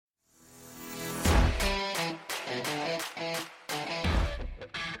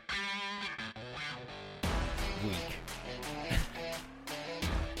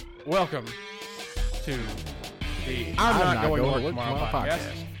Welcome to the I'm Not Going to Work Tomorrow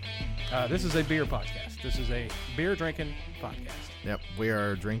podcast. This is a beer podcast. This is a beer drinking podcast. Yep, we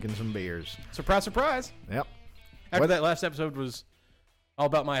are drinking some beers. Surprise, surprise. Yep. After that last episode was all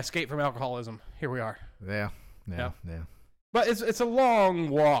about my escape from alcoholism, here we are. Yeah. But it's a long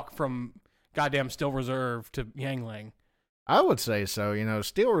walk from goddamn Still Reserve to Yangling. I would say so. You know,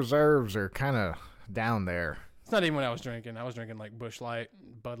 Steel Reserves are kind of down there. It's not even what I was drinking. I was drinking like Busch Light,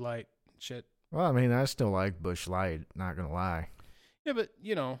 Bud Light, shit. Well, I mean, I still like Busch Light, not going to lie. Yeah, but,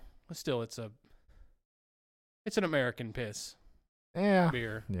 you know, still it's an American piss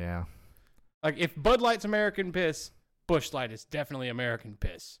beer. Yeah. Like, if Bud Light's American piss, Busch Light is definitely American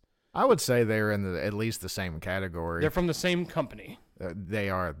piss. I would say they're in at least the same category. They're from the same company. They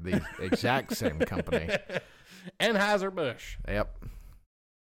are the exact same company. Anheuser-Busch. Yep.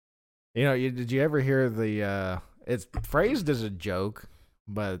 You know, did you ever hear it's phrased as a joke,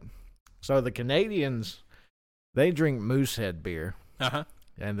 but so the Canadians, they drink Moosehead beer. Uh-huh.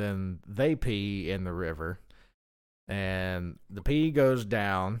 And then they pee in the river, and the pee goes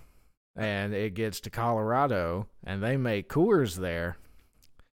down, and it gets to Colorado, and they make Coors there,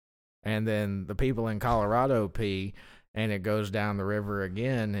 and then the people in Colorado pee, and it goes down the river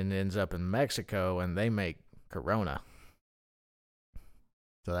again and ends up in Mexico, and they make Corona.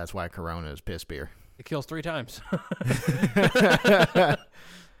 So that's why Corona is piss beer. It kills 3 times.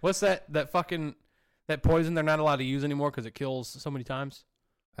 What's that poison they're not allowed to use anymore because it kills so many times?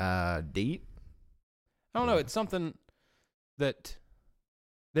 DEET? I don't know. It's something that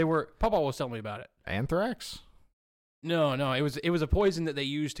Papa was telling me about it. Anthrax? No. It was a poison that they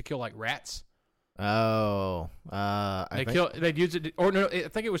used to kill like rats. Oh. They'd use it, I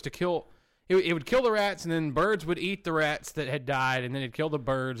think it was to kill. It would kill the rats, and then birds would eat the rats that had died, and then it'd kill the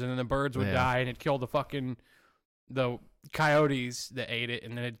birds, and then the birds would die, and it'd kill the coyotes that ate it,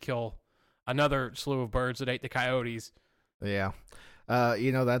 and then it'd kill another slew of birds that ate the coyotes. Yeah.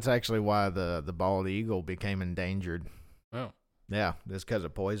 You know, that's actually why the bald eagle became endangered. Oh. Yeah, it's because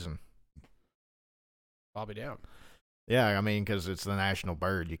of poison. I'll be down. Yeah, I mean, because it's the national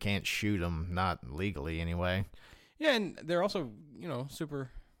bird. You can't shoot them, not legally anyway. Yeah, and they're also, you know, super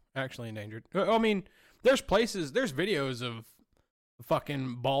actually endangered. I mean, there's videos of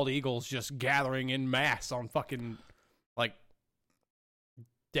fucking bald eagles just gathering in mass on fucking, like,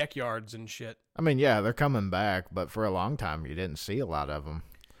 deck yards and shit. I mean, yeah, they're coming back, but for a long time you didn't see a lot of them.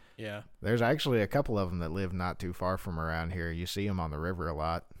 Yeah. There's actually a couple of them that live not too far from around here. You see them on the river a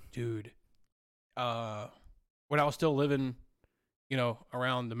lot. Dude, when I was still living, you know,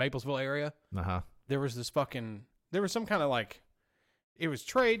 around the Maplesville area, there was some kind of like, it was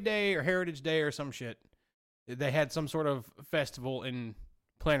Trade Day or Heritage Day or some shit. They had some sort of festival in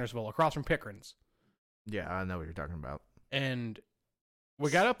Plantersville across from Pickering's. Yeah, I know what you're talking about. And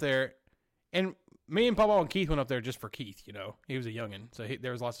we got up there, and me and Papa and Keith went up there just for Keith, you know. He was a youngin', so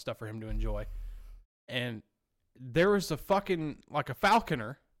there was lots of stuff for him to enjoy. And there was a fucking, like a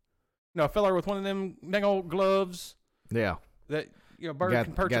falconer, you know, a fella with one of them dang old gloves. Yeah. That, you know, bird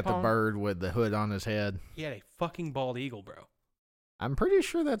can perch upon. Got the bird with the hood on his head. He had a fucking bald eagle, bro. I'm pretty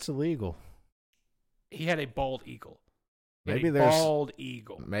sure that's illegal. He had a bald eagle. Maybe there's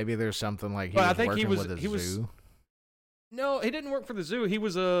something like he was working with a zoo. No, he didn't work for the zoo. He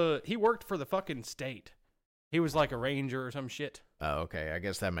worked for the fucking state. He was like a ranger or some shit. Oh, okay. I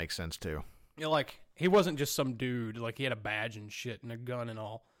guess that makes sense too. You know, like, he wasn't just some dude. Like, he had a badge and shit and a gun and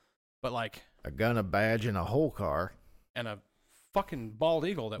all. But like, a gun, a badge, and a whole car. And a fucking bald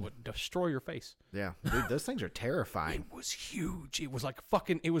eagle that would destroy your face. Yeah. Dude, those things are terrifying. It was huge. It was like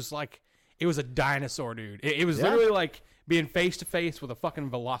it was a dinosaur, dude. It was literally like being face to face with a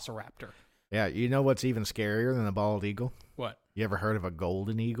fucking velociraptor. Yeah, you know what's even scarier than a bald eagle? What? You ever heard of a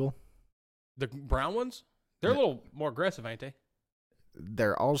golden eagle? The brown ones? They're a little more aggressive, ain't they?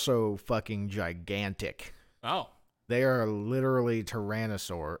 They're also fucking gigantic. Oh. They are literally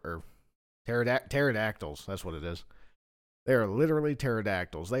pterodactyls. That's what it is. They are literally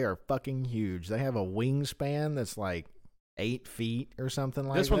pterodactyls. They are fucking huge. They have a wingspan that's like 8 feet or something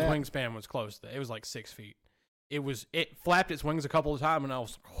like that. This one's wingspan was close. It was like 6 feet. It flapped its wings a couple of times, and I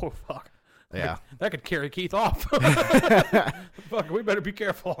was like, oh, fuck. Yeah. That could carry Keith off. Fuck, we better be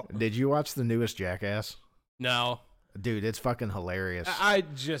careful. Did you watch the newest Jackass? No. Dude, it's fucking hilarious. I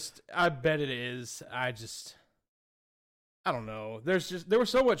bet it is. I don't know. There was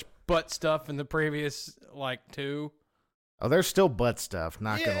so much butt stuff in the previous, like, 2. Oh, there's still butt stuff,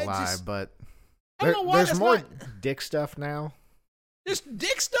 not gonna lie, but I don't know why there's more dick stuff now. There's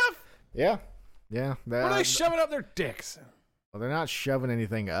dick stuff? Yeah. Yeah. What are they shoving up their dicks? Well, they're not shoving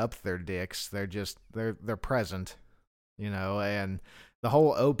anything up their dicks. They're present, you know, and the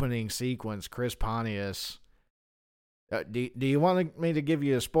whole opening sequence, Chris Pontius. Do you want me to give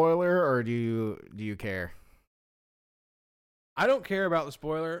you a spoiler, or do you care? I don't care about the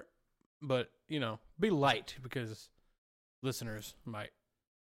spoiler, but be light because listeners might.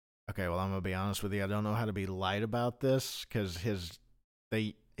 Okay, well, I'm gonna be honest with you. I don't know how to be light about this because his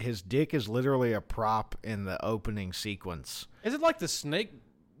dick is literally a prop in the opening sequence. Is it like the snake?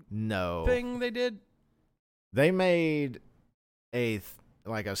 No thing they did. They made a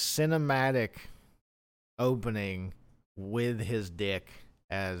cinematic opening with his dick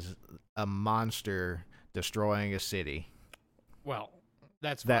as a monster destroying a city. Well,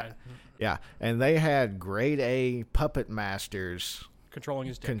 that's fine. Yeah, and they had grade A puppet masters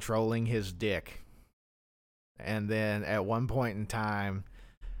controlling his dick. And then at one point in time,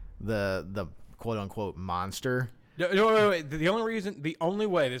 the quote unquote monster. No, wait. The only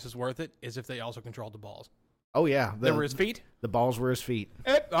way this is worth it is if they also controlled the balls. Oh yeah, they were his feet. The balls were his feet.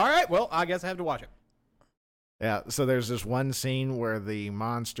 All right, well, I guess I have to watch it. Yeah, so there's this one scene where the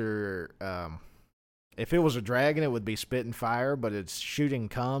monster, if it was a dragon, it would be spitting fire, but it's shooting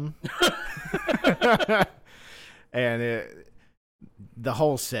cum. And the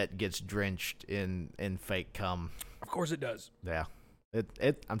whole set gets drenched in fake cum. Of course it does. Yeah.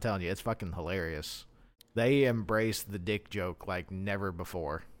 I'm telling you, it's fucking hilarious. They embrace the dick joke like never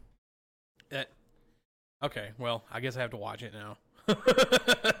before. Okay, well, I guess I have to watch it now.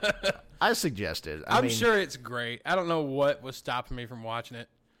 I suggest it. I'm sure it's great. I don't know what was stopping me from watching it.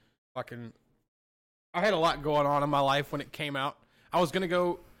 I had a lot going on in my life when it came out. I was gonna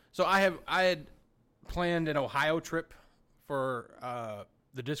go. So I had planned an Ohio trip for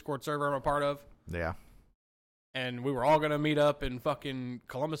the Discord server I'm a part of. Yeah. And we were all gonna meet up in fucking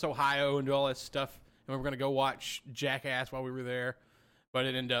Columbus, Ohio, and do all that stuff. And we were gonna go watch Jackass while we were there, but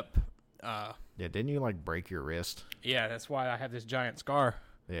it ended up. Yeah, didn't you break your wrist? Yeah, that's why I have this giant scar.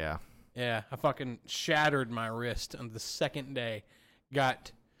 Yeah. Yeah, I fucking shattered my wrist on the second day.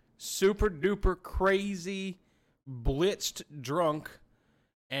 Got super duper crazy, blitzed drunk,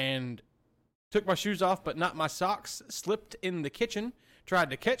 and took my shoes off, but not my socks. Slipped in the kitchen, tried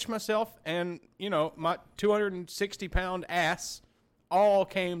to catch myself, and, my 260-pound ass all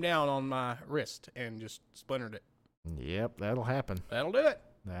came down on my wrist and just splintered it. Yep, that'll happen. That'll do it.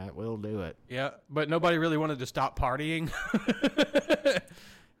 That will do it. Yeah, but nobody really wanted to stop partying.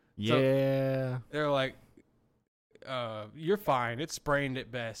 Yeah. So they're like, you're fine. It's sprained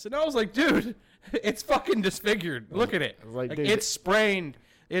at best. And I was like, dude, it's fucking disfigured. Look at it. Dude, it's sprained.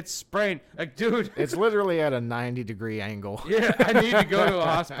 It's sprained. Like, dude. It's literally at a 90-degree angle. Yeah, I need to go to a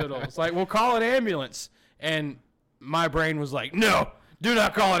hospital. It's like, we'll call an ambulance. And my brain was like, no, do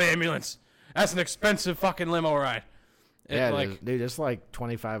not call an ambulance. That's an expensive fucking limo ride. Yeah, dude, it's like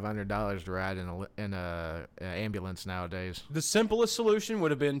 $2,500 to ride in a ambulance nowadays. The simplest solution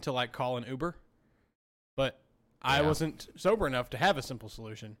would have been to call an Uber, but I wasn't sober enough to have a simple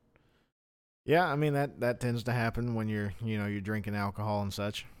solution. Yeah, I mean that tends to happen when you're drinking alcohol and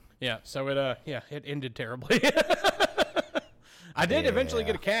such. Yeah, so it ended terribly. I did eventually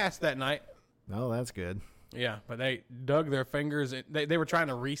get a cast that night. Oh, that's good. Yeah, but they dug their fingers. They were trying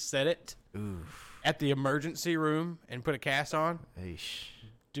to reset it. Oof. At the emergency room and put a cast on. Eesh.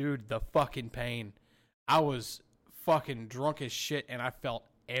 Dude, the fucking pain. I was fucking drunk as shit, and I felt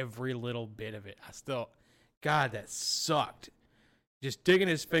every little bit of it. God, that sucked. Just digging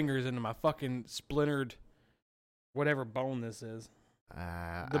his fingers into my fucking splintered whatever bone this is.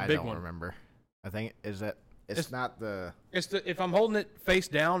 I don't remember. I think it's not the. It's the if I'm holding it face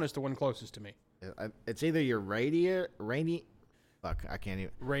down, it's the one closest to me. It's either your radius. Fuck, I can't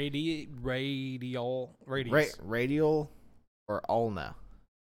even. Radial or ulna.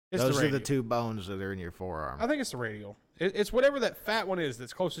 Those are the two bones that are in your forearm. I think it's the radial. It's whatever that fat one is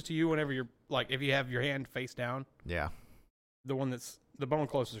that's closest to you whenever you're, if you have your hand face down. Yeah. The one that's the bone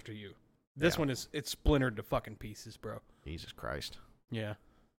closest to you. This one it's splintered to fucking pieces, bro. Jesus Christ. Yeah.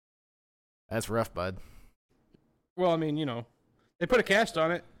 That's rough, bud. Well, I mean, they put a cast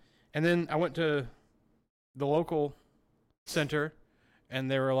on it, and then I went to the local center, and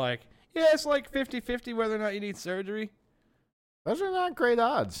they were like, yeah, it's 50-50 whether or not you need surgery. Those are not great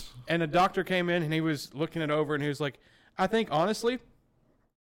odds. And a doctor came in, and he was looking it over, and he was like, I think, honestly,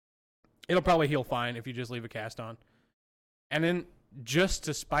 it'll probably heal fine if you just leave a cast on. And then, just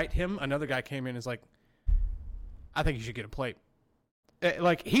to spite him, another guy came in and was like, I think you should get a plate.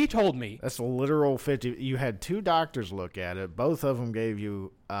 He told me. That's a literal 50. You had two doctors look at it. Both of them gave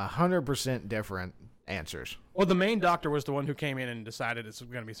you 100% different answers. Well, the main doctor was the one who came in and decided it's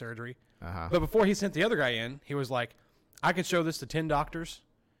going to be surgery. Uh-huh. But before he sent the other guy in, he was like, I could show this to 10 doctors,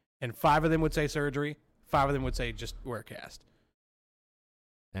 and 5 of them would say surgery, 5 of them would say just wear a cast.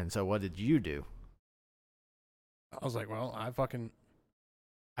 And so what did you do? I was like, well, I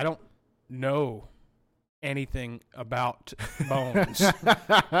don't know anything about bones.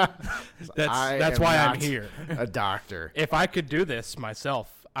 That's why I'm here. A doctor. If I could do this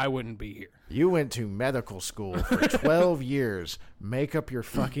myself, I wouldn't be here. You went to medical school for 12 years. Make up your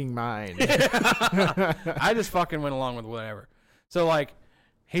fucking mind. I just fucking went along with whatever. So, like,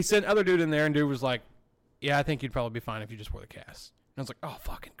 he sent other dude in there, and dude was like, yeah, I think you'd probably be fine if you just wore the cast. And I was like, oh,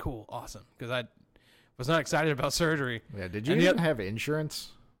 fucking cool, awesome. Because I was not excited about surgery. Yeah, did you even have insurance?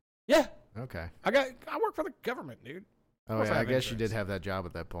 Yeah. Okay. I work for the government, dude. Oh, yeah, I guess you did have that job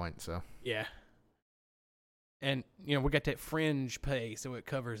at that point, so. Yeah. And, you know, we got that fringe pay, so it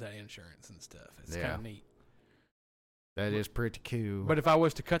covers that insurance and stuff. It's kind of neat. That is pretty cool. But if I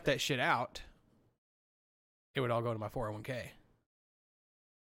was to cut that shit out, it would all go to my 401k.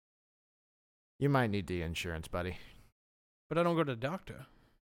 You might need the insurance, buddy. But I don't go to the doctor.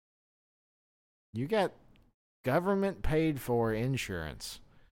 You got government paid for insurance.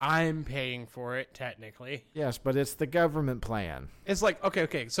 I'm paying for it, technically. Yes, but it's the government plan. It's like,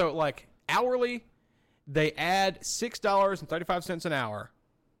 okay. So, like, hourly, they add $6.35 an hour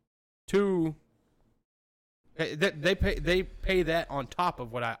to... They pay that on top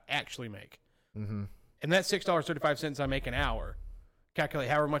of what I actually make. Mm-hmm. And that $6.35 I make an hour, calculate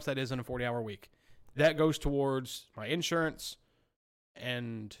however much that is in a 40-hour week, that goes towards my insurance,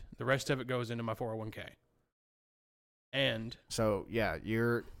 and the rest of it goes into my 401k. And so, yeah,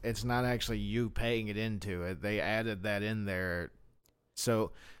 it's not actually you paying it into it. They added that in there.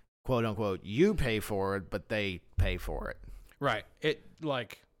 So, quote unquote, you pay for it, but they pay for it. Right. It,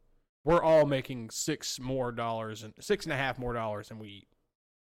 like, we're all making $6.5 more dollars than we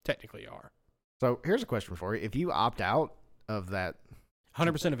technically are. So here's a question for you. If you opt out of that,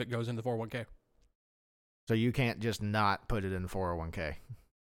 100% of it goes into the 401k. So you can't just not put it in the 401k.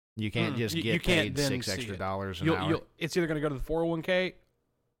 You can't just get paid $6 extra an hour. It's either going to go to the 401k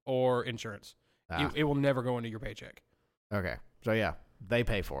or insurance. It will never go into your paycheck. Okay. So yeah, they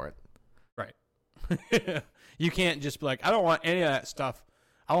pay for it. Right. You can't just be like, I don't want any of that stuff.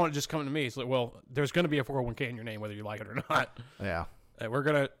 I want it to just come to me. It's like, well, there's going to be a 401k in your name, whether you like it or not. Yeah.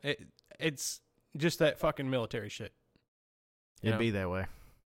 It's just that fucking military shit. It'd be that way.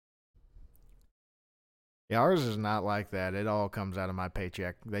 Yeah, ours is not like that. It all comes out of my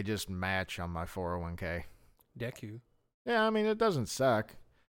paycheck. They just match on my 401k. Deck you. Yeah, I mean, it doesn't suck.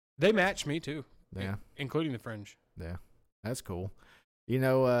 They match me, too. Yeah. Including the fringe. Yeah. That's cool. You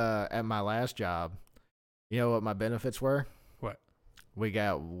know, at my last job, you know what my benefits were? What? We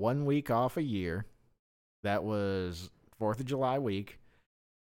got 1 week off a year. That was 4th of July week.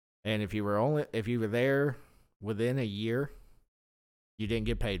 And if you were there within a year, you didn't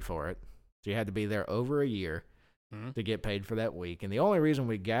get paid for it. So you had to be there over a year to get paid for that week. And the only reason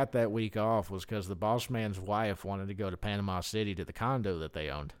we got that week off was because the boss man's wife wanted to go to Panama City to the condo that they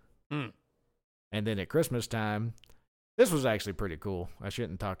owned. Mm. And then at Christmas time, this was actually pretty cool. I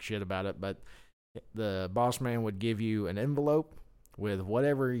shouldn't talk shit about it, but the boss man would give you an envelope with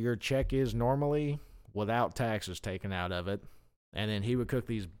whatever your check is normally without taxes taken out of it. And then he would cook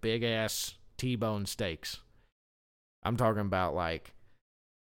these big-ass T-bone steaks. I'm talking about, like,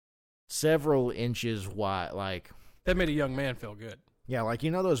 several inches wide, like... That made a young man feel good. Yeah, like,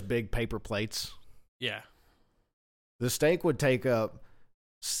 you know those big paper plates? Yeah. The steak would take up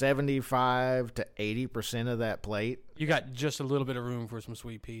 75 to 80% of that plate. You got just a little bit of room for some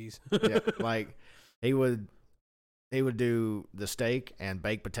sweet peas. Yeah, like, he would do the steak and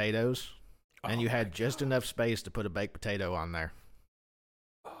baked potatoes, and you had just enough space to put a baked potato on there.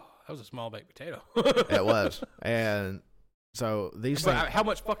 That was a small baked potato. It was. And so these things... How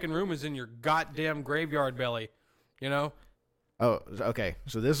much fucking room is in your goddamn graveyard belly, you know? Oh, okay.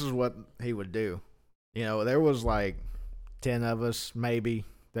 So this is what he would do. You know, there was like 10 of us maybe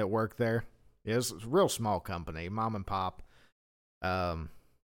that worked there. It was a real small company, mom and pop.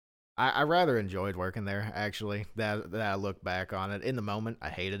 I rather enjoyed working there, actually, that I look back on it. In the moment, I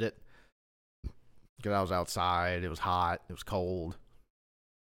hated it because I was outside. It was hot. It was cold.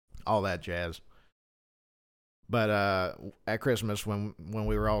 All that jazz. But at Christmas, when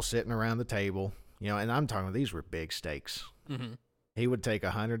we were all sitting around the table, you know, and I'm talking, these were big steaks. Mm-hmm. He would take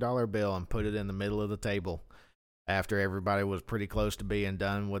 $100 bill and put it in the middle of the table after everybody was pretty close to being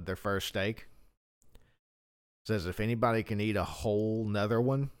done with their first steak. Says if anybody can eat a whole nother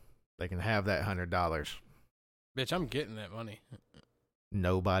one, they can have that $100. Bitch, I'm getting that money.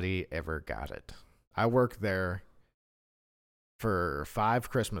 Nobody ever got it. I worked there for 5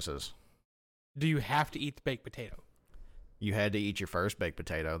 Christmases. Do you have to eat the baked potato? You had to eat your first baked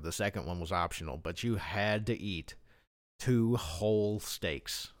potato. The second one was optional, but you had to eat 2 whole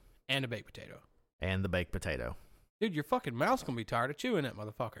steaks. And a baked potato. And the baked potato. Dude, your fucking mouth's going to be tired of chewing that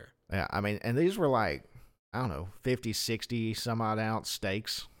motherfucker. Yeah, I mean, and these were like, I don't know, 50, 60 some odd ounce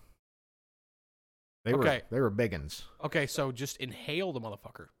steaks. They were big uns. Okay, so just inhale the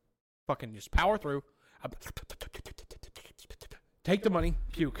motherfucker. Fucking just power through. Take the money,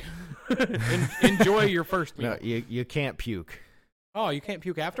 puke. Enjoy your first meal. No, you can't puke. Oh, you can't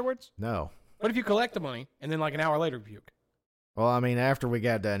puke afterwards? No. What if you collect the money and then like an hour later puke? Well, I mean, after we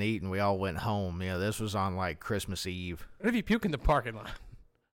got done eating, we all went home. This was on like Christmas Eve. What if you puke in the parking lot?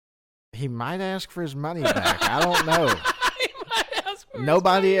 He might ask for his money back. I don't know.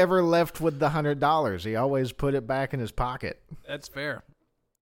 Nobody ever left with the $100. He always put it back in his pocket. That's fair.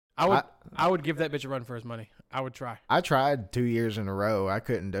 I would give that bitch a run for his money. I would try. I tried 2 years in a row. I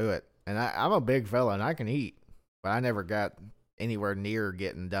couldn't do it. And I'm a big fella, and I can eat. But I never got anywhere near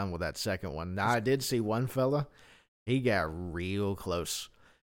getting done with that second one. Now, I did see one fella. He got real close.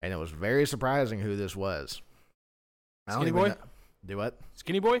 And it was very surprising who this was. Skinny boy? Do what?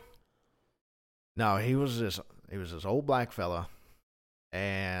 Skinny boy? No, he was this old black fella.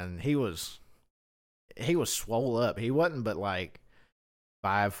 And he was swole up. He wasn't but like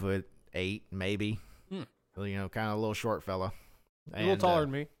 5'8", maybe. Kind of a little short fella. A little taller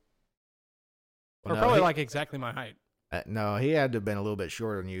than me. Or probably like exactly my height. No, he had to have been a little bit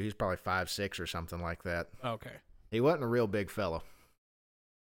shorter than you. He's probably 5'6" or something like that. Okay. He wasn't a real big fella.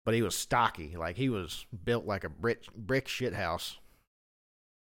 But he was stocky. Like he was built like a brick shithouse.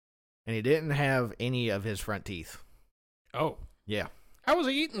 And he didn't have any of his front teeth. Oh. Yeah. How was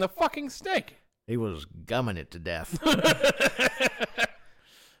he eating the fucking steak? He was gumming it to death.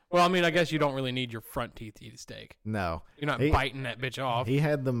 Well, I mean, I guess you don't really need your front teeth to eat a steak. No. You're not biting that bitch off. He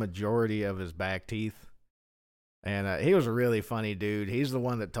had the majority of his back teeth. And he was a really funny dude. He's the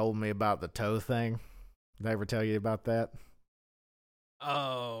one that told me about the toe thing. Did I ever tell you about that?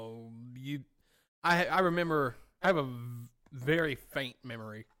 Oh, I remember. I have a very faint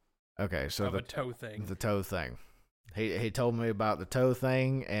memory. Okay, so of a toe thing. The toe thing. He told me about the toe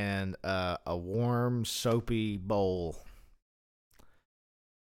thing and a warm, soapy bowl.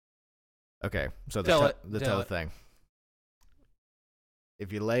 Okay, so the toe thing.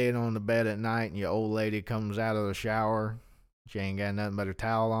 If you lay it on the bed at night and your old lady comes out of the shower, she ain't got nothing but her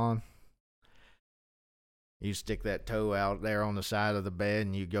towel on, you stick that toe out there on the side of the bed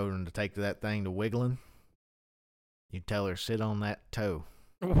and you go to take that thing to wiggling, you tell her, sit on that toe.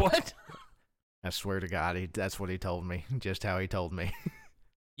 What? I swear to God, that's what he told me. Just how he told me.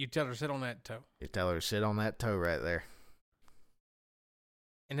 You tell her, sit on that toe. You tell her, sit on that toe right there.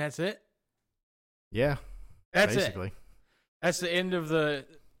 And that's it? Yeah. That's basically. It. That's the end of the...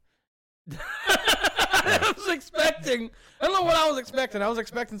 I was expecting... I don't know what I was expecting. I was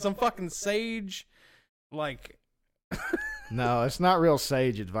expecting some fucking sage, like... No, it's not real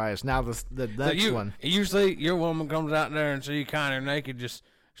sage advice. Now, the next one. You see your woman comes out there and see you kind of naked, just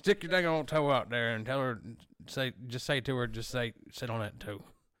stick your dang old toe out there and tell her, sit on that toe.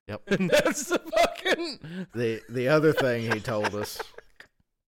 Yep. And that's the fucking... The other thing he told us...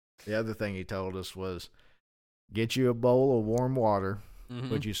 The other thing he told us was, get you a bowl of warm water,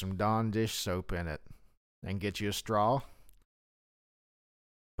 put you some Dawn dish soap in it, and get you a straw.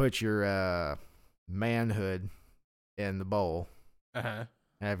 Put your manhood in the bowl. Uh-huh.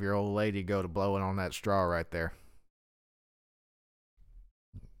 Have your old lady go to blowing on that straw right there.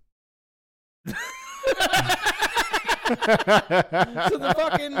 So the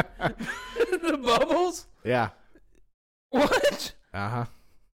fucking... the bubbles? Yeah. What? Uh-huh.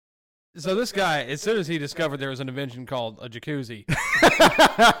 So this guy, as soon as he discovered there was an invention called a jacuzzi,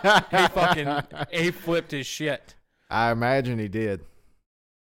 he flipped his shit. I imagine he did.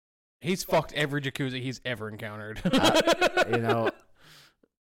 He's fucked every jacuzzi he's ever encountered. I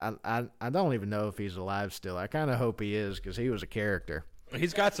don't even know if he's alive still. I kind of hope he is because he was a character.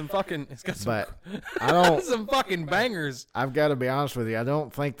 He's got some fucking bangers. I've got to be honest with you. I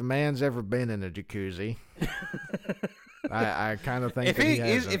don't think the man's ever been in a jacuzzi. I kind of think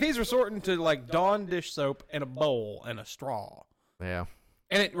if he's resorting to like Dawn dish soap and a bowl and a straw. Yeah.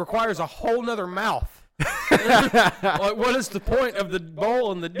 And it requires a whole nother mouth. Like, what is the point of the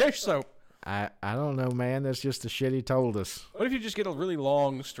bowl and the dish soap? I don't know, man. That's just the shit he told us. What if you just get a really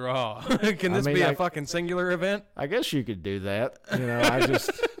long straw? Can this be a fucking singular event? I guess you could do that.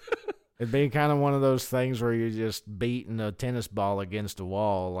 It'd be kind of one of those things where you're just beating a tennis ball against a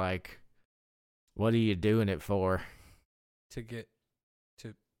wall. Like, what are you doing it for? To get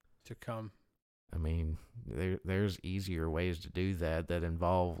to come. I mean, there's easier ways to do that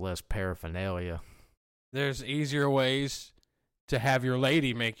involve less paraphernalia. There's easier ways to have your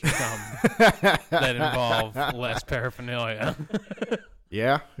lady make you come that involve less paraphernalia.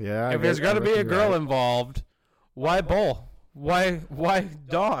 Yeah. If there's got to be a girl involved, why bowl? Why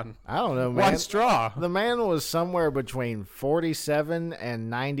Dawn? I don't know, man. Why straw? The man was somewhere between 47 and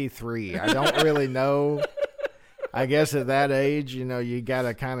 93. I don't really know. I guess at that age, you got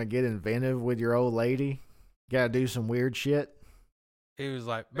to kind of get inventive with your old lady. Got to do some weird shit. He was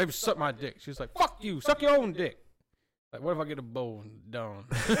like, baby, suck my dick. She was like, fuck you. Suck your own dick. Like, what if I get a bowl and Dawn?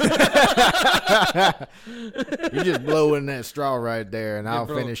 You just blow in that straw right there, and I'll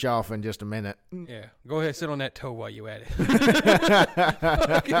finish off in just a minute. Yeah. Go ahead, sit on that toe while you at it.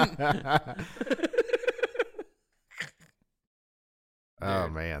 Oh,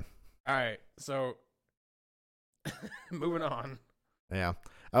 man. All right. So, moving on. Yeah.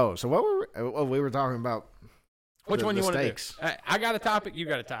 Oh, so what we were talking about? Which one you want to do? I got a topic. You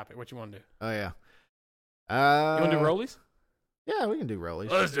got a topic. What you want to do? Oh, yeah. You want to do rollies? Yeah, we can do rollies.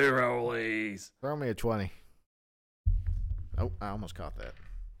 Let's do rollies. Throw me a 20. Oh, I almost caught that.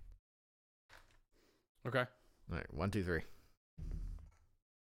 Okay. All right, 1, 2, 3.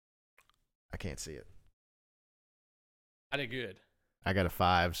 I can't see it. I did good. I got a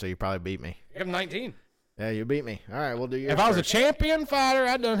 5, so you probably beat me. I got 19. Yeah, you beat me. All right, we'll do yours. If I was a champion fighter,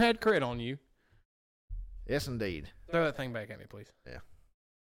 I done had crit on you. Yes, indeed. Throw that thing back at me, please. Yeah.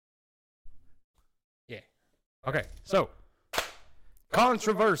 Yeah. Okay, so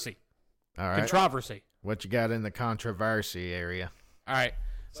controversy. All right. Controversy. What you got in the controversy area? All right.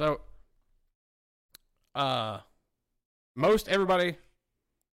 So, most everybody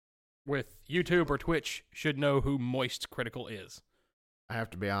with YouTube or Twitch should know who Moist Critical is. I have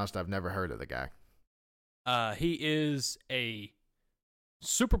to be honest, I've never heard of the guy. He is a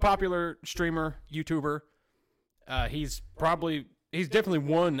super popular streamer, YouTuber. He's definitely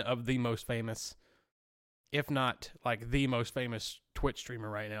one of the most famous, if not like the most famous Twitch streamer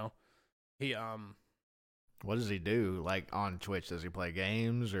right now. He What does he do? Like on Twitch, does he play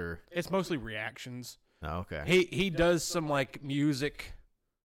games or? It's mostly reactions. Oh, okay. He does some like music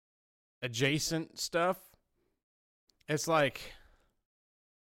adjacent stuff. It's like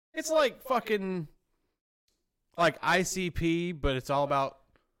fucking like ICP, but it's all about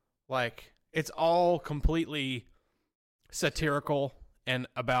like it's all completely satirical and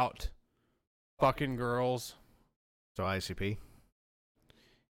about fucking girls. So ICP?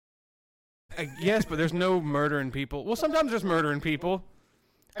 I guess, but there's no murdering people. Well, sometimes there's murdering people.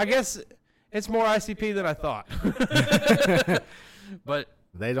 I guess it's more ICP than I thought. But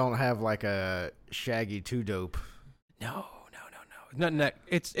they don't have like a Shaggy 2 Dope. No. Nothing that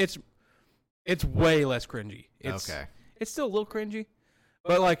it's way less cringy. Okay. It's still a little cringy,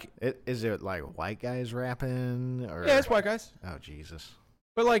 but like, is it like white guys rapping or? Yeah, it's white guys. Oh Jesus!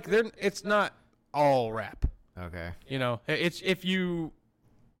 But like, it's not all rap. Okay. It's if you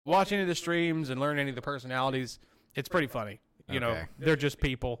watch any of the streams and learn any of the personalities, it's pretty funny. They're just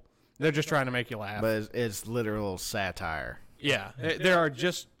people. They're just trying to make you laugh. But it's literal satire. Yeah, they are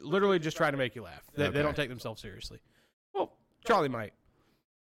just literally just trying to make you laugh. They don't take themselves seriously. Well, Charlie might.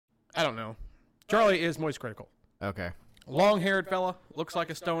 I don't know. Charlie is Moist Critical. Okay. Long-haired fella, looks like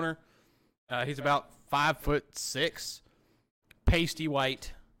a stoner. He's about 5'6", pasty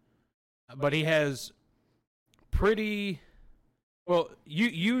white, but he has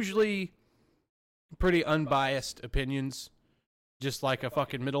usually pretty unbiased opinions, just like a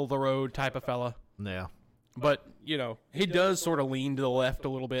fucking middle of the road type of fella. Yeah. But he does sort of lean to the left a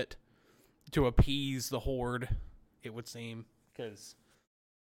little bit to appease the horde, it would seem, because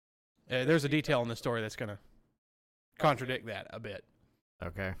there's a detail in the story that's gonna contradict that a bit.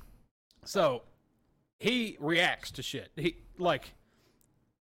 Okay. So he reacts to shit. He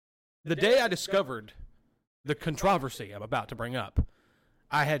the day I discovered the controversy I'm about to bring up,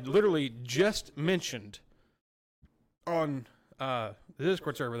 I had literally just mentioned on the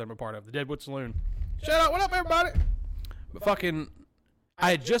Discord server that I'm a part of, the Deadwood Saloon. Shout out, what up, everybody? But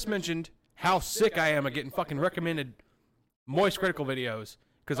I had just mentioned how sick I am of getting fucking recommended Moist Critical videos,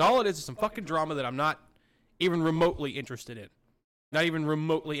 because all it is some fucking drama that I'm not even remotely interested in. Not even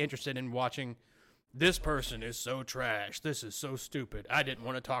remotely interested in watching. This person is so trash. This is so stupid. I didn't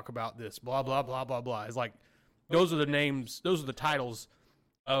want to talk about this. Blah, blah, blah, blah, blah. It's like, those are the names, those are the titles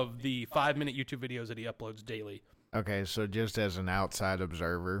of the 5-minute YouTube videos that he uploads daily. Okay, so just as an outside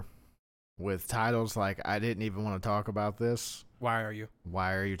observer, with titles like, I didn't even want to talk about this. Why are you?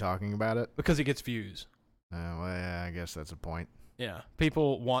 Why are you talking about it? Because he gets views. Well, yeah, I guess that's a point. Yeah,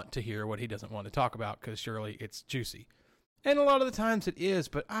 people want to hear what he doesn't want to talk about because surely it's juicy. And a lot of the times it is,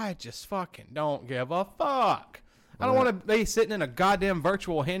 but I just fucking don't give a fuck. I don't want to be sitting in a goddamn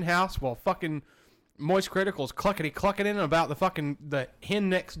virtual hen house while fucking Moist Critical's clucking in about the hen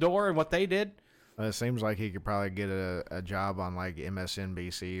next door and what they did. It seems like he could probably get a job on like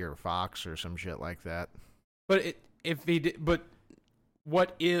MSNBC or Fox or some shit like that. But but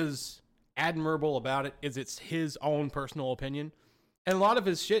what is admirable about it is it's his own personal opinion, and a lot of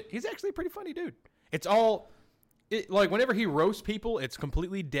his shit, he's actually a pretty funny dude. It's all like whenever he roasts people, it's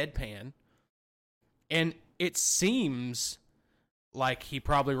completely deadpan, and it seems like he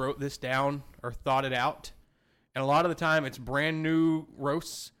probably wrote this down or thought it out. And a lot of the time, it's brand new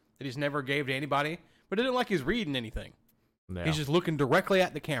roasts that he's never gave to anybody, but it isn't like he's reading anything. Yeah. He's just looking directly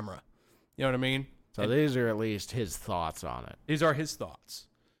at the camera. You know what I mean? So these are at least his thoughts on it. These are his thoughts.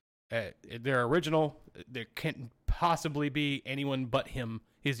 They're original. There can't possibly be anyone but him.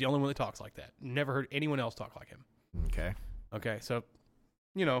 He's the only one that talks like that. Never heard anyone else talk like him. Okay, so,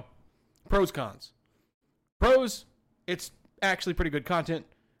 pros, cons. Pros, it's actually pretty good content.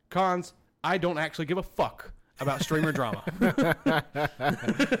 Cons, I don't actually give a fuck about streamer drama.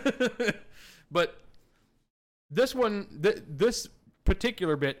 But this one, this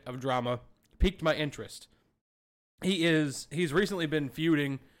particular bit of drama piqued my interest. He's recently been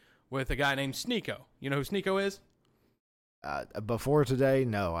feuding with a guy named Sneako. You know who Sneako is? Before today,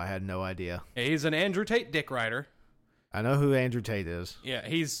 no, I had no idea. He's an Andrew Tate dick rider. I know who Andrew Tate is. Yeah,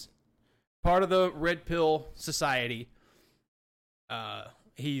 he's part of the Red Pill Society.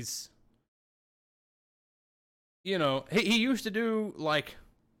 He's, he used to do like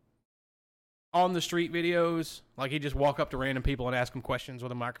on the street videos. Like he'd just walk up to random people and ask them questions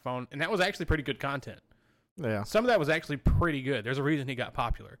with a microphone. And that was actually pretty good content. Yeah. Some of that was actually pretty good. There's a reason he got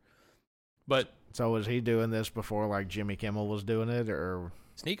popular. But so was he doing this before like Jimmy Kimmel was doing it, or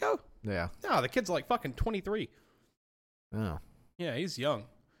Sneako? Yeah. No, the kid's like fucking 23. Oh. Yeah, he's young.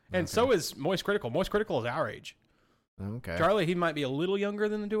 And so is Moist Critical. Moist Critical is our age. Okay. Charlie, he might be a little younger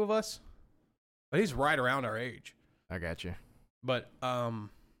than the two of us, but he's right around our age. I got you. But,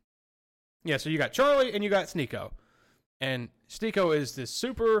 yeah, so you got Charlie and you got Sneako. And Sneako is this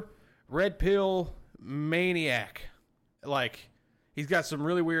super red pill maniac. Like, he's got some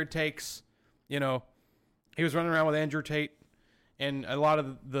really weird takes. He was running around with Andrew Tate, and a lot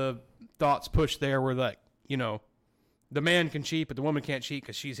of the thoughts pushed there were like, the man can cheat, but the woman can't cheat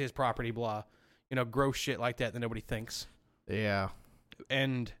because she's his property, blah. Gross shit like that nobody thinks. Yeah.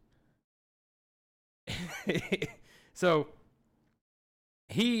 And so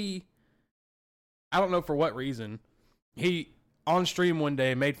I don't know for what reason, he on stream one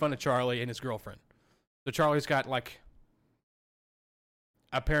day made fun of Charlie and his girlfriend. So Charlie's got like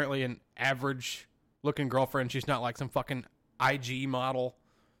apparently an average looking girlfriend. She's not like some fucking IG model.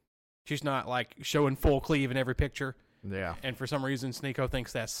 She's not like showing full cleave in every picture. Yeah. And for some reason, Sneako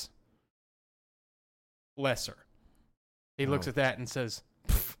thinks that's lesser. He looks at that and says,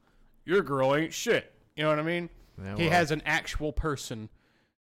 your girl ain't shit. You know what I mean? Yeah, he has an actual person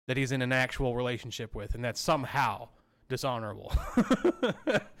that he's in an actual relationship with, and that's somehow dishonorable.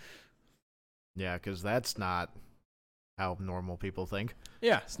 Yeah, because that's not how normal people think.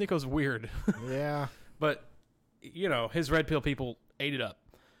 Yeah, Sneako's weird. Yeah. But, his red pill people ate it up.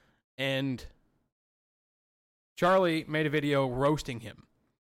 And Charlie made a video roasting him.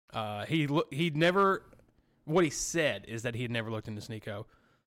 He'd never... What he said is that he had never looked into Sneako.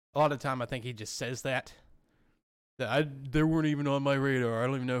 A lot of the time, I think he just says that. They weren't even on my radar. I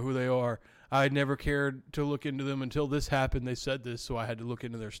don't even know who they are. I never cared to look into them until this happened. They said this, so I had to look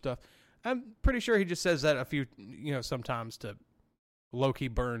into their stuff. I'm pretty sure he just says that a few, sometimes to low-key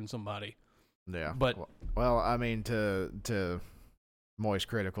burn somebody. Yeah. But well, I mean, to Moist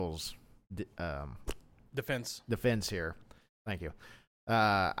Critical's defense here. Thank you.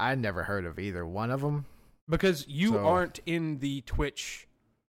 I never heard of either one of them. Because you aren't in the Twitch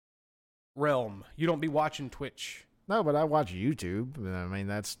realm. You don't be watching Twitch. No, but I watch YouTube. I mean,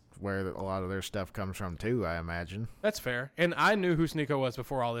 that's where a lot of their stuff comes from, too, I imagine. That's fair. And I knew who Sneako was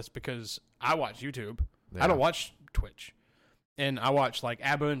before all this because I watch YouTube. Yeah. I don't watch Twitch. And I watch, like,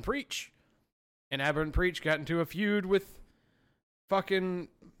 Abba and Preach. And Abba and Preach got into a feud with fucking...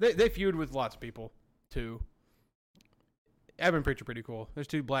 They feud with lots of people, too. Abba and Preach are pretty cool. There's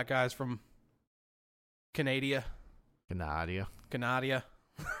two black guys from... Canada.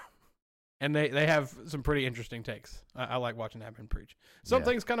 And they have some pretty interesting takes. I like watching Abba and Preach. Some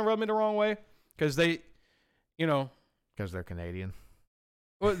things kind of rub me the wrong way because they, because they're Canadian.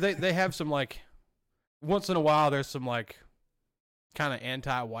 Well, they have some like, once in a while there's some like kind of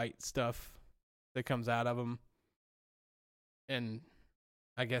anti-white stuff that comes out of them. And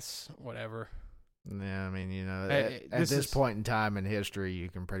I guess whatever. Yeah, I mean, at this point in time in history, you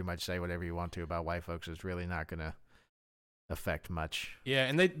can pretty much say whatever you want to about white folks. It's really not going to affect much. Yeah,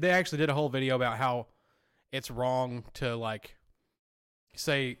 and they actually did a whole video about how it's wrong to like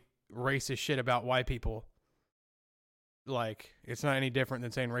say racist shit about white people. Like, it's not any different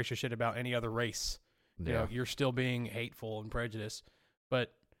than saying racist shit about any other race. You know, you're still being hateful and prejudiced.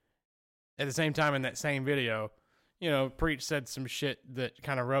 But at the same time, in that same video, you know, Preach said some shit that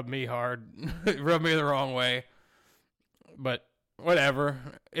kind of rubbed me hard, rubbed me the wrong way. But whatever,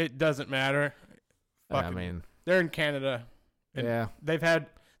 it doesn't matter. I mean, they're in Canada. And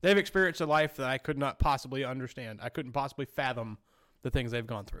they've experienced a life that I could not possibly understand. I couldn't possibly fathom the things they've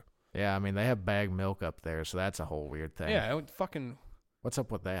gone through. Yeah, I mean, they have bagged milk up there, so that's a whole weird thing. Yeah, fucking... What's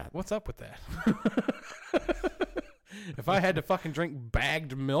up with that? What's up with that? If I had to fucking drink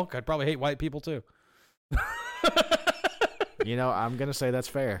bagged milk, I'd probably hate white people too. You know, I'm going to say that's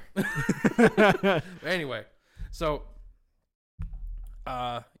fair. Anyway, so,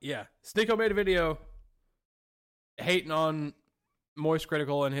 yeah. Sneako made a video hating on Moist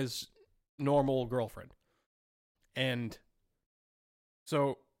Critical and his normal girlfriend. And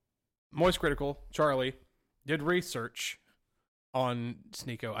so, Moist Critical, Charlie, did research on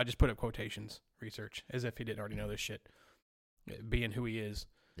Sneako. I just put up quotations, research, as if he didn't already know this shit, being who he is.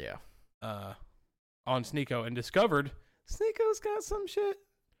 Yeah. On Sneako, and discovered Sneako's got some shit.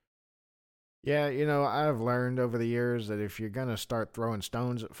 Yeah, you know, I've learned over the years that if you're going to start throwing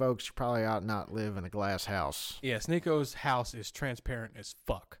stones at folks, you probably ought not live in a glass house. Yeah, Sneako's house is transparent as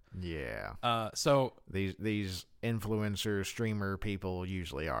fuck. Yeah. So these influencer, streamer people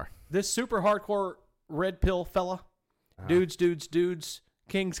usually are. This super hardcore red pill fella, dudes,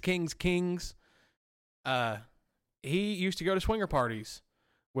 kings, he used to go to swinger parties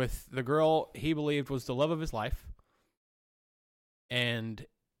with the girl he believed was the love of his life. And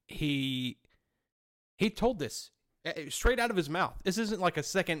he told this straight out of his mouth. This isn't like a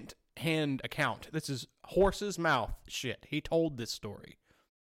second-hand account. This is horse's mouth shit. He told this story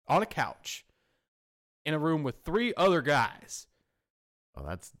on a couch in a room with 3 other guys. Oh,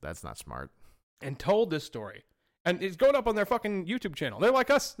 that's not smart. And told this story. And it's going up on their fucking YouTube channel. They're like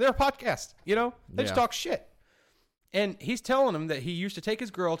us. They're a podcast, you know? They just talk shit. And he's telling them that he used to take his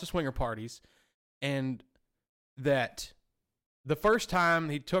girl to swinger parties, and that the first time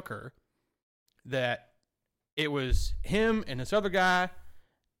he took her, that it was him and this other guy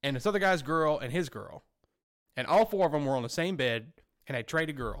and this other guy's girl and his girl. And all 4 of them were on the same bed, and they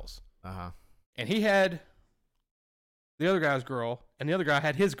traded girls. Uh-huh. And he had the other guy's girl, and the other guy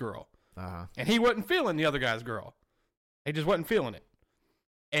had his girl. Uh-huh. And he wasn't feeling the other guy's girl. He just wasn't feeling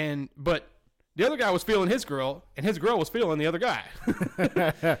it. But the other guy was feeling his girl, and his girl was feeling the other guy.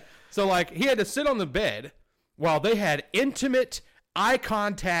 So, like, he had to sit on the bed while they had intimate, eye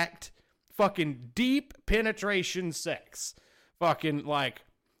contact, fucking deep penetration sex. Fucking, like,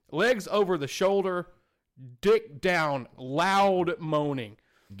 legs over the shoulder, dick down, loud moaning.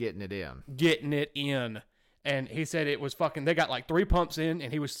 Getting it in. And he said it was fucking, they got like 3 pumps in,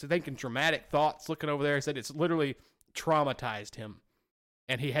 and he was thinking dramatic thoughts looking over there. He said it's literally traumatized him,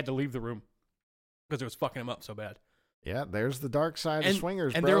 and he had to leave the room because it was fucking him up so bad. Yeah, there's the dark side of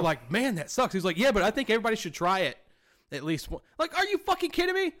swingers, and bro. they were like, man, that sucks. He's like, yeah, but I think everybody should try it at least one. Like, are you fucking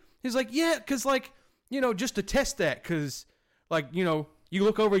kidding me? He's like, yeah, because, like, you know, just to test that, because, like, you know, you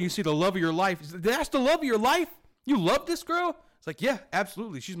look over and you see the love of your life. That's the love of your life? You love this girl? It's like, yeah,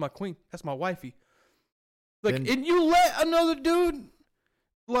 absolutely. She's my queen. That's my wifey. Like, and you let another dude,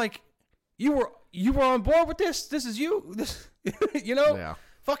 like, you were on board with this? This is you? This, you know? Yeah.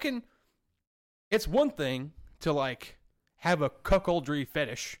 Fucking, it's one thing to, like, have a cuckoldry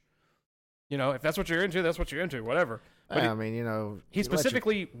fetish. You know, if that's what you're into, that's what you're into, whatever. But I mean, you know. He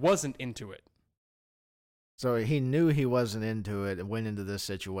specifically wasn't into it. So he knew he wasn't into it and went into this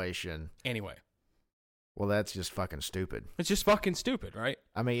situation. Anyway. Well, that's just fucking stupid. It's just fucking stupid, right?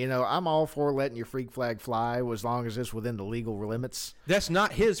 I mean, you know, I'm all for letting your freak flag fly as long as it's within the legal limits. That's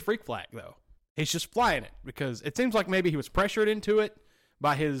not his freak flag, though. He's just flying it because it seems like maybe he was pressured into it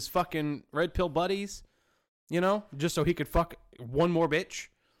by his fucking red pill buddies, you know, just so he could fuck one more bitch.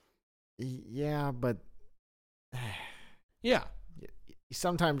 Yeah, but... yeah.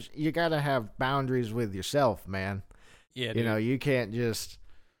 Sometimes you gotta have boundaries with yourself, man. Yeah, dude. You know, you can't just...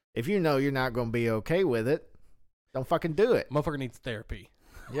 If you know you're not going to be okay with it, don't fucking do it. Motherfucker needs therapy.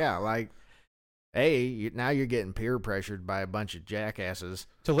 Yeah, like, hey, now you're getting peer pressured by a bunch of jackasses.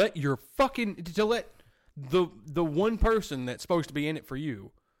 To let the one person that's supposed to be in it for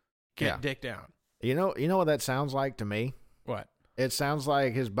you get dick down. You know what that sounds like to me? What? It sounds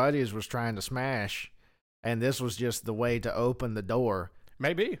like his buddies was trying to smash, and this was just the way to open the door.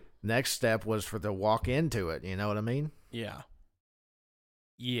 Maybe. Next step was for to walk into it. You know what I mean? Yeah.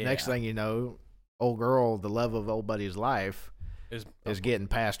 Yeah. Next thing you know, old girl, the love of old buddy's life, is getting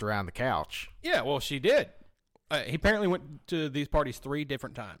passed around the couch. Yeah, well, she did. He apparently went to these parties 3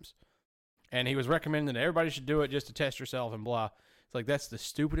 different times. And he was recommending that everybody should do it just to test yourself and blah. It's like, that's the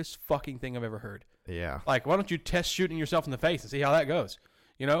stupidest fucking thing I've ever heard. Yeah. Like, why don't you test shooting yourself in the face and see how that goes?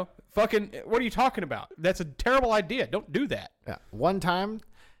 You know? Fucking, what are you talking about? That's a terrible idea. Don't do that. Yeah. One time,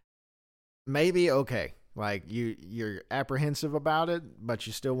 maybe okay. Like, you're apprehensive about it, but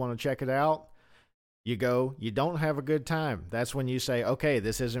you still want to check it out. You go, you don't have a good time. That's when you say, okay,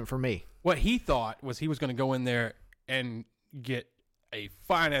 this isn't for me. What he thought was he was going to go in there and get a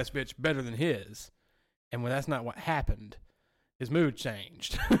fine-ass bitch better than his. And when that's not what happened, his mood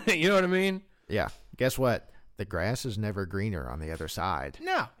changed. You know what I mean? Yeah. Guess what? The grass is never greener on the other side.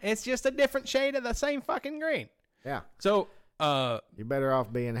 No, it's just a different shade of the same fucking green. Yeah. So, you're better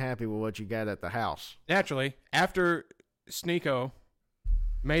off being happy with what you got at the house. Naturally, after Sneako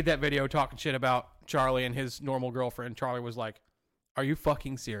made that video talking shit about Charlie and his normal girlfriend, Charlie was like, "Are you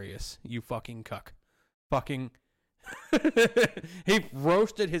fucking serious? You fucking cuck." Fucking. He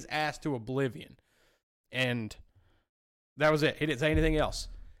roasted his ass to oblivion. And that was it. He didn't say anything else.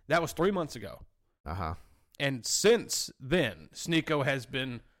 That was 3 months ago. Uh-huh. And since then, Sneako has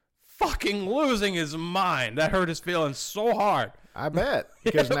been fucking losing his mind. That hurt his feelings so hard. I bet.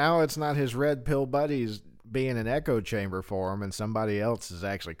 Because now it's not his red pill buddies being an echo chamber for him, and somebody else is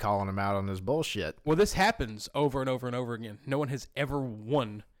actually calling him out on his bullshit. Well, this happens over and over and over again. No one has ever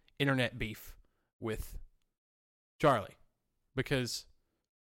won internet beef with Charlie because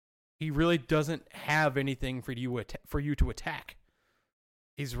he really doesn't have anything for you to attack.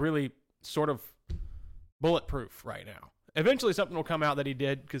 He's really sort of bulletproof right now. Eventually something will come out that he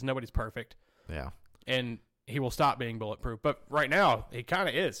did because nobody's perfect. Yeah. And he will stop being bulletproof. But right now, he kind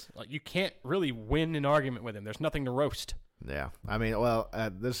of is. Like, you can't really win an argument with him. There's nothing to roast. Yeah. I mean, well,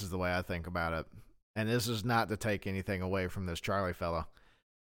 this is the way I think about it. And this is not to take anything away from this Charlie fella.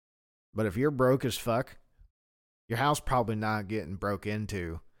 But if you're broke as fuck, your house probably not getting broke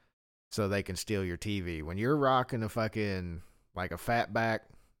into so they can steal your TV. When you're rocking a fucking, like a fatback,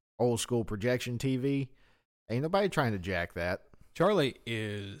 old school projection TV, ain't nobody trying to jack that. Charlie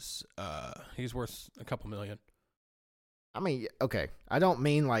is, he's worth a couple million. I mean, okay. I don't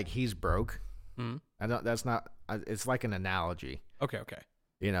mean like he's broke. Mm-hmm. That's not, it's like an analogy. Okay.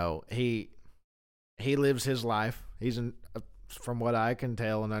 You know, he lives his life. He's from what I can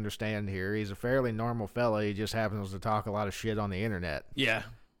tell and understand here, he's a fairly normal fella. He just happens to talk a lot of shit on the internet. Yeah.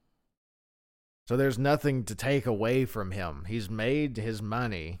 So there's nothing to take away from him. He's made his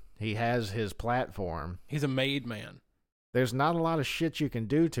money. He has his platform. He's a made man. There's not a lot of shit you can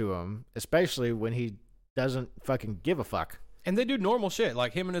do to him, especially when he doesn't fucking give a fuck. And they do normal shit.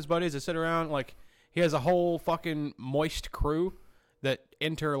 Like, him and his buddies that sit around, like, he has a whole fucking moist crew that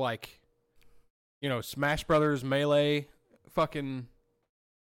enter, like, you know, Smash Brothers, Melee, fucking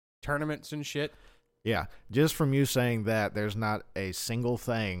tournaments and shit. Yeah. Just from you saying that, there's not a single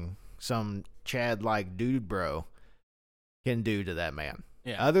thing some Chad-like dude bro can do to that man.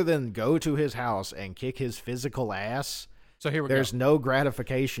 Yeah. Other than go to his house and kick his physical ass. So here we go. There's no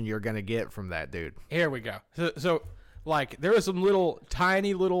gratification you're going to get from that dude. Here we go. So, like, there are some little,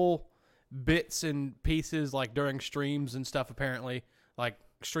 tiny little bits and pieces, like, during streams and stuff, apparently. Like,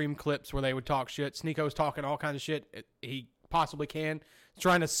 stream clips where they would talk shit. Sneako's talking all kinds of shit he possibly can. He's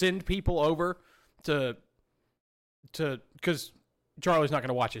trying to send people over to because Charlie's not going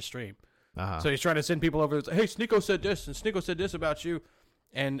to watch his stream. Uh-huh. So he's trying to send people over. Hey, Sneako said this, and Sneako said this about you.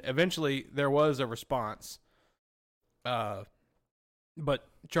 And eventually there was a response. But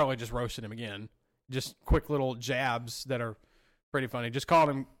Charlie just roasted him again. Just quick little jabs that are pretty funny. Just called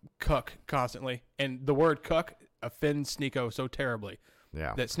him cuck constantly. And the word cuck offends Sneako so terribly.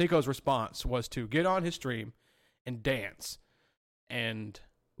 Yeah. That Sneako's response was to get on his stream and dance. And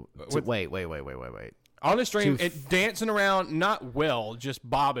wait. On his stream, dancing around, not well, just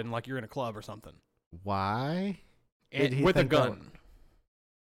bobbing like you're in a club or something. Why? With a gun.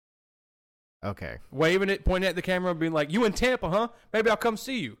 Okay. Waving it, pointing at the camera, being like, "You in Tampa, huh? Maybe I'll come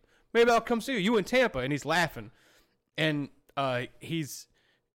see you. You in Tampa." And he's laughing. And he's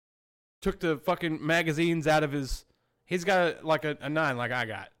took the fucking magazines out of his... He's got like a 9 like I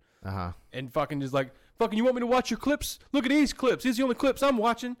got. Uh-huh. And fucking just like, "Fucking, you want me to watch your clips? Look at these clips. These are the only clips I'm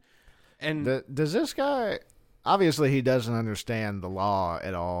watching." And does this guy... Obviously, he doesn't understand the law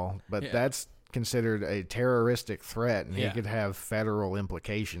at all, but Yeah. that's considered a terroristic threat, and he could have federal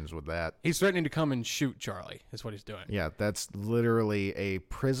implications with that. he's threatening to come and shoot Charlie, is what he's doing. Yeah, that's literally a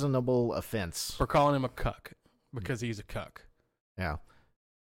prisonable offense. For calling him a cuck, because he's a cuck. Yeah.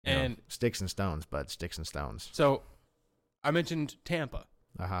 And sticks and stones, bud. Sticks and stones. so, I mentioned Tampa.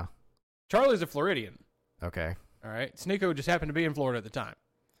 Uh-huh. Charlie's a Floridian. Okay. All right. Sneako just happened to be in Florida at the time.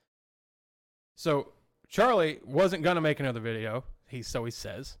 So Charlie wasn't going to make another video. So he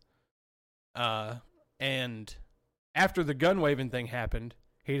says. And after the gun waving thing happened,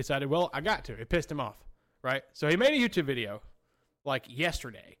 he decided, well, I got to. It pissed him off. Right? So he made a YouTube video like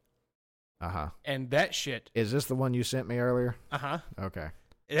yesterday. Uh-huh. And that shit. Is this the one you sent me earlier? Uh-huh. Okay.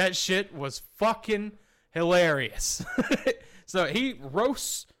 That shit was fucking hilarious. So he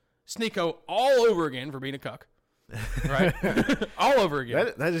roasts Sneako all over again for being a cuck. Right? All over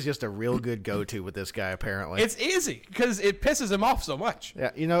again. That is just a real good go-to with this guy, apparently. It's easy because it pisses him off so much.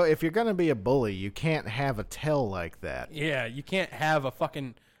 Yeah, you know, if you're going to be a bully, you can't have a tell like that. Yeah, you can't have a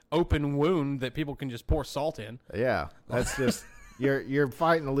fucking open wound that people can just pour salt in. Yeah, that's just... You're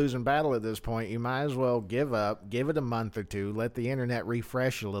fighting a losing battle at this point. You might as well give up, give it a month or two, let the internet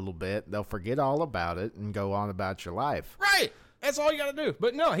refresh a little bit. They'll forget all about it and go on about your life. Right. That's all you got to do.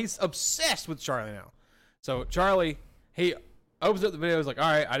 But no, he's obsessed with Charlie now. So Charlie, he opens up the video. He's like,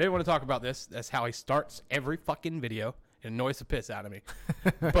 all right, I didn't want to talk about this. That's how he starts every fucking video. It annoys the piss out of me.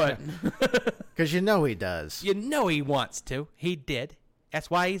 But because you know he does. You know he wants to. He did. That's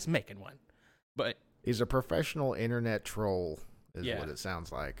why he's making one. But he's a professional internet troll. Is what it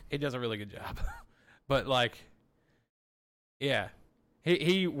sounds like. He does a really good job. But, like, yeah.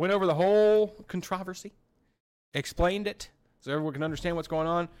 He went over the whole controversy, explained it so everyone can understand what's going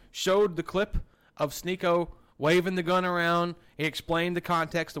on, showed the clip of Sneako waving the gun around. He explained the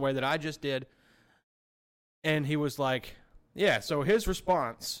context the way that I just did. And he was like, yeah, so his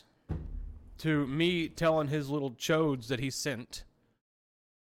response to me telling his little chodes that he sent,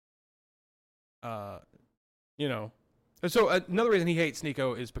 you know, and so another reason he hates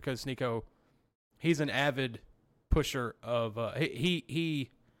Sneako is because Sneako, he's an avid pusher of he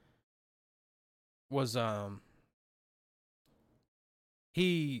was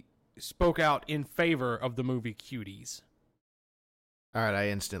he spoke out in favor of the movie Cuties. All right, I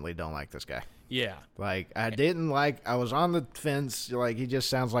instantly don't like this guy. Yeah. Like I was on the fence, like he just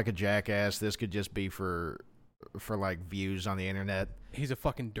sounds like a jackass. This could just be for like views on the internet. He's a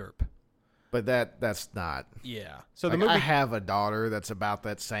fucking derp. But that's not. Yeah. So like, the movie, I have a daughter that's about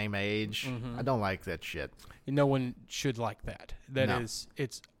that same age. Mm-hmm. I don't like that shit. No one should like that.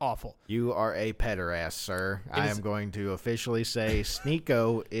 It's awful. You are a pederast, sir. I am going to officially say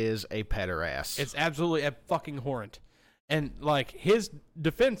Sneako is a pederast. It's absolutely a fucking horrent. And like his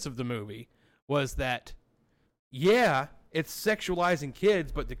defense of the movie was that, yeah, it's sexualizing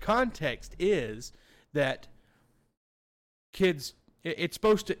kids, but the context is that kids. It's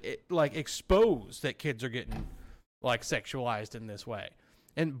supposed to like expose that kids are getting like sexualized in this way,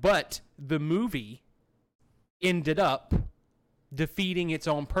 but the movie ended up defeating its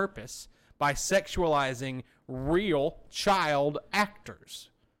own purpose by sexualizing real child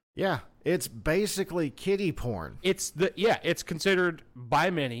actors. Yeah, it's basically kiddie porn. It's considered by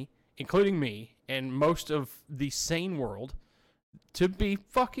many, including me and most of the sane world, to be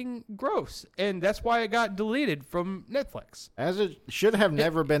fucking gross. And that's why it got deleted from Netflix. As it should have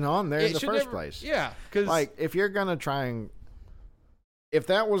never been on there in the first place. Yeah. Cause like, if you're going to try and... If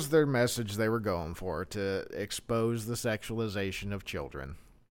that was their message they were going for, to expose the sexualization of children,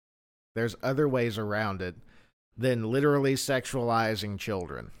 there's other ways around it than literally sexualizing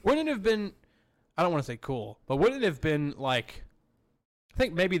children. Wouldn't it have been... I don't want to say cool, but wouldn't it have been like... I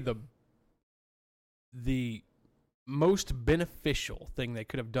think maybe the most beneficial thing they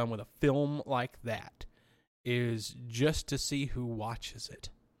could have done with a film like that is just to see who watches it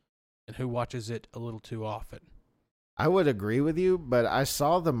and who watches it a little too often. I would agree with you, but I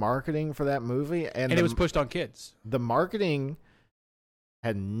saw the marketing for that movie and it was pushed on kids. The marketing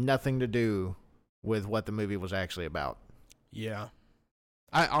had nothing to do with what the movie was actually about. Yeah.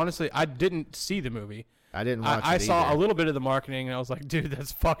 I didn't see the movie. I didn't watch it I saw either. a little bit of the marketing, and I was like, dude,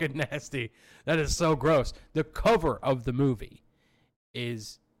 that's fucking nasty. That is so gross. The cover of the movie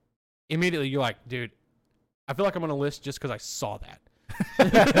is immediately, you're like, dude, I feel like I'm on a list just because I saw that.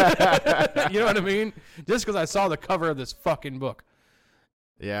 You know what I mean? Just because I saw the cover of this fucking book.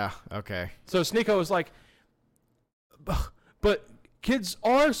 Yeah, okay. So Sneako was like, but kids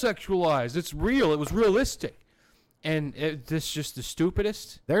are sexualized. It's real. It was realistic. And this just the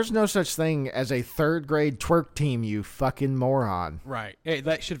stupidest. There's no such thing as a third grade twerk team, you fucking moron. Right. Hey,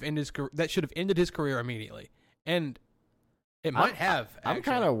 that should have ended his career immediately. And it might have. I'm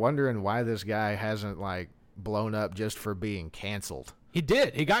kind of wondering why this guy hasn't like blown up just for being canceled. He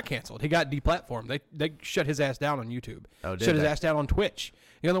did. He got canceled. He got deplatformed. They shut his ass down on YouTube. Oh, did shut his they? ass down on Twitch.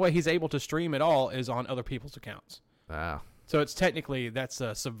 The only way he's able to stream at all is on other people's accounts. Wow. So it's technically that's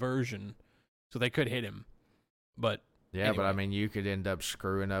a subversion. So they could hit him. But Yeah, anyway. But I mean, you could end up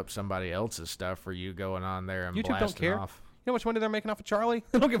screwing up somebody else's stuff for you going on there and YouTube blasting don't care. off. You know how much money they're making off of Charlie?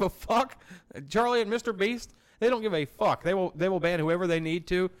 They don't give a fuck. Charlie and Mr. Beast, they don't give a fuck. They will ban whoever they need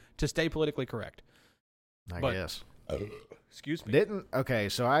to stay politically correct. I guess. Excuse me. Okay,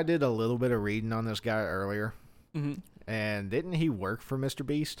 so I did a little bit of reading on this guy earlier. Mm-hmm. And didn't he work for Mr.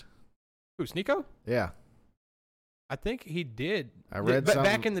 Beast? Who, Sneako? Yeah. I think he did. I read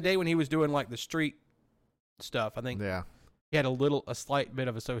back in the day when he was doing like the street stuff, I think. Yeah. He had a slight bit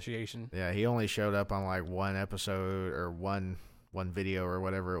of association. Yeah, he only showed up on like one episode or one video or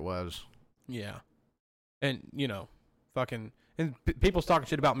whatever it was. Yeah. And, and people's talking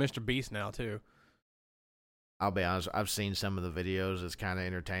shit about Mr. Beast now too. I'll be honest, I've seen some of the videos. It's kind of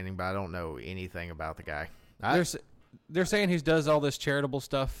entertaining, but I don't know anything about the guy. They're saying he does all this charitable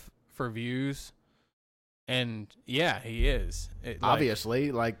stuff for views. And yeah, he is.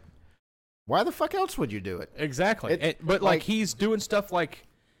 Obviously, like, why the fuck else would you do it? Exactly. But like he's doing stuff like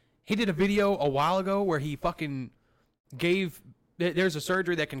he did a video a while ago where he fucking there's a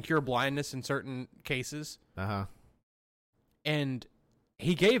surgery that can cure blindness in certain cases. Uh-huh. And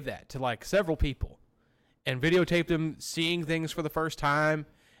he gave that to like several people and videotaped them seeing things for the first time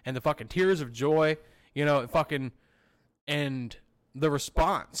and the fucking tears of joy, and the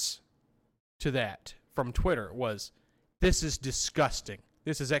response to that from Twitter was, "This is disgusting.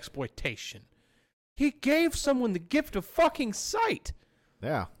 This is exploitation." He gave someone the gift of fucking sight.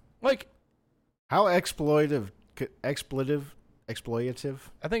 Yeah. Like, how exploitative? I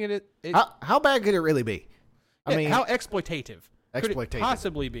think it how bad could it really be? I mean, how exploitative could it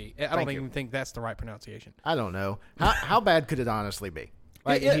possibly be? I don't even think that's the right pronunciation. I don't know. How bad could it honestly be?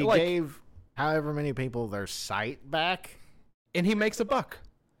 Like, he gave however many people their sight back, and he makes a buck.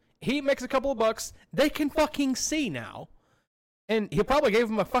 He makes a couple of bucks. They can fucking see now, and he probably gave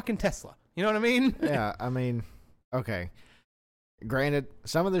them a fucking Tesla. You know what I mean? Yeah, I mean, okay. Granted,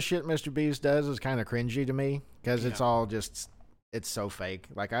 some of the shit Mr. Beast does is kind of cringy to me because it's all just, it's so fake.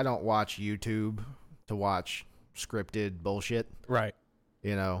 Like, I don't watch YouTube to watch scripted bullshit. Right.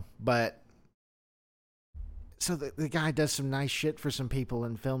 But so the guy does some nice shit for some people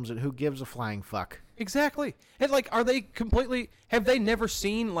and films it. Who gives a flying fuck? Exactly. And like, have they never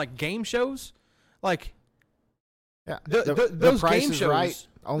seen like game shows? Like, yeah, the Price game is shows, Right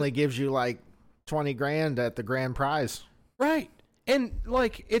only gives you like 20 grand at the grand prize. Right. And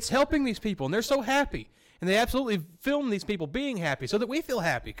like, it's helping these people and they're so happy and they absolutely film these people being happy so that we feel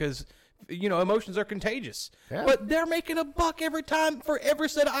happy because, emotions are contagious. Yeah. But they're making a buck every time for every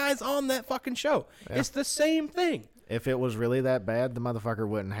set of eyes on that fucking show. Yeah. It's the same thing. If it was really that bad, the motherfucker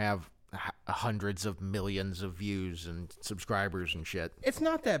wouldn't have hundreds of millions of views and subscribers and shit. It's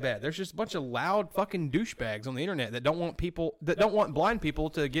not that bad. There's just a bunch of loud fucking douchebags on the internet that don't want blind people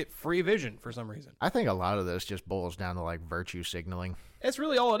to get free vision for some reason. I think a lot of this just boils down to like virtue signaling. That's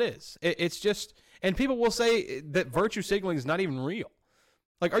really all it is. It's just, and people will say that virtue signaling is not even real.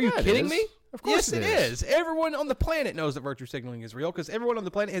 Like, are you kidding me? Of course it is. Everyone on the planet knows that virtue signaling is real because everyone on the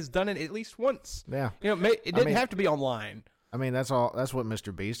planet has done it at least once. Yeah. It didn't have to be online. I mean, that's what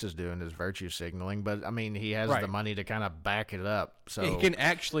Mr. Beast is doing is virtue signaling, but I mean, he has the money to kind of back it up. So he can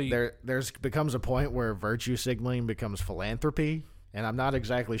actually there's becomes a point where virtue signaling becomes philanthropy, and I'm not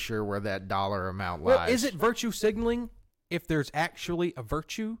exactly sure where that dollar amount lies. Well, is it virtue signaling if there's actually a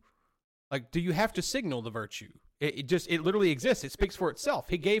virtue? Like, do you have to signal the virtue? It literally exists. It speaks for itself.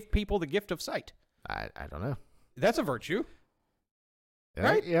 He gave people the gift of sight. I don't know. That's a virtue. Yeah,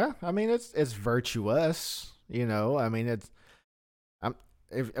 right? Yeah. I mean, it's virtuous, I mean,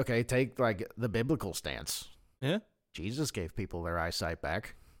 take like the biblical stance. Yeah. Jesus gave people their eyesight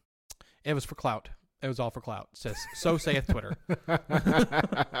back. It was for clout. It was all for clout. So saith Twitter.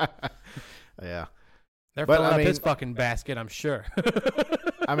 Yeah. They're filling up his fucking basket, I'm sure.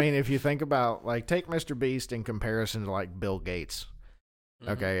 I mean, if you think about, like, take Mr. Beast in comparison to, like, Bill Gates.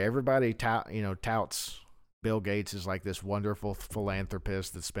 Mm-hmm. Okay, everybody touts Bill Gates as, like, this wonderful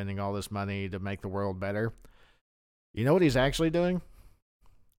philanthropist that's spending all this money to make the world better. You know what he's actually doing?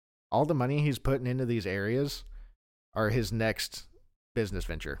 All the money he's putting into these areas are his next business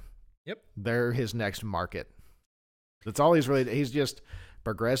venture. Yep. They're his next market. That's all he's just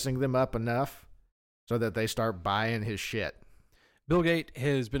progressing them up enough so that they start buying his shit. Bill Gates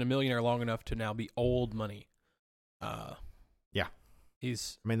has been a millionaire long enough to now be old money. Yeah.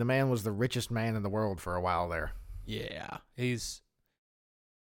 The man was the richest man in the world for a while there. Yeah.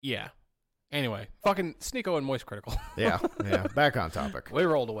 Yeah. Anyway, fucking Sneako and Moist Critical. Yeah. Back on topic. We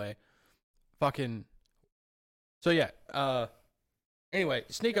rolled away. Fucking. So yeah. Anyway,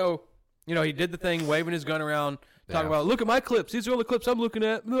 Sneako You know, he did the thing, waving his gun around, talking about, look at my clips. These are all the clips I'm looking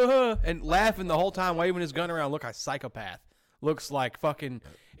at. And laughing the whole time, waving his gun around. Look, a psychopath. Looks like fucking...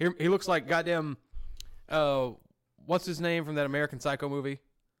 He looks like goddamn... what's his name from that American Psycho movie?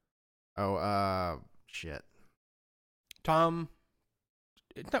 Oh, shit. No,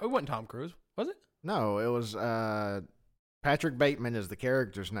 it wasn't Tom Cruise, was it? No, it was Patrick Bateman is the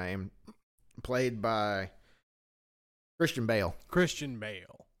character's name, played by Christian Bale. Christian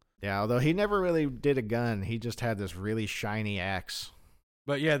Bale. Yeah, although he never really did a gun, he just had this really shiny axe.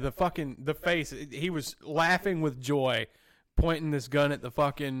 But yeah, the face, he was laughing with joy, pointing this gun at the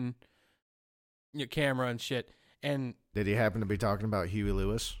fucking camera and shit. And did he happen to be talking about Huey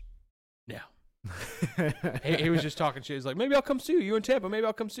Lewis? Yeah. he was just talking shit. He's like, maybe I'll come see you. You in Tampa, maybe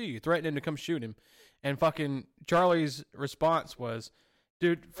I'll come see you. Threatening him to come shoot him. And fucking Charlie's response was,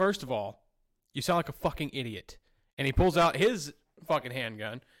 dude, first of all, you sound like a fucking idiot. And he pulls out his fucking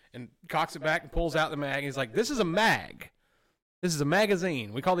handgun and cocks it back and pulls out the mag. And he's like, this is a mag. This is a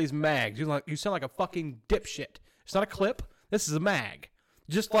magazine. We call these mags. You sound like a fucking dipshit. It's not a clip. This is a mag.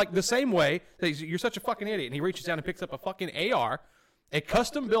 Just like the same way that you're such a fucking idiot. And he reaches down and picks up a fucking AR, a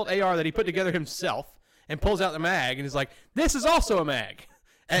custom-built AR that he put together himself, and pulls out the mag. And he's like, this is also a mag.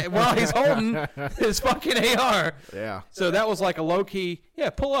 And while he's holding his fucking AR. Yeah. So that was like a low-key,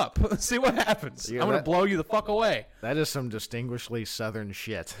 pull up. See what happens. I'm going to blow you the fuck away. That is some distinguishedly Southern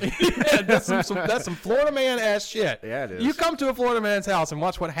shit. Yeah, that's some Florida man-ass shit. Yeah, it is. You come to a Florida man's house and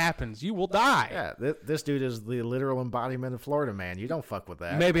watch what happens. You will die. Yeah, this dude is the literal embodiment of Florida man. You don't fuck with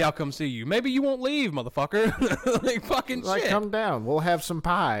that. Maybe I'll come see you. Maybe you won't leave, motherfucker. Like fucking shit. Come down. We'll have some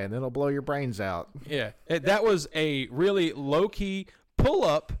pie, and then it'll blow your brains out. Yeah. That was a really low-key pull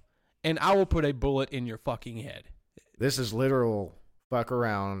up, and I will put a bullet in your fucking head. This is literal fuck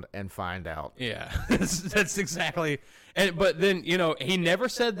around and find out. Yeah, that's exactly. But then, he never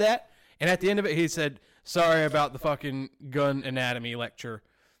said that. And at the end of it, he said, sorry about the fucking gun anatomy lecture.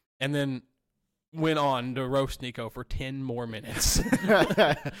 And then went on to roast Nico for 10 more minutes.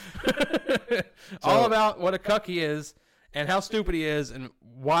 All about what a cuck he is and how stupid he is and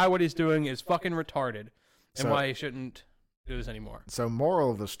why what he's doing is fucking retarded and why he shouldn't do this anymore. So moral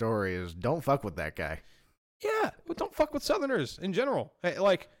of the story is don't fuck with that guy. Yeah, well, don't fuck with Southerners in general.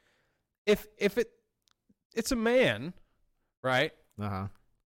 Like, if it's a man, right? Uh-huh.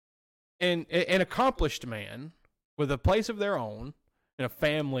 And an accomplished man with a place of their own and a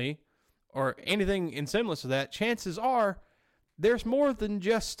family or anything in semblance to that, chances are there's more than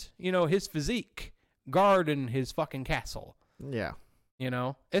just, his physique guarding his fucking castle. Yeah.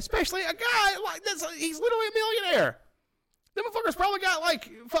 Especially a guy like this. He's literally a millionaire. Them motherfuckers probably got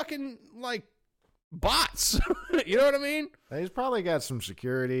fucking bots. You know what I mean? He's probably got some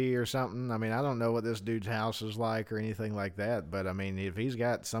security or something. I mean, I don't know what this dude's house is like or anything like that, but I mean, if he's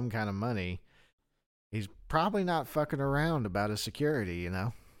got some kind of money, he's probably not fucking around about his security,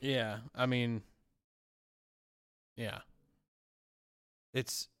 Yeah, I mean, yeah.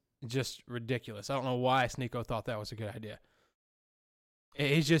 It's just ridiculous. I don't know why Sneeko thought that was a good idea.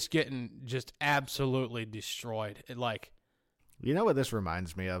 He's just getting absolutely destroyed. You know what this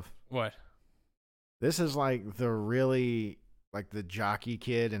reminds me of? What? This is like the jockey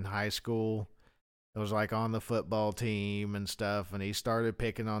kid in high school that was on the football team and stuff, and he started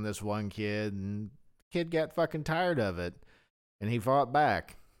picking on this one kid, and the kid got fucking tired of it, and he fought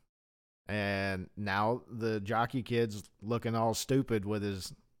back. And now the jockey kid's looking all stupid with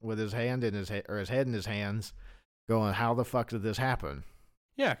his hand in his head or his head in his hands, going, "How the fuck did this happen?"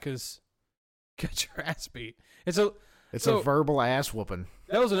 Yeah, because get your ass beat. It's a verbal ass whooping.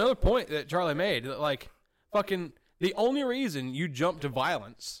 That was another point that Charlie made. Fucking the only reason you jump to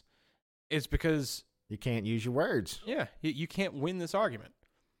violence is because you can't use your words. Yeah, you can't win this argument.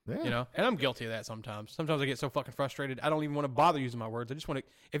 Yeah. And I'm guilty of that sometimes. Sometimes I get so fucking frustrated, I don't even want to bother using my words. I just want to.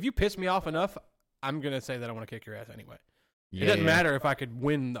 If you piss me off enough, I'm gonna say that I want to kick your ass anyway. Yeah. It doesn't matter if I could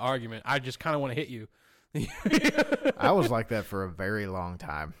win the argument. I just kind of want to hit you. I was like that for a very long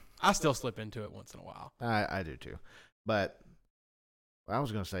time. I still slip into it once in a while. I do too. But I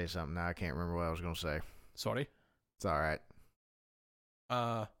was going to say something. Now I can't remember what I was going to say. Sorry. It's all right.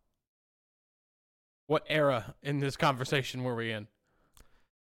 What era in this conversation were we in?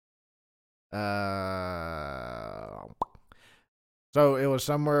 So it was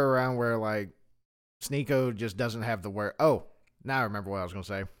somewhere around where Sneeko just doesn't have the word. Oh, now I remember what I was going to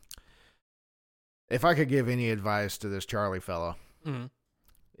say. If I could give any advice to this Charlie fella,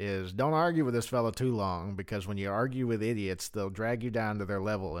 is don't argue with this fella too long, because when you argue with idiots, they'll drag you down to their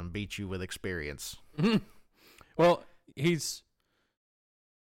level and beat you with experience. Well,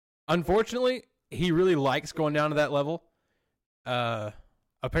 unfortunately, he really likes going down to that level. I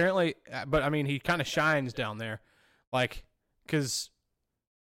Apparently, but I mean, he kind of shines down there, like, because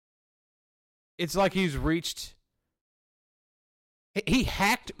it's like he's reached. He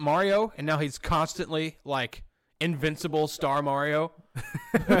hacked Mario, and now he's constantly like invincible Star Mario.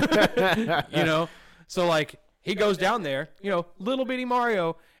 You know, so like he goes down there, you know, little bitty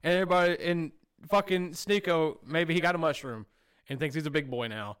Mario, and everybody and fucking Sneeko, maybe he got a mushroom and thinks he's a big boy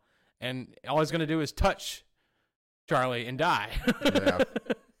now, and all he's gonna do is touch Charlie and die. Yeah.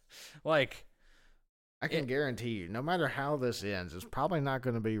 Like, I can guarantee you, no matter how this ends, it's probably not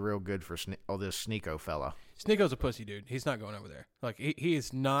going to be real good for this Sneeko fella. Sneeko's a pussy, dude. He's not going over there. Like, he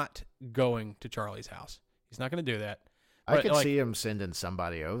is not going to Charlie's house. He's not going to do that. I could see him sending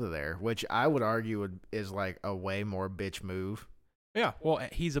somebody over there, which I would argue is like a way more bitch move. Yeah, well,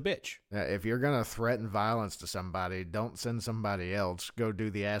 he's a bitch. If you're going to threaten violence to somebody, don't send somebody else. Go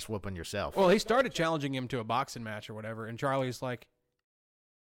do the ass whooping yourself. Well, he started challenging him to a boxing match or whatever, and Charlie's like,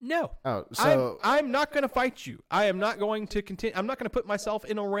 no. Oh, so I'm not going to fight you. I am not going to continue. I'm not going to put myself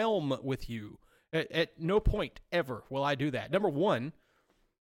in a realm with you. At no point ever will I do that. Number one,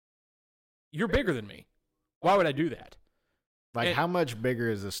 you're bigger than me. Why would I do that? Like, how much bigger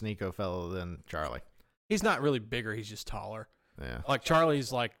is the Sneeko fellow than Charlie? He's not really bigger. He's just taller. Yeah. Like,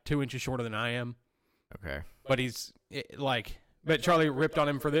 Charlie's like 2 inches shorter than I am. Okay. But but Charlie ripped on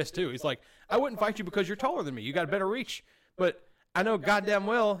him for this too. He's like, I wouldn't fight you because you're taller than me. You got a better reach. But I know goddamn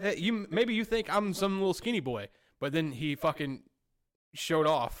well, maybe you think I'm some little skinny boy. But then he fucking showed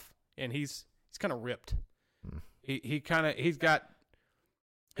off, and he's kind of ripped. He's got,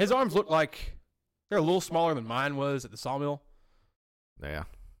 his arms look like they're a little smaller than mine was at the sawmill. Yeah.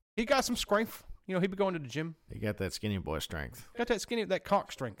 He got some strength. You know, he'd be going to the gym. He got that skinny boy strength. Got that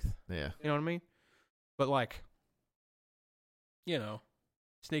cock strength. Yeah. You know what I mean? But like, you know,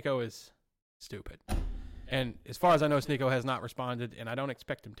 Sneeko is stupid. And as far as I know, Sneeko has not responded, and I don't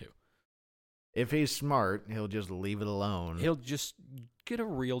expect him to. If he's smart, he'll just leave it alone. He'll just get a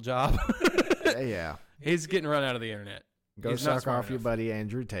real job. Yeah. He's getting run out of the internet. Go suck off your buddy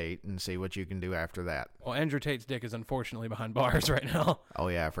Andrew Tate and see what you can do after that. Well, Andrew Tate's dick is unfortunately behind bars right now. Oh,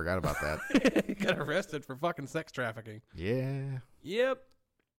 yeah, I forgot about that. He got arrested for fucking sex trafficking. Yeah. Yep.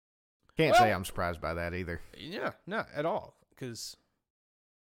 Can't say I'm surprised by that either. Yeah, not at all. Because,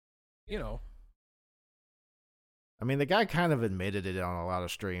 you know. I mean, the guy kind of admitted it on a lot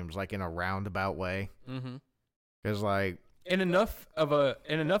of streams, like in a roundabout way. Mm-hmm. Because, like, in enough of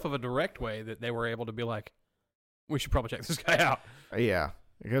a direct way that they were able to be like, we should probably check this guy out. Yeah,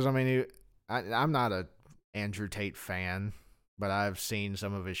 because I mean, I'm not a Andrew Tate fan, but I've seen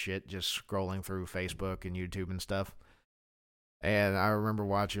some of his shit just scrolling through Facebook and YouTube and stuff. And I remember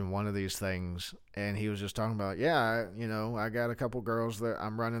watching one of these things, and he was just talking about, I got a couple girls that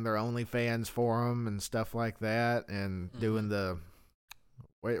I'm running their OnlyFans for them and stuff like that, and doing the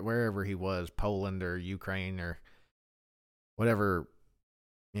wherever he was, Poland or Ukraine or whatever,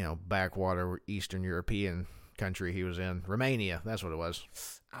 backwater Eastern European country he was in. Romania, that's what it was.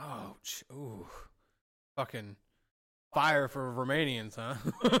 Ouch. Ooh. Fucking fire for Romanians, huh?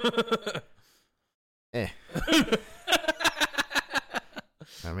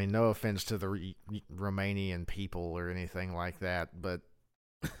 I mean, no offense to the Romanian people or anything like that, but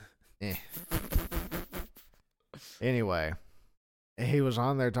Anyway, he was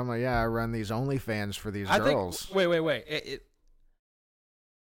on there talking about, I run these OnlyFans for these girls. Wait.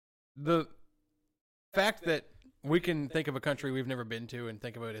 The fact that we can think of a country we've never been to and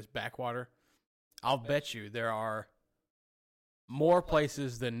think of it as backwater, I'll bet you there are more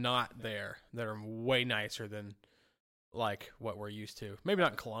places than not there that are way nicer than like what we're used to. Maybe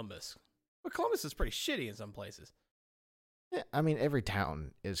not in Columbus, but Columbus is pretty shitty in some places. Yeah, I mean, every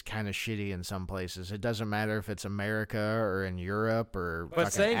town is kind of shitty in some places. It doesn't matter if it's America or in Europe or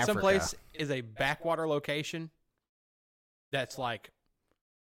but saying Africa. Someplace is a backwater location, that's like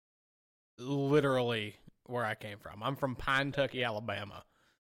literally where I came from. I'm from Pine-Tucky, Alabama.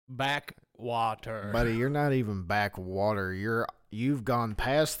 Backwater. Buddy, you're not even backwater. You've gone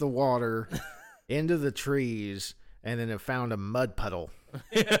past the water into the trees and then have found a mud puddle.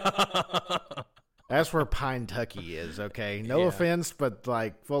 That's where Pine-Tucky is, okay? No offense, but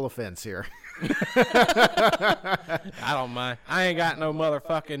like full offense here. I don't mind. I ain't got no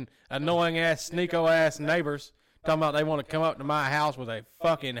motherfucking annoying ass, Sneeko ass neighbors talking about they want to come up to my house with a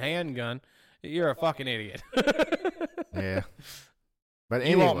fucking handgun. You're a fucking idiot. Yeah. But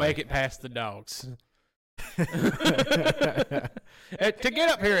anyway. You won't make it past the dogs. To get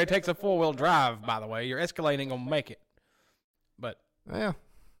up here, it takes a 4-wheel drive, by the way. Your Escalade ain't going to make it. But, yeah.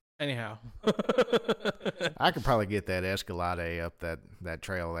 Anyhow. I could probably get that Escalade up that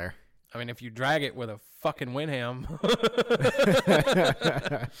trail there. I mean, if you drag it with a fucking Winham.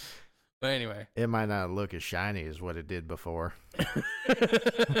 But anyway. It might not look as shiny as what it did before. All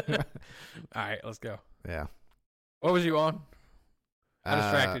right, let's go. Yeah. What was you on? I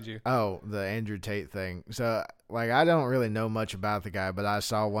distracted you. Oh, the Andrew Tate thing. So, like, I don't really know much about the guy, but I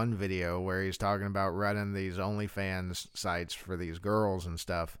saw one video where he's talking about running these OnlyFans sites for these girls and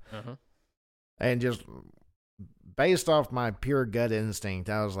stuff. Uh-huh. And just based off my pure gut instinct,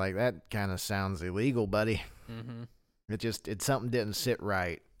 I was like, that kind of sounds illegal, buddy. Mm-hmm. It's something didn't sit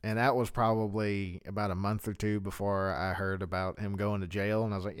right. And that was probably about a month or two before I heard about him going to jail.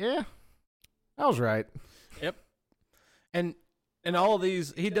 And I was like, yeah, I was right. Yep. And all of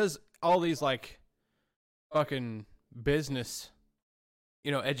these, he does all these, like, fucking business,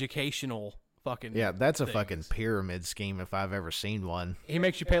 educational fucking Yeah, that's a things. fucking pyramid scheme if I've ever seen one. He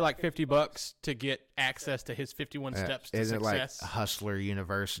makes you pay like $50 to get access to his 51 steps to Is success. it like Hustler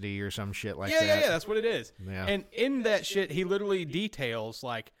University or some shit like that? that? Yeah, that's what it is. Yeah. And in that shit, he literally details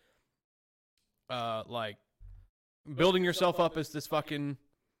like building yourself up as this fucking,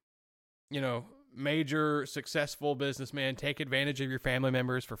 major successful businessman. Take advantage of your family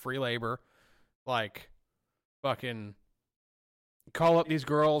members for free labor. Like, fucking call up these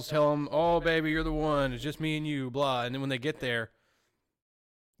girls, tell them, oh, baby, you're the one. It's just me and you, blah. And then when they get there,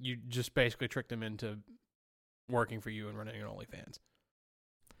 you just basically trick them into working for you and running your OnlyFans.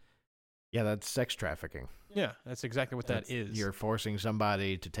 Yeah, that's sex trafficking. Yeah, that's exactly what that is. You're forcing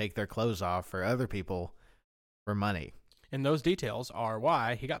somebody to take their clothes off for other people for money. And those details are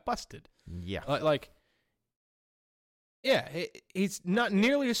why he got busted. Yeah. He's not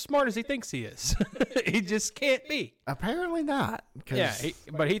nearly as smart as he thinks he is. He just can't be. Apparently not. Yeah,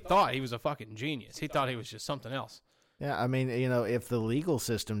 but he thought he was a fucking genius. He thought he was just something else. Yeah, I mean, if the legal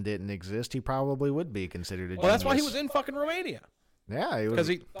system didn't exist, he probably would be considered a genius. Well, that's why he was in fucking Romania. Yeah, because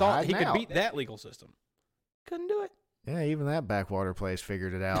he thought he could beat that legal system. Couldn't do it. Yeah, even that backwater place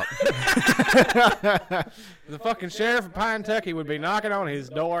figured it out. The fucking sheriff of Pine Tucky would be knocking on his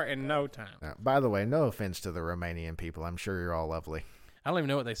door in no time. By the way, no offense to the Romanian people. I'm sure you're all lovely. I don't even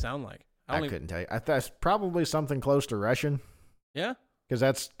know what they sound like. I couldn't tell you. That's probably something close to Russian. Yeah? Because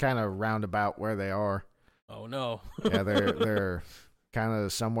that's kind of roundabout where they are. Oh, no. Yeah, they're kind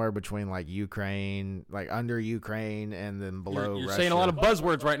of somewhere between, like, Ukraine, like under Ukraine and then below Russia. You're saying a lot of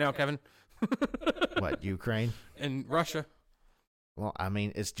buzzwords right now, Kevin. What, Ukraine? And Russia. Well, I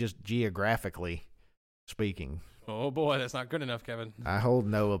mean, it's just geographically speaking. Oh, boy, that's not good enough, Kevin. I hold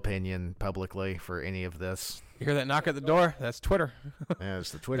no opinion publicly for any of this. You hear that knock at the door? That's Twitter. Yeah,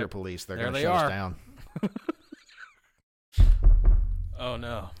 it's the Twitter police. They're there going to shut us down. Oh,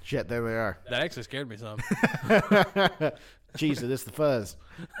 no. Shit, there they are. That actually scared me some. Jesus, it's the fuzz.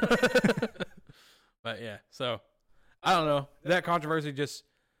 But, yeah, so, I don't know. That controversy just...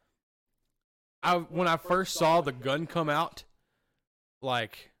 when I first saw the gun come out,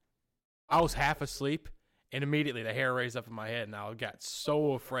 like, I was half asleep, and immediately the hair raised up in my head, and I got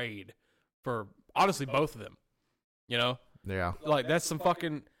so afraid for, honestly, both of them. Yeah. Like, that's some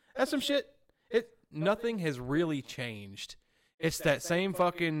shit. Nothing has really changed. It's that same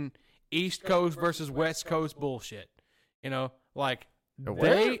fucking East Coast versus West Coast bullshit. Like,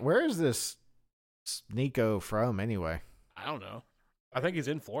 where is this Nico from, anyway? I don't know. I think he's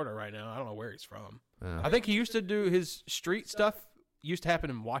in Florida right now. I don't know where he's from. Yeah. I think he used to do his street stuff. Used to happen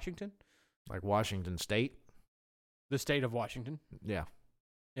in Washington. Like Washington State? The state of Washington. Yeah.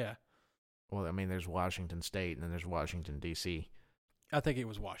 Yeah. Well, I mean, there's Washington State and then there's Washington, D.C. I think it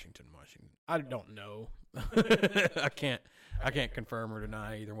was Washington. I don't know. I can't confirm or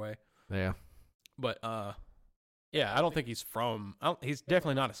deny either way. Yeah. But, yeah, I don't think he's he's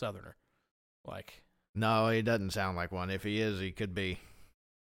definitely not a Southerner. Like... No, he doesn't sound like one. If he is, he could be,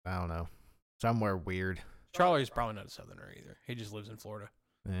 I don't know, somewhere weird. Charlie's probably not a Southerner either. He just lives in Florida.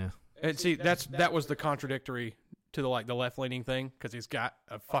 Yeah. And see, that was the contradictory to the left leaning thing, because he's got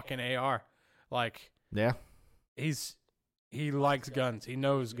a fucking AR. Like, yeah, he likes guns. He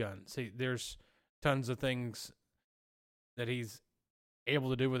knows guns. There's tons of things that he's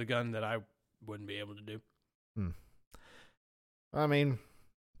able to do with a gun that I wouldn't be able to do. I mean,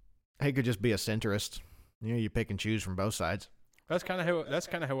 he could just be a centrist. You pick and choose from both sides. That's kind of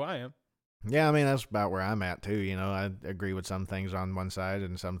who I am. Yeah, I mean, that's about where I'm at, too. I agree with some things on one side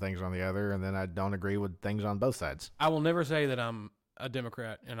and some things on the other, and then I don't agree with things on both sides. I will never say that I'm a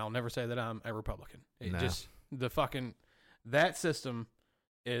Democrat, and I'll never say that I'm a Republican. That system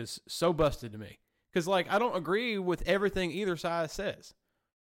is so busted to me. Because, I don't agree with everything either side says.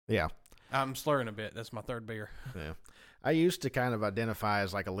 Yeah. I'm slurring a bit. That's my third beer. Yeah. I used to kind of identify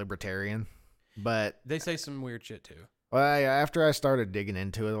as, a libertarian, but... They say some weird shit, too. Well, after I started digging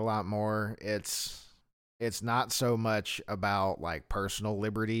into it a lot more, it's not so much about like personal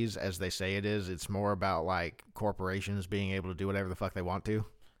liberties as they say it is. It's more about like corporations being able to do whatever the fuck they want to.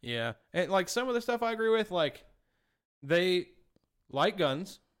 Yeah. And like some of the stuff I agree with, like they like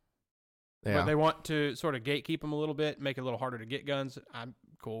guns, but they want to sort of gatekeep them a little bit, make it a little harder to get guns. I'm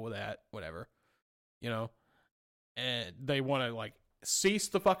cool with that, whatever. You know? And they want to like cease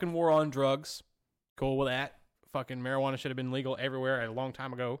the fucking war on drugs. Cool with that. Fucking marijuana should have been legal everywhere a long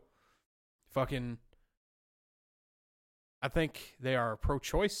time ago. Fucking, I think they are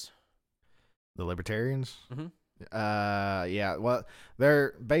pro-choice. The libertarians? Mm-hmm. Yeah. Well,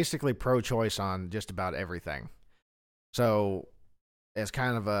 they're basically pro-choice on just about everything. So it's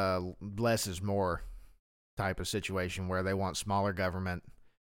kind of a less is more type of situation where they want smaller government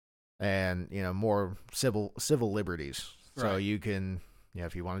and, you know, more civil liberties. Right. So you can, you know,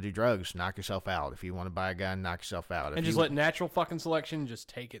 if you want to do drugs, knock yourself out. If you want to buy a gun, knock yourself out. And just let natural fucking selection just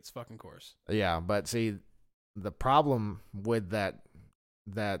take its fucking course. Yeah, but see, the problem with that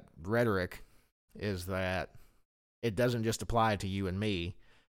rhetoric is that it doesn't just apply to you and me.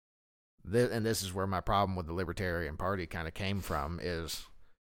 And this is where my problem with the Libertarian Party kind of came from, is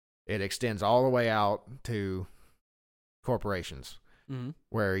it extends all the way out to corporations,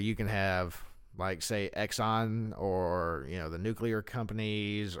 where you can have, like, say, Exxon or, you know, the nuclear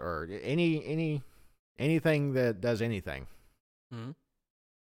companies or anything that does anything. Mm-hmm.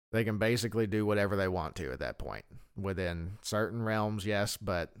 They can basically do whatever they want to at that point within certain realms, yes,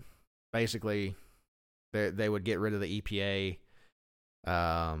 but basically they would get rid of the EPA.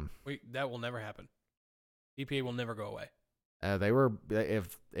 That will never happen. EPA will never go away. They were,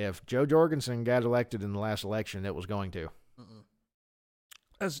 if Joe Jorgensen got elected in the last election, it was going to.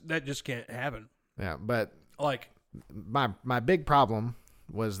 That just can't happen. Yeah, but like my big problem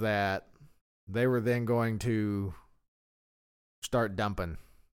was that they were then going to start dumping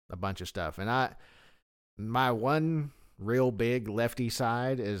a bunch of stuff, and my one real big lefty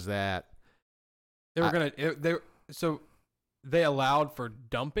side is that they were so they allowed for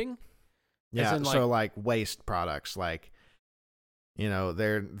dumping. Yeah, so like waste products, like, you know,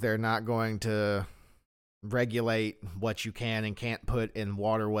 they're not going to regulate what you can and can't put in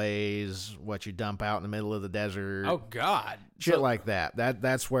waterways, what you dump out in the middle of the desert. Oh God, shit like that.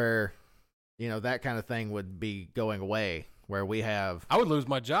 That's where, you know, that kind of thing would be going away. Where we have, I would lose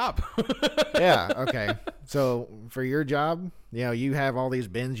my job. Yeah. Okay. So for your job, you know, you have all these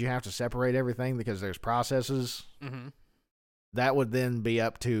bins. You have to separate everything because there's processes. Mm-hmm. That would then be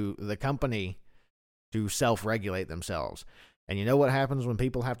up to the company to self-regulate themselves. And you know what happens when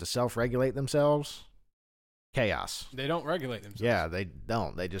people have to self-regulate themselves? Chaos. They don't regulate themselves. Yeah, they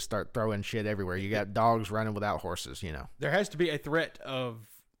don't. They just start throwing shit everywhere. You got dogs running without horses, you know. There has to be a threat of,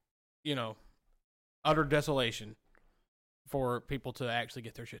 you know, utter desolation for people to actually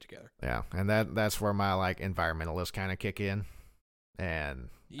get their shit together. Yeah, and that's where my, like, environmentalists kind of kick in. And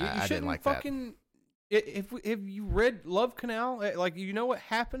I didn't like fucking, that. If you read Love Canal, like, you know what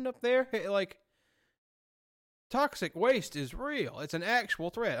happened up there? Like, toxic waste is real. It's an actual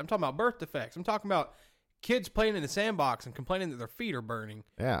threat. I'm talking about birth defects. I'm talking about kids playing in the sandbox and complaining that their feet are burning.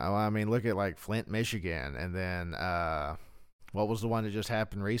 Yeah, well, I mean, look at, like, Flint, Michigan, and then what was the one that just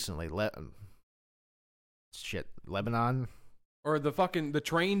happened recently? Lebanon? Or the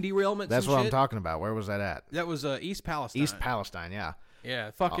train derailments. That's what I'm talking about. Where was that at? That was East Palestine. East Palestine, yeah.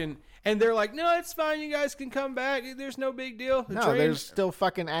 Yeah, and they're like, no, it's fine. You guys can come back. There's no big deal. There's still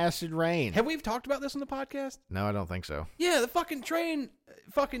fucking acid rain. Have we talked about this on the podcast? No, I don't think so. Yeah, the fucking train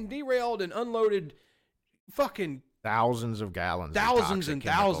fucking derailed and unloaded fucking thousands of gallons. Thousands and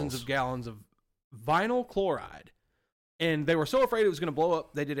thousands of gallons of vinyl chloride. And they were so afraid it was going to blow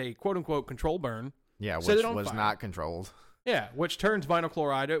up, they did a quote-unquote control burn. Yeah, which was not controlled. Yeah, which turns vinyl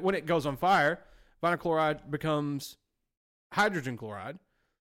chloride, when it goes on fire, vinyl chloride becomes hydrogen chloride.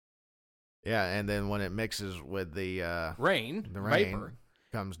 Yeah, and then when it mixes with the rain vapor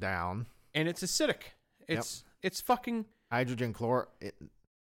comes down. And it's acidic. It's fucking... Hydrogen chloride.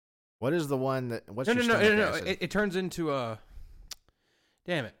 What is the one that... What's no, your stomach acid? It turns into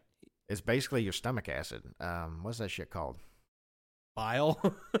damn it. It's basically your stomach acid. What's that shit called? Bile?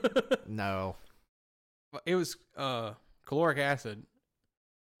 No. It was... caloric acid.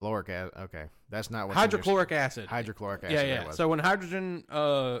 Caloric acid. Okay, that's not what. Hydrochloric acid. Hydrochloric acid. Yeah. So when hydrogen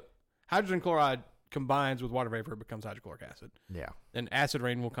chloride combines with water vapor, it becomes hydrochloric acid. Yeah. And acid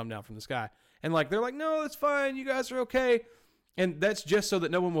rain will come down from the sky. And like they're like, no, that's fine. You guys are okay. And that's just so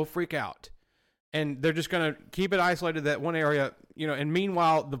that no one will freak out. And they're just gonna keep it isolated that one area, you know. And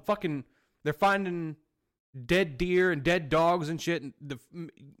meanwhile, they're finding dead deer and dead dogs and shit.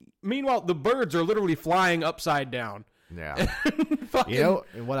 And meanwhile, the birds are literally flying upside down. Yeah. Fucking, You know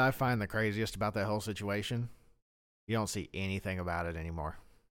what I find the craziest about that whole situation? You don't see anything about it anymore.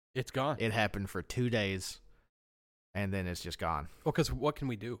 it's gone. It happened for 2 days, and then it's just gone. Well, because what can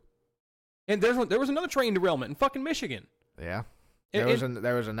we do? And there was another train derailment in fucking Michigan. Yeah. There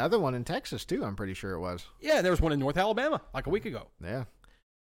was another one in Texas, too, I'm pretty sure it was. Yeah, there was one in North Alabama like a week ago. Yeah.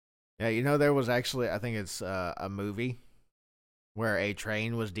 Yeah, you know, there was actually, I think it's a movie where a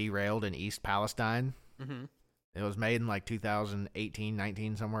train was derailed in East Palestine. Mm-hmm. It was made in like 2018,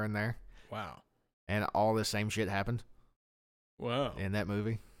 19, somewhere in there. Wow. And all this same shit happened. Wow. In that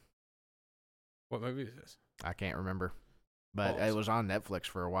movie. What movie is this? I can't remember. But it was on Netflix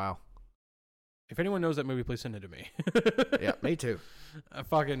for a while. If anyone knows that movie, please send it to me. Yeah, me too.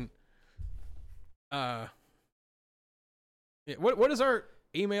 Yeah, what is our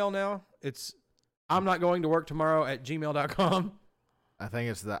email now? It's I'm not going to work tomorrow at gmail.com. I think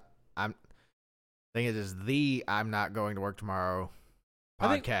it is the I'm not going to work tomorrow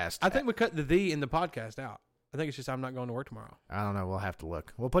podcast. I think we cut the in the podcast out. I think it's just I'm not going to work tomorrow. I don't know. We'll have to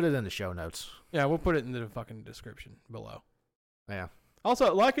look. We'll put it in the show notes. Yeah, we'll put it in the fucking description below. Yeah.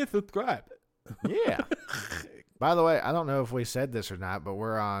 Also, like and subscribe. Yeah. By the way, I don't know if we said this or not, but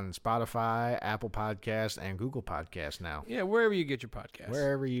we're on Spotify, Apple Podcasts, and Google Podcasts now. Yeah, wherever you get your podcast.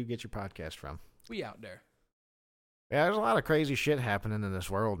 Wherever you get your podcast from. We out there. Yeah, there's a lot of crazy shit happening in this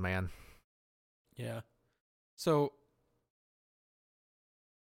world, man. Yeah. So.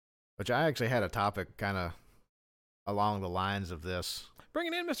 Which I actually had a topic kind of along the lines of this. Bring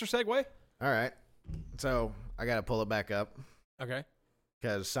it in, Mr. Segway. All right. So I got to pull it back up. Okay.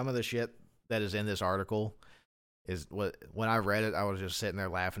 Because some of the shit that is in this article is when I read it, I was just sitting there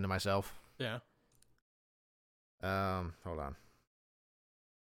laughing to myself. Yeah. Hold on.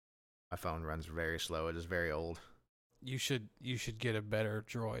 My phone runs very slow. It is very old. You should get a better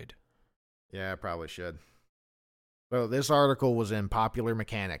droid. Yeah, I probably should. Well, this article was in Popular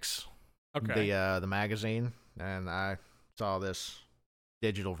Mechanics. Okay. The magazine, and I saw this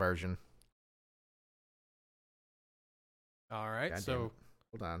digital version. All right. So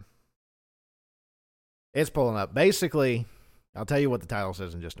hold on. It's pulling up. Basically, I'll tell you what the title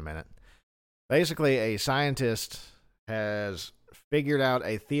says in just a minute. Basically, a scientist has figured out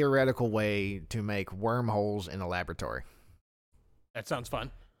a theoretical way to make wormholes in a laboratory. That sounds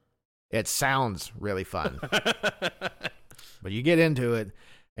fun. It sounds really fun. But you get into it,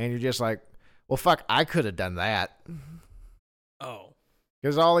 and you're just like, well, fuck, I could have done that. Oh.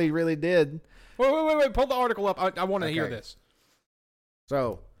 Because all he really did... Wait. Pull the article up. I want to hear this.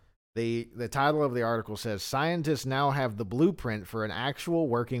 So, the title of the article says, Scientists now have the blueprint for an actual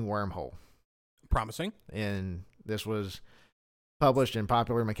working wormhole. Promising. And this was published in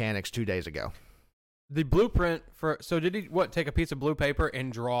Popular Mechanics 2 days ago. The blueprint for... So did he, take a piece of blue paper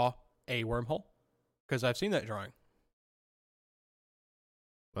and draw a wormhole? Because I've seen that drawing.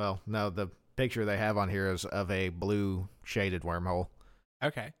 Well, no, the picture they have on here is of a blue shaded wormhole.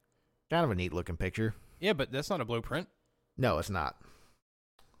 Okay. Kind of a neat looking picture. Yeah, but that's not a blueprint. No, it's not.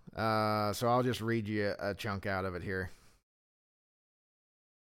 So I'll just read you a chunk out of it here.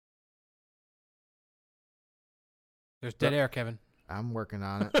 There's dead air, Kevin. I'm working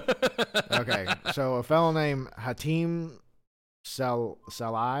on it. Okay, so a fellow named Hatim Salih,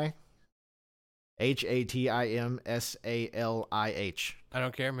 Hatimsalih. I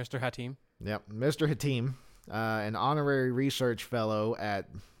don't care, Mr. Hatim. Yep, Mr. Hatim, an honorary research fellow at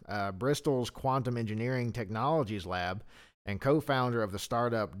Bristol's Quantum Engineering Technologies Lab and co-founder of the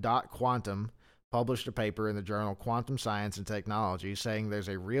startup Dot Quantum, published a paper in the journal Quantum Science and Technology saying there's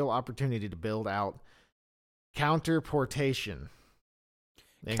a real opportunity to build out counterportation.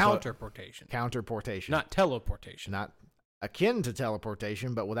 Counterportation. Not teleportation. Not akin to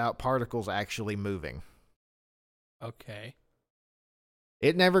teleportation, but without particles actually moving. Okay.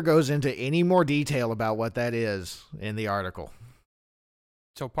 It never goes into any more detail about what that is in the article.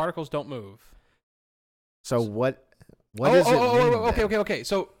 So particles don't move. So what does it mean? Okay.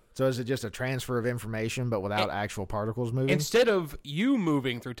 So is it just a transfer of information but without actual particles moving? Instead of you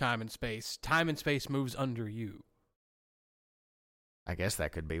moving through time and space moves under you. I guess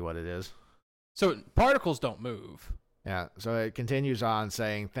that could be what it is. So particles don't move. Yeah, so it continues on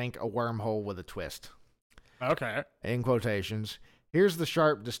saying, think a wormhole with a twist. Okay. In quotations, here's the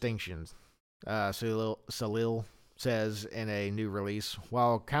sharp distinction, Salil says in a new release.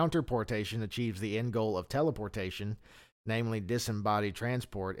 While counterportation achieves the end goal of teleportation, namely disembodied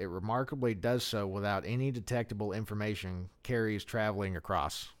transport, it remarkably does so without any detectable information carries traveling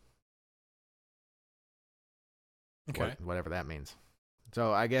across. Okay. Whatever that means.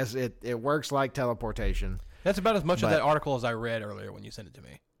 So I guess it works like teleportation. That's about as much of that article as I read earlier when you sent it to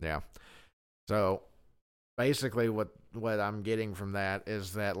me. Yeah. So basically what I'm getting from that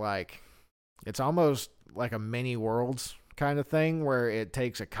is that, like, it's almost like a mini worlds kind of thing where it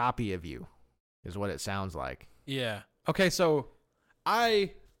takes a copy of you, is what it sounds like. Yeah. Okay, so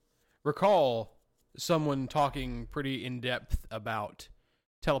I recall someone talking pretty in depth about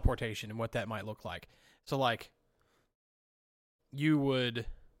teleportation and what that might look like. So, like,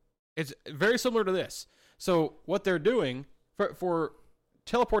 it's very similar to this. So what they're doing for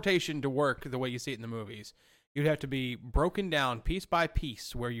teleportation to work the way you see it in the movies, you'd have to be broken down piece by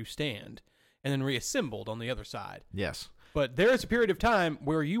piece where you stand and then reassembled on the other side. Yes. But there is a period of time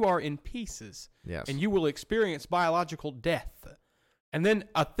where you are in pieces. Yes. And you will experience biological death. And then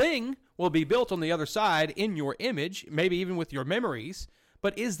a thing will be built on the other side in your image, maybe even with your memories.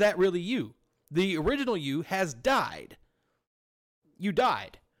 But is that really you? The original you has died. You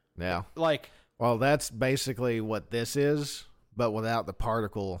died. Yeah. Like, well, that's basically what this is, but without the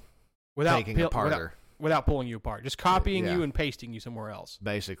particle taking apart. Without pulling you apart. Just copying you and pasting you somewhere else.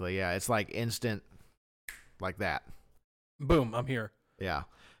 Basically, yeah. It's like instant, like that. Boom, I'm here. Yeah.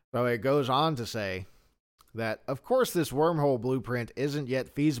 So it goes on to say that, of course, this wormhole blueprint isn't yet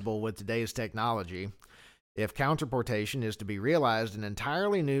feasible with today's technology. If counterportation is to be realized, an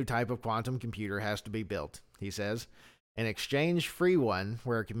entirely new type of quantum computer has to be built, he says. An exchange-free one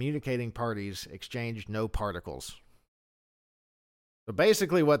where communicating parties exchange no particles. So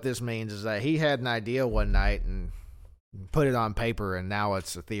basically what this means is that he had an idea one night and put it on paper, and now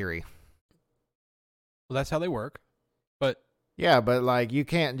it's a theory. Well, that's how they work. But yeah, but like you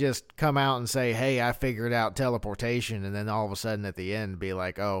can't just come out and say, hey, I figured out teleportation, and then all of a sudden at the end be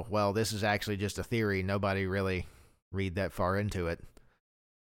like, oh, well, this is actually just a theory. Nobody really read that far into it.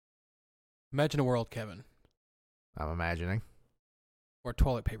 Imagine a world, Kevin. I'm imagining. Where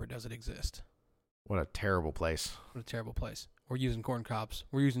toilet paper doesn't exist. What a terrible place. What a terrible place. We're using corn cobs.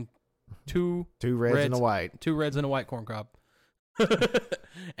 We're using two reds and a white. 2 reds and a white corn cob.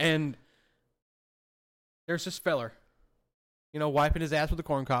 And there's this feller, wiping his ass with a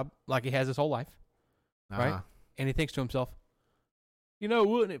corn cob like he has his whole life. Right? And he thinks to himself,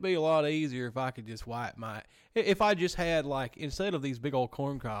 wouldn't it be a lot easier if I could just wipe if I just had, like, instead of these big old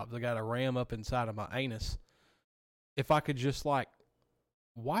corn cobs I got to ram up inside of my anus, if I could just, like,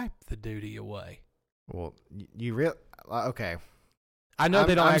 wipe the duty away. Well, you okay. I know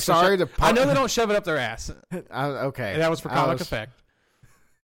they don't. I'm sorry I know they don't shove it up their ass. Okay, and that was for comic effect.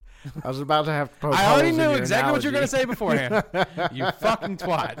 I was about to have to poke I already knew analogy. exactly what you were going to say beforehand. You fucking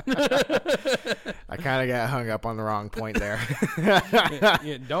twat. I kind of got hung up on the wrong point there.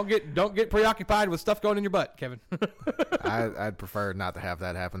 Yeah, don't get preoccupied with stuff going in your butt, Kevin. I'd prefer not to have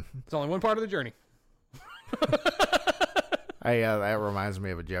that happen. It's only one part of the journey. Hey, that reminds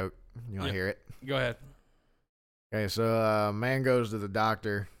me of a joke. You want to hear it? Go ahead. Okay, so a man goes to the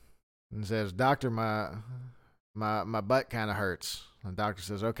doctor and says, "Doctor, my butt kind of hurts." And the doctor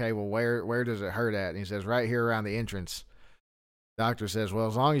says, "Okay, well, where does it hurt at?" And he says, "Right here around the entrance." Doctor says, "Well,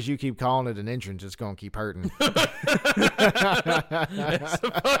 as long as you keep calling it an entrance, it's going to keep hurting." That's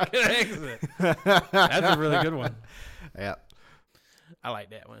a fucking excellent. That's a really good one. Yeah. I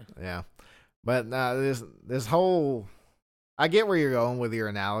like that one. Yeah. But this whole, I get where you're going with your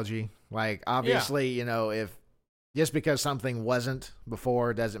analogy. Like, obviously, if just because something wasn't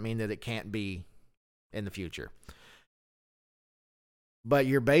before doesn't mean that it can't be in the future. But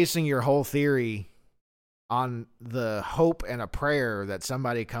you're basing your whole theory on the hope and a prayer that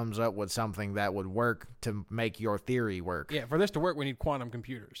somebody comes up with something that would work to make your theory work. Yeah, for this to work, we need quantum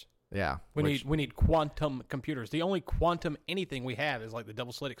computers. Yeah. We need quantum computers. The only quantum anything we have is like the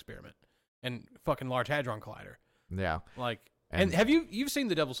double slit experiment and fucking Large Hadron Collider. Yeah. Like, and have you've seen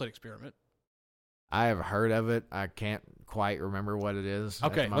the double slit experiment? I have heard of it. I can't quite remember what it is.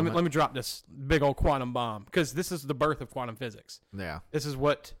 Okay, let me drop this big old quantum bomb, because this is the birth of quantum physics. Yeah. This is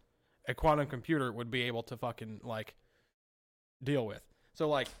what a quantum computer would be able to fucking, like, deal with. So,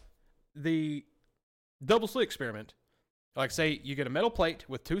 like, the double slit experiment, like, say you get a metal plate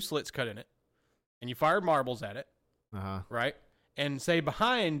with 2 slits cut in it, and you fire marbles at it, right? And say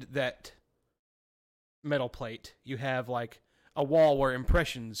behind that metal plate, you have, like, a wall where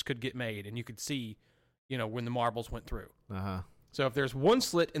impressions could get made, and you could see, when the marbles went through. So if there's 1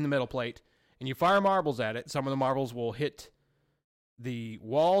 slit in the metal plate, and you fire marbles at it, some of the marbles will hit the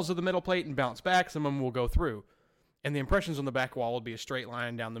walls of the metal plate and bounce back. Some of them will go through. And the impressions on the back wall will be a straight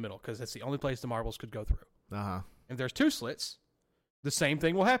line down the middle, because that's the only place the marbles could go through. If there's 2 slits, the same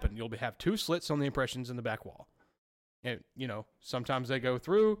thing will happen. You'll have 2 slits on the impressions in the back wall. And, sometimes they go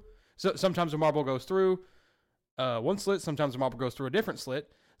through. So sometimes a marble goes through 1 slit. Sometimes a marble goes through a different slit.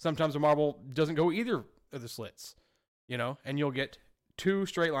 Sometimes a marble doesn't go either of the slits, and you'll get 2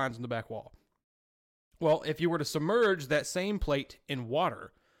 straight lines in the back wall. Well, if you were to submerge that same plate in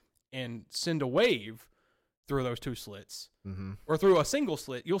water and send a wave through those two slits, or through a single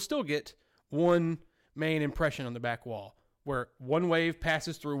slit, you'll still get one main impression on the back wall, where one wave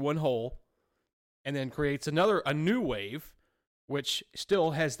passes through one hole and then creates a new wave, which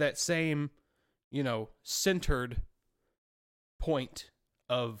still has that same, centered point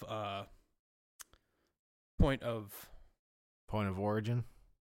of origin.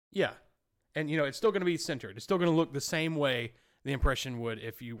 Yeah. And, it's still going to be centered. It's still going to look the same way the impression would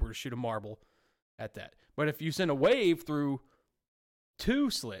if you were to shoot a marble at that. But if you send a wave through two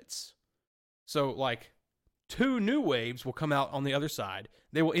slits, so like two new waves will come out on the other side,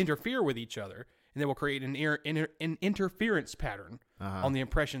 they will interfere with each other, and they will create an interference pattern on the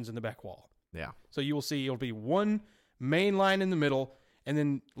impressions in the back wall. Yeah. So you will see it'll be one main line in the middle, and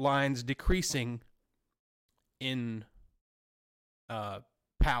then lines decreasing in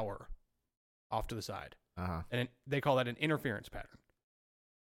power off to the side. And they call that an interference pattern.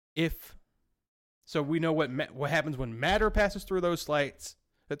 So we know what happens when matter passes through those slates,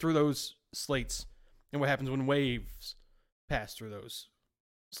 and what happens when waves pass through those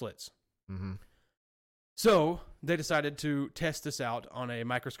slits. Mm-hmm. So they decided to test this out on a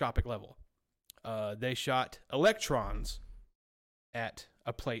microscopic level. They shot electrons at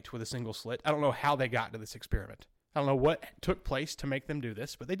a plate with a single slit. I don't know how they got to this experiment. I don't know what took place to make them do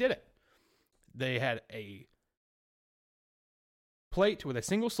this, but they did it. They had a plate with a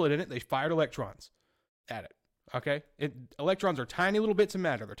single slit in it. They fired electrons at it. Okay? Electrons are tiny little bits of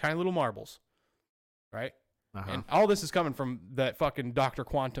matter. They're tiny little marbles. Right? And all this is coming from that fucking Dr.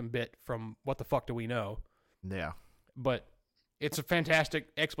 Quantum bit from What the Fuck Do We Know? Yeah. But it's a fantastic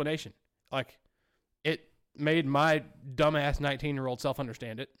explanation. Like, it made my dumbass 19-year-old self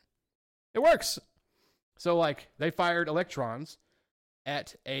understand it. It works. So, like, they fired electrons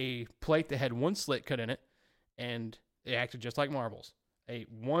at a plate that had one slit cut in it, and it acted just like marbles.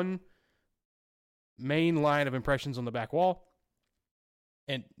 One main line of impressions on the back wall,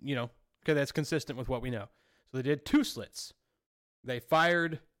 and, because that's consistent with what we know. So they did two slits. They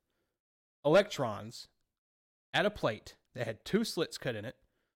fired electrons at a plate that had two slits cut in it,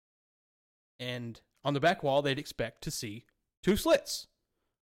 and on the back wall, they'd expect to see two slits.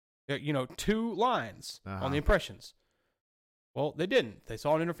 Two lines on the impressions. Well, they didn't. They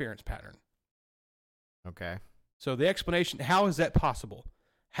saw an interference pattern. Okay. So the explanation, how is that possible?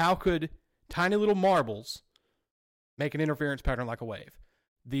 How could tiny little marbles make an interference pattern like a wave?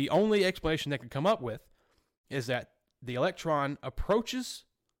 The only explanation they could come up with is that the electron approaches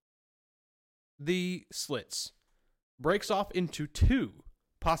the slits, breaks off into two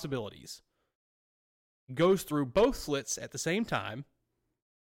possibilities, goes through both slits at the same time,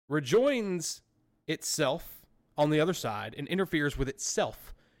 rejoins itself on the other side, and interferes with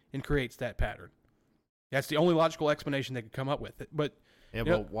itself and creates that pattern. That's the only logical explanation they could come up with. But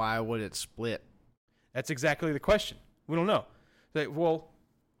why would it split? That's exactly the question. We don't know. Well,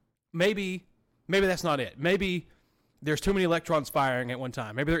 maybe that's not it. Maybe there's too many electrons firing at one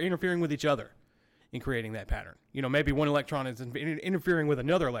time. Maybe they're interfering with each other in creating that pattern. Maybe one electron is interfering with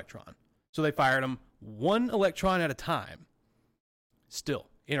another electron. So they fired them one electron at a time. Still,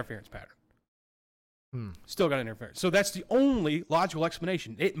 interference pattern. Still got interference. So that's the only logical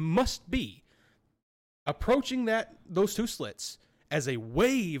explanation. It must be approaching those two slits as a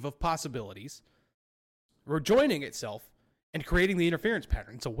wave of possibilities, rejoining itself, and creating the interference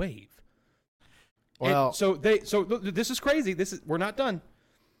pattern. It's a wave. Well, this is crazy. We're not done.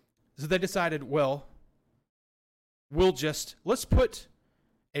 So they decided, well, let's put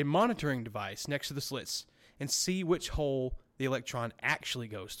a monitoring device next to the slits and see which hole the electron actually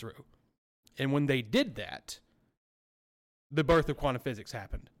goes through. And when they did that, the birth of quantum physics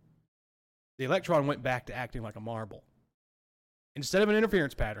happened. The electron went back to acting like a marble. Instead of an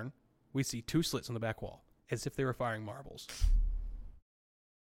interference pattern, we see two slits on the back wall, as if they were firing marbles.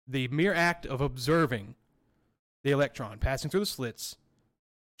 The mere act of observing the electron passing through the slits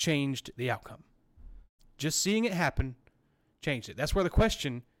changed the outcome. Just seeing it happen changed it. That's where the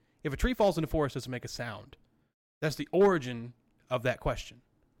question, if a tree falls in the forest, does it make a sound? That's the origin of that question.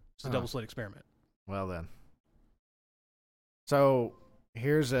 It's a double slit experiment. Well then. So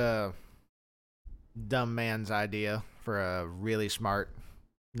here's a dumb man's idea for a really smart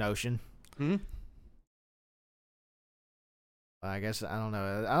notion. I guess I don't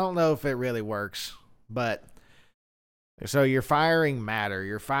know. I don't know if it really works, but so you're firing matter.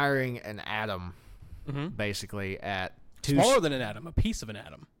 You're firing an atom, basically at smaller than an atom, a piece of an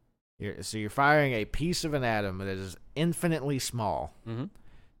atom. So you're firing a piece of an atom that is infinitely small.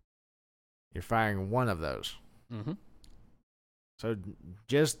 You're firing one of those. So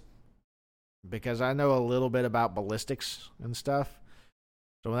just because I know a little bit about ballistics and stuff.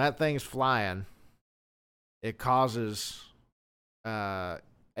 So when that thing's flying, it causes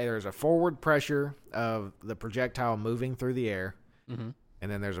there's a forward pressure of the projectile moving through the air, and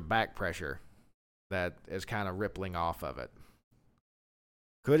then there's a back pressure that is kind of rippling off of it.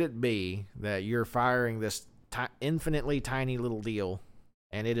 Could it be that you're firing this infinitely tiny little deal,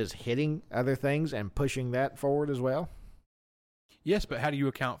 and it is hitting other things and pushing that forward as well? Yes, but how do you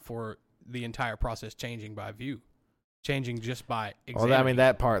account for the entire process changing by view? Changing just by examining? Well, I mean,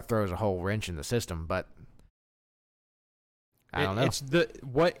 that part throws a whole wrench in the system, but I don't know.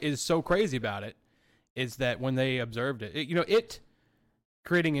 What is so crazy about it is that when they observed it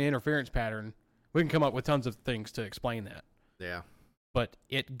creating an interference pattern, we can come up with tons of things to explain that. Yeah. But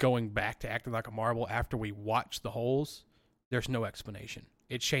it going back to acting like a marble after we watch the holes, there's no explanation.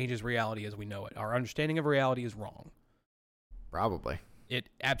 It changes reality as we know it. Our understanding of reality is wrong. Probably. It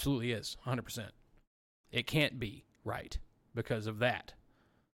absolutely is, 100%. It can't be right because of that.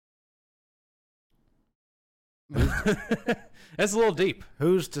 That's a little deep.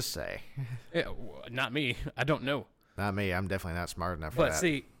 Who's to say? Not me. I don't know. Not me. I'm definitely not smart enough for that. But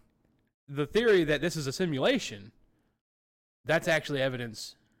see, the theory that this is a simulation, that's actually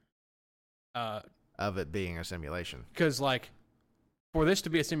evidence of it being a simulation. Because, like, for this to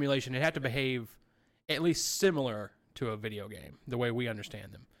be a simulation, it had to behave at least similar to a video game, the way we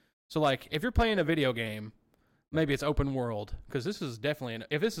understand them. So, like, if you're playing a video game, maybe it's open world, because this is definitely,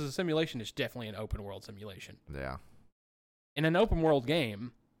 if this is a simulation, it's definitely an open world simulation. Yeah. In an open world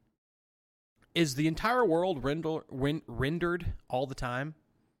game, is the entire world rendered all the time?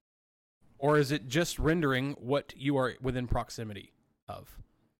 Or is it just rendering what you are within proximity of?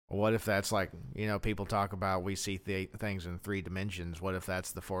 What if that's like, people talk about we see things in 3 dimensions. What if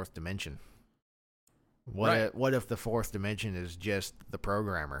that's the 4th dimension? What if the 4th dimension is just the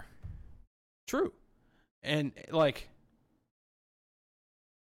programmer? True. And, like,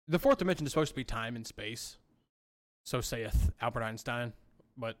 the 4th dimension is supposed to be time and space. So saith Albert Einstein.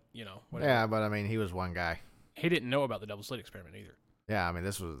 But, whatever. Yeah, but, I mean, he was one guy. He didn't know about the double slit experiment either. Yeah, I mean,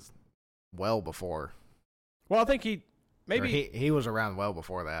 this was well before. Well, I think he was around well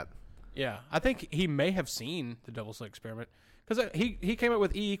before that. Yeah, I think he may have seen the double slit experiment because he came up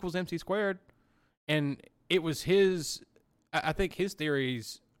with E equals MC squared, and it was his. I think his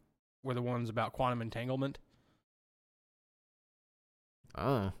theories were the ones about quantum entanglement.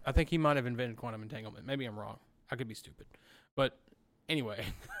 Oh, I think he might have invented quantum entanglement. Maybe I'm wrong. I could be stupid, but anyway,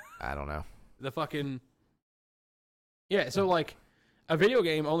 I don't know. So like a video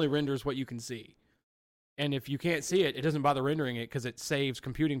game only renders what you can see. And if you can't see it, it doesn't bother rendering it because it saves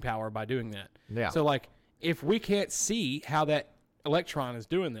computing power by doing that. Yeah. So, like, if we can't see how that electron is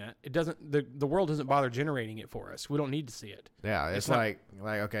doing that, it doesn't. The world doesn't bother generating it for us. We don't need to see it. Yeah, it's like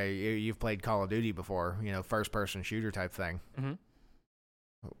okay, you've played Call of Duty before, first-person shooter type thing. Mm-hmm.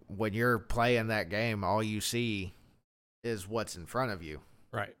 When you're playing that game, all you see is what's in front of you.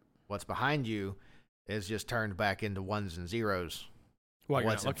 Right. What's behind you is just turned back into ones and zeros.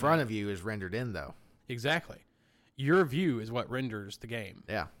 What's in front of you is rendered in, though. Exactly. Your view is what renders the game.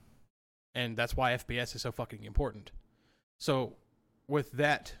 Yeah. And that's why FPS is so fucking important. So, with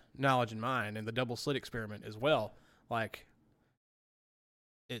that knowledge in mind and the double slit experiment as well, like,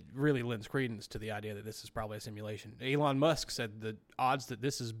 it really lends credence to the idea that this is probably a simulation. Elon Musk said the odds that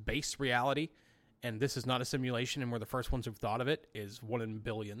this is base reality and this is not a simulation and we're the first ones who've thought of it is 1 in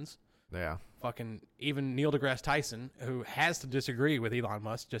billions. Yeah. Fucking even Neil deGrasse Tyson, who has to disagree with Elon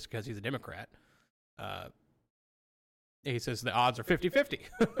Musk just because he's a Democrat, he says the odds are 50-50,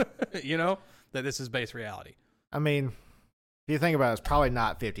 that this is base reality. I mean, if you think about it, it's probably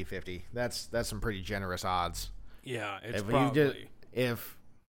not 50-50. That's some pretty generous odds. Yeah, it's if probably.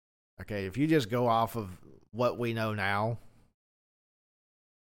 If you just go off of what we know now,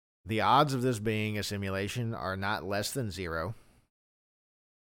 the odds of this being a simulation are not less than 0.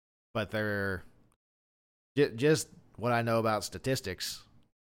 But they're just what I know about statistics.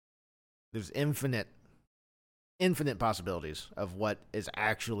 There's infinite possibilities of what is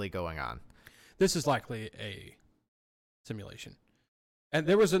actually going on. This is likely a simulation. And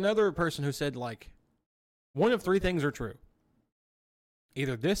there was another person who said, like, one of 3 things are true.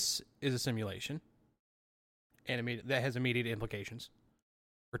 Either this is a simulation, and that has immediate implications.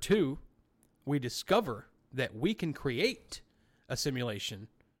 Or 2, we discover that we can create a simulation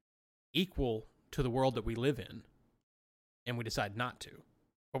equal to the world that we live in, and we decide not to.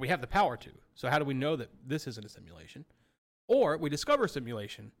 But we have the power to. So how do we know that this isn't a simulation? Or we discover a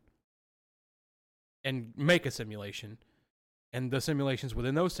simulation and make a simulation, and the simulations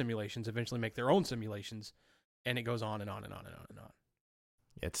within those simulations eventually make their own simulations, and it goes on and on and on and on and on.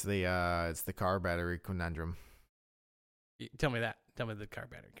 It's the car battery conundrum. Tell me that. Tell me the car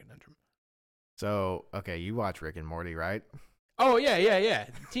battery conundrum. So, okay, you watch Rick and Morty, right? Oh, yeah.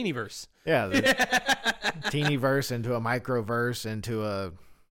 Teenyverse. Yeah, the Teenyverse into a microverse into a...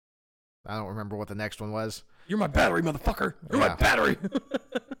 I don't remember what the next one was. You're my battery, motherfucker. You're my battery.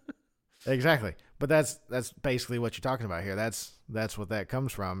 Exactly. But that's basically what you're talking about here. That's what that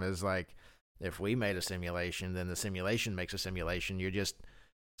comes from, is like, if we made a simulation, then the simulation makes a simulation. You're just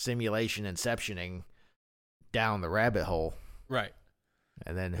simulation inceptioning down the rabbit hole. Right.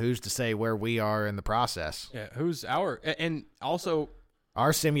 And then who's to say where we are in the process? Yeah, and also...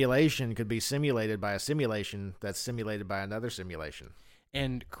 Our simulation could be simulated by a simulation that's simulated by another simulation.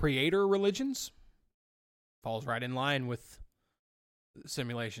 And creator religions falls right in line with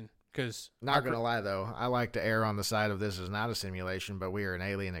simulation. Because not going to lie, though, I like to err on the side of this is not a simulation, but we are an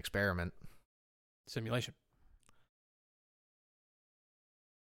alien experiment. Simulation.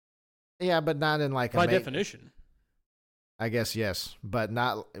 Yeah, but not in like by definition. I guess yes, but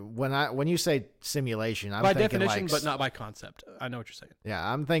not when you say simulation. I'm by thinking definition, like, but not by concept. I know what you're saying.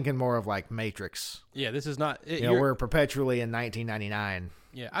 Yeah, I'm thinking more of like Matrix. Yeah, this is not. We're perpetually in 1999.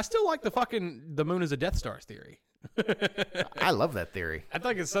 Yeah, I still like the moon is a Death Star theory. I love that theory. I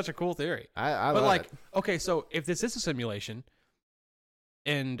think it's such a cool theory. I but love it. Okay, so if this is a simulation,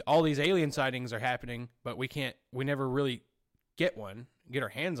 and all these alien sightings are happening, but we never really get our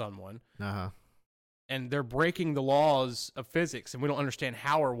hands on one. And they're breaking the laws of physics, and we don't understand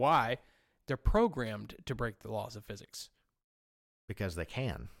how or why. They're programmed to break the laws of physics. Because they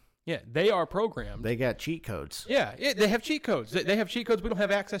can. Yeah, they are programmed. They got cheat codes. Yeah, they have cheat codes. They have cheat codes we don't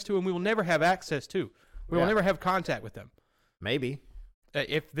have access to, and we will never have access to. We will never have contact with them. Maybe.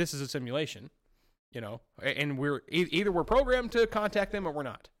 If this is a simulation, and we're either we're programmed to contact them or we're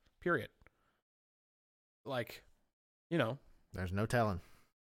not. Period. There's no telling.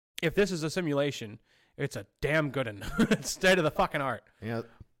 If this is a simulation, it's a damn good state of the fucking art.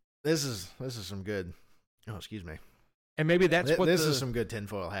 This is some good. Oh, excuse me. And maybe that's this is some good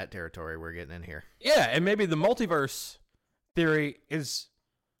tinfoil hat territory we're getting in here. Yeah, and maybe the multiverse theory is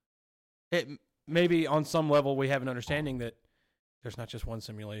it. Maybe on some level we have an understanding that there's not just one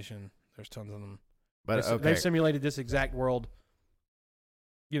simulation. There's tons of them. But they simulated this exact world,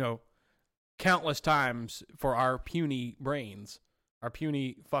 countless times for our puny brains, our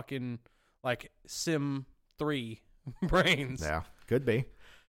puny fucking like Sim 3 brains. Yeah, could be.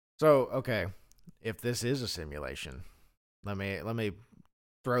 So, okay, if this is a simulation, let me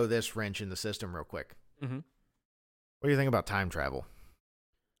throw this wrench in the system real quick. Mm-hmm. What do you think about time travel?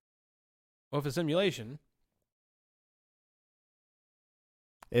 Well, if it's a simulation.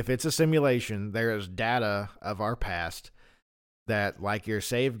 If it's a simulation, there is data of our past that, like your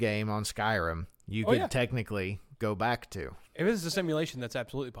save game on Skyrim, you could technically go back to. If this is a simulation, that's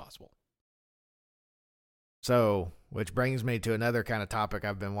absolutely possible. So, which brings me to another kind of topic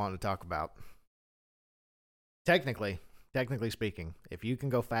I've been wanting to talk about. Technically speaking, if you can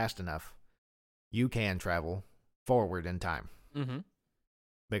go fast enough, you can travel forward in time. Mm-hmm.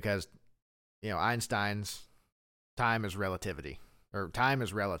 Because, Einstein's time is relativity, or time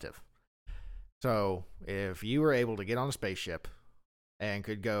is relative. So if you were able to get on a spaceship and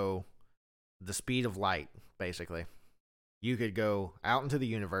could go the speed of light, basically, you could go out into the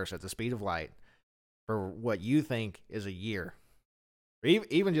universe at the speed of light for what you think is a year. Or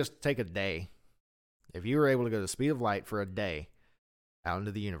even just take a day. If you were able to go the speed of light for a day out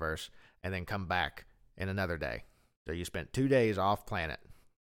into the universe and then come back in another day. So you spent 2 days off planet.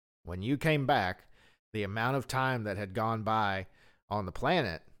 When you came back, the amount of time that had gone by on the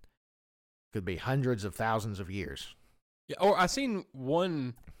planet could be hundreds of thousands of years. Yeah, or I seen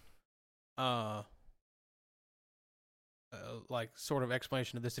one like sort of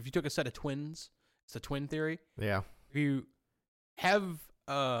explanation of this. If you took a set of twins, it's the twin theory. Yeah. If you have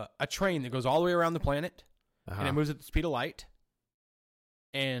a train that goes all the way around the planet and it moves at the speed of light,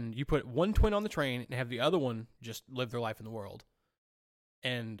 and you put one twin on the train and have the other one just live their life in the world,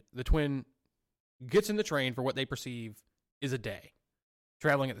 and the twin gets in the train for what they perceive is a day,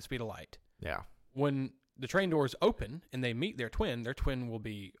 traveling at the speed of light. Yeah. When the train doors open and they meet their twin will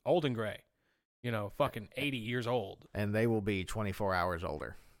be old and gray, fucking 80 years old. And they will be 24 hours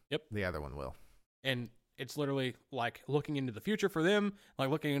older. Yep. The other one will. And it's literally like looking into the future for them, like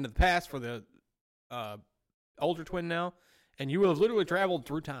looking into the past for the older twin now, and you will have literally traveled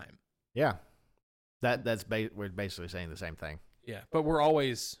through time. Yeah. We're basically saying the same thing. Yeah, but we're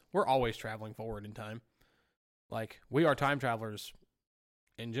always traveling forward in time. Like, we are time travelers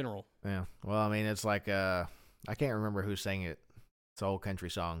in general. Yeah. Well, I mean, it's like I can't remember who sang it. It's an old country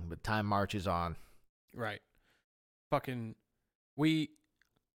song, but time marches on. Right. Fucking we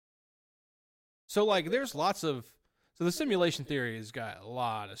So like, there's lots of so the simulation theory has got a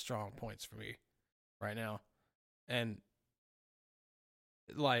lot of strong points for me right now, and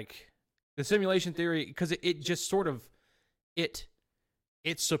like the simulation theory because it just sort of it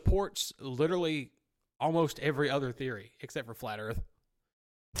supports literally almost every other theory except for flat Earth.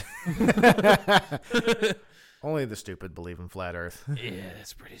 Only the stupid believe in flat Earth. Yeah,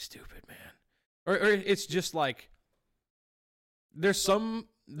 that's pretty stupid, man. Or it's just like there's some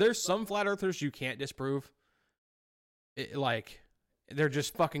flat earthers you can't disprove. Like they're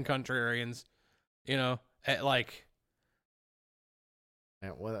just fucking contrarians, you know. Like,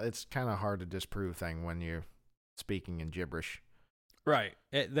 yeah, well, it's kind of hard to disprove thing when you're speaking in gibberish. Right.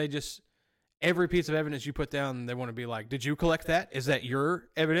 They just every piece of evidence you put down, they want to be like, "Did you collect that? Is that your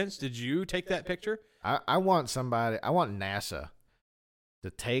evidence? Did you take that picture?" I want NASA to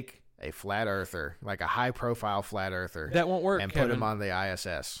take a flat earther, like a high-profile flat earther. That won't work, and Kevin. Put him on the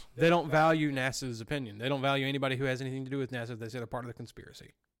ISS. They don't value NASA's opinion. They don't value anybody who has anything to do with NASA. They say they're part of the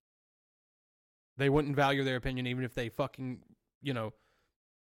conspiracy. They wouldn't value their opinion even if they fucking,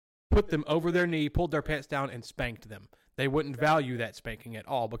 put them over their knee, pulled their pants down, and spanked them. They wouldn't value that spanking at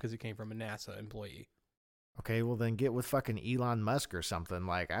all because it came from a NASA employee. Okay, well then get with fucking Elon Musk or something.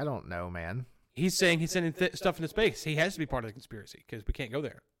 Like, I don't know, man. He's saying he's sending stuff into space. He has to be part of the conspiracy because we can't go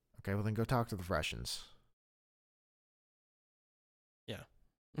there. Okay, well then go talk to the Russians. Yeah.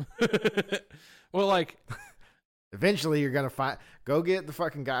 Well, like... Eventually you're going to go get the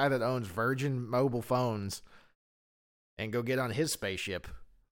fucking guy that owns Virgin Mobile Phones and go get on his spaceship.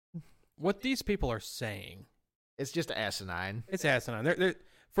 What these people are saying... It's just asinine. It's asinine. They're,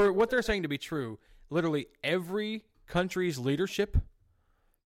 for what they're saying to be true, literally every country's leadership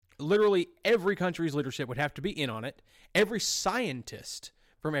would have to be in on it. Every scientist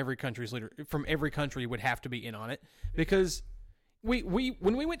from every country would have to be in on it because we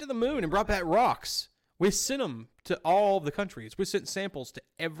when we went to the moon and brought back rocks, we sent them to all the countries. We sent samples to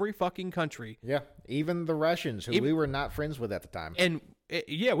every fucking country. Yeah, even the Russians, who we were not friends with at the time. And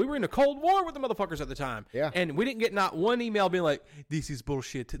we were in a Cold War with the motherfuckers at the time. Yeah. And we didn't get not one email being like, "This is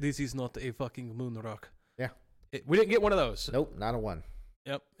bullshit. This is not a fucking moon rock." Yeah. We didn't get one of those. Nope, not a one.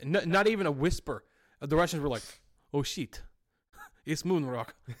 Yep. Not even a whisper. The Russians were like, "Oh shit, it's moon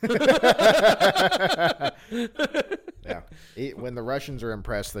rock." Yeah. When the Russians are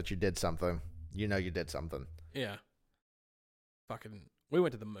impressed that you did something, you know you did something. Yeah. Fucking, we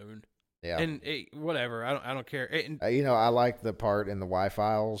went to the moon. Yeah. And whatever, I don't care. I like the part in the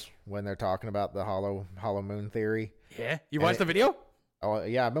Y-Files when they're talking about the hollow moon theory. Yeah. You watched the video? Oh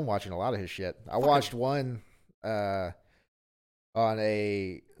yeah, I've been watching a lot of his shit. I watched one on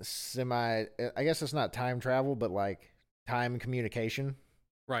a I guess it's not time travel, but like time communication.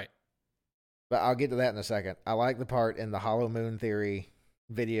 Right. But I'll get to that in a second. I like the part in the hollow moon theory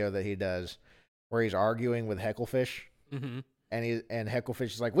video that he does where he's arguing with Hecklefish. Mm-hmm. And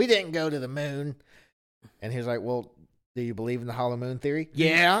Hecklefish is like, "We didn't go to the moon." And he's like, "Well, do you believe in the hollow moon theory?"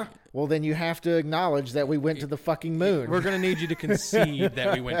 "Yeah." "Well, then you have to acknowledge that we went to the fucking moon. We're going to need you to concede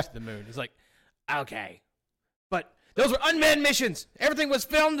that we went to the moon." It's like, okay. But those were unmanned missions. Everything was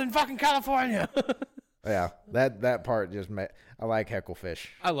filmed in fucking California. Yeah, that part just I like Hecklefish.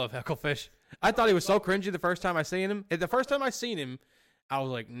 I love Hecklefish. I thought he was so cringy the first time I seen him. The first time I seen him, I was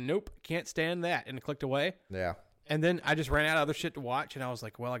like, nope, can't stand that, and clicked away. Yeah. And then I just ran out of other shit to watch, and I was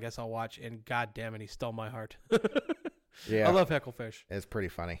like, well, I guess I'll watch. And god damn it, he stole my heart. Yeah. I love Hecklefish. It's pretty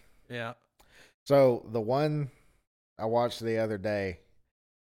funny. Yeah. So the one I watched the other day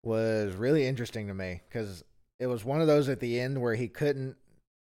was really interesting to me because it was one of those at the end where he couldn't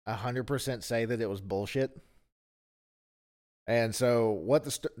 100% say that it was bullshit. And so what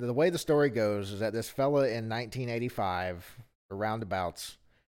the way the story goes is that this fella in 1985, or roundabouts,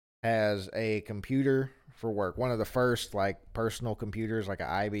 has a computer for work. One of the first like personal computers, like an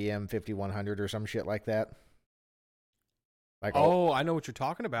IBM 5100 or some shit like that. Like I know what you're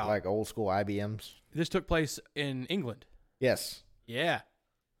talking about. Like old school IBMs. This took place in England. Yes. Yeah.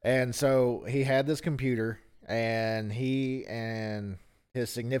 And so he had this computer, and he and his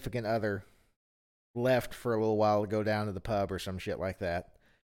significant other left for a little while to go down to the pub or some shit like that.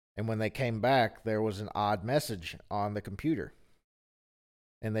 And when they came back, there was an odd message on the computer.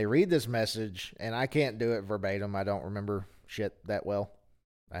 And they read this message, and I can't do it verbatim. I don't remember shit that well.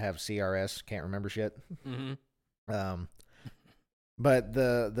 I have CRS, can't remember shit. Mm-hmm. But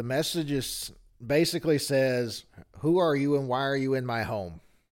the message is basically says, "Who are you and why are you in my home?"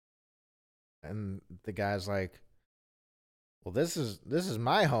 And the guy's like, "Well, this is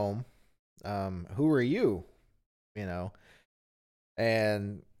my home. Who are you?"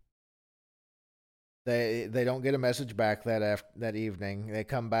 And they don't get a message back that evening. They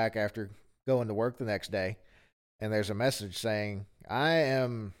come back after going to work the next day, and there's a message saying, "I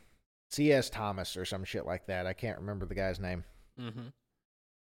am C.S. Thomas," or some shit like that. I can't remember the guy's name. Mm-hmm.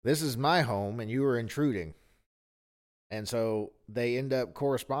 "This is my home, and you are intruding." And so they end up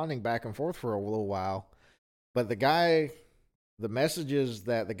corresponding back and forth for a little while. But the messages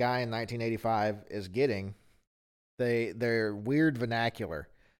that the guy in 1985 is getting, they're weird vernacular.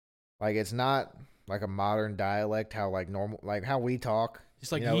 Like, it's not like a modern dialect, how like normal, like how we talk.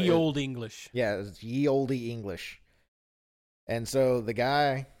 It's like ye olde English. Yeah, it's ye olde English. And so the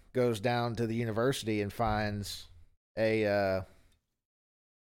guy goes down to the university and finds a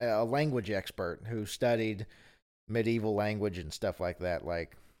language expert who studied medieval language and stuff like that.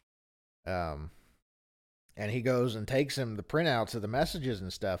 And he goes and takes him the printouts of the messages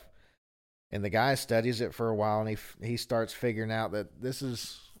and stuff. And the guy studies it for a while, and he starts figuring out that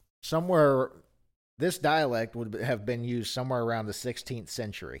this dialect would have been used somewhere around the 16th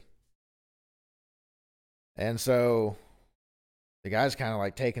century. And so the guy's kind of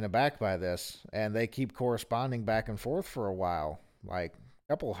like taken aback by this, and they keep corresponding back and forth for a while, like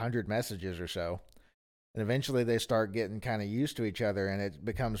a couple hundred messages or so. And eventually they start getting kind of used to each other, and it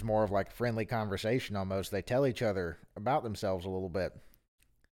becomes more of like a friendly conversation almost. They tell each other about themselves a little bit.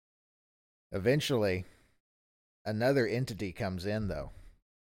 Eventually, another entity comes in, though.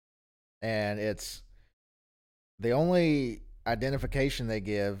 And it's the only identification they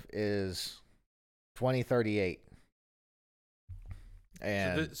give is 2038.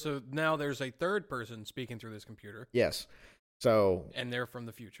 And so now there's a third person speaking through this computer. Yes. So, and they're from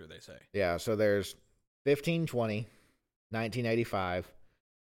the future, they say. Yeah, so there's 1520, 1985,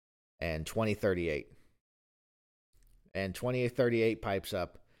 and 2038. And 2038 pipes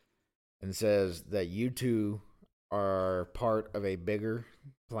up and says that you two are part of a bigger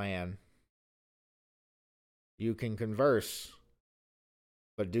plan. You can converse,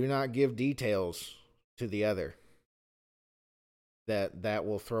 but do not give details to the other. That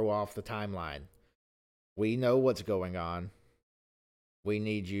will throw off the timeline. We know what's going on. We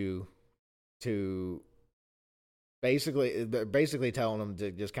need you to basically telling them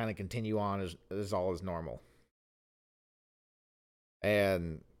to just kind of continue on as all is normal.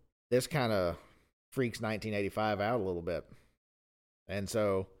 And this kind of freaks 1985 out a little bit. And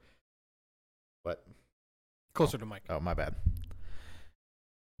so, what? Closer to Mike. Oh, my bad.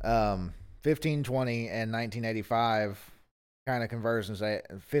 1520 and 1985 kind of converse and say,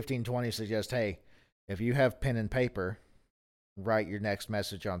 1520 suggests, hey, if you have pen and paper, write your next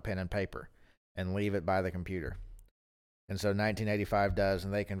message on pen and paper and leave it by the computer. And so 1985 does,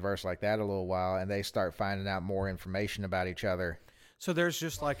 and they converse like that a little while, and they start finding out more information about each other. So there's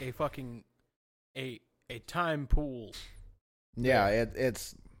just like a fucking a time pool. Yeah,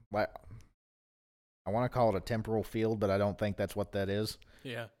 it's like, I want to call it a temporal field, but I don't think that's what that is.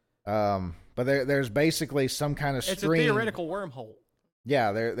 Yeah. But there's basically some kind of string. It's a theoretical wormhole.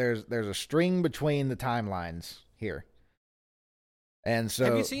 Yeah, there's a string between the timelines here. And so,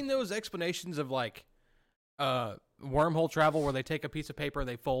 have you seen those explanations of like wormhole travel where they take a piece of paper,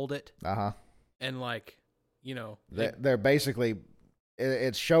 they fold it, and like, you know, they're basically,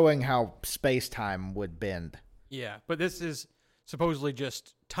 it's showing how space time would bend. Yeah, but this is supposedly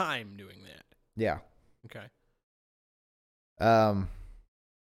just time doing that. Yeah. Okay.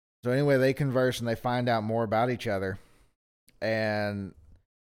 So anyway, they converse and they find out more about each other. And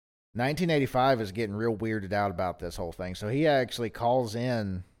 1985 is getting real weirded out about this whole thing. So he actually calls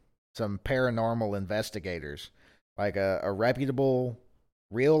in some paranormal investigators, like a reputable,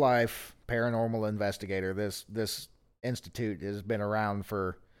 real-life paranormal investigator. This institute has been around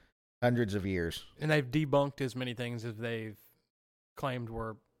for hundreds of years. And they've debunked as many things as they've claimed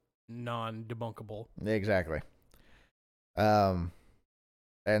were non-debunkable. Exactly.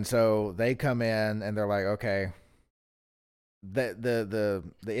 And so they come in and they're like, okay, the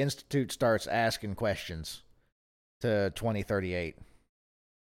institute starts asking questions to 2038.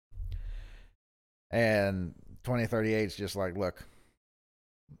 And 2038 is just like, look,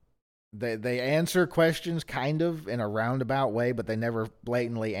 they answer questions kind of in a roundabout way, but they never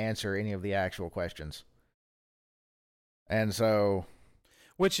blatantly answer any of the actual questions. And so,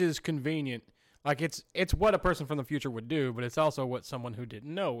 which is convenient. Like, it's what a person from the future would do, but it's also what someone who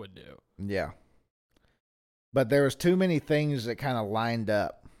didn't know would do. Yeah. But there was too many things that kind of lined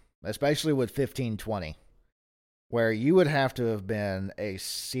up, especially with 1520, where you would have to have been a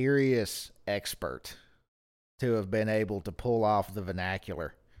serious expert to have been able to pull off the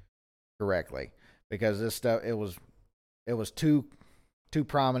vernacular correctly. Because this stuff, it was too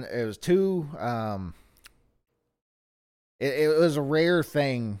prominent. It was too, it was a rare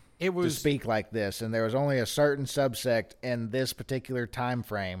thing to speak like this, and there was only a certain subsect in this particular time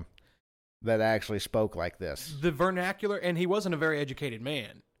frame that actually spoke like this. The vernacular, and he wasn't a very educated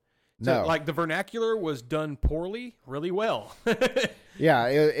man. So, no. Like, the vernacular was done poorly, really well. Yeah,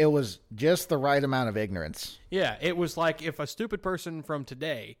 it was just the right amount of ignorance. Yeah, it was like if a stupid person from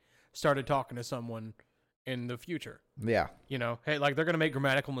today started talking to someone in the future. Yeah. You know, hey, like, they're going to make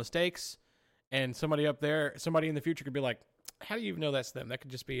grammatical mistakes, and somebody in the future could be like, how do you even know that's them? That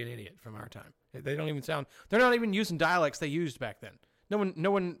could just be an idiot from our time. They don't even sound, they're not even using dialects they used back then.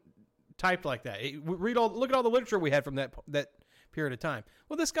 No one typed like that. Look at all the literature we had from that period of time.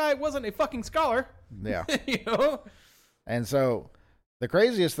 Well, this guy wasn't a fucking scholar. Yeah. You know? And so the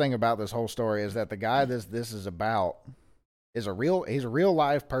craziest thing about this whole story is that the guy this is about he's a real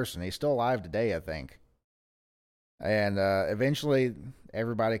live person. He's still alive today, I think. And eventually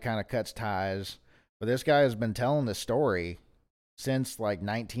everybody kind of cuts ties. But this guy has been telling this story since like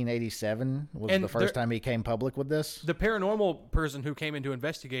 1987 was the first time he came public with this. The paranormal person who came in to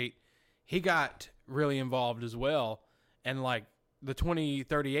investigate, he got really involved as well. And like the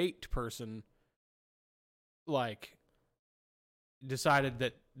 2038 person, like,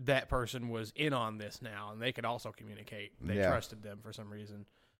 decided that person was in on this now, and they could also communicate. They trusted them for some reason.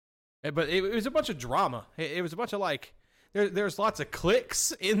 But it was a bunch of drama. It was a bunch of like, there's lots of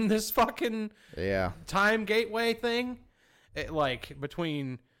clicks in this fucking time gateway thing. Like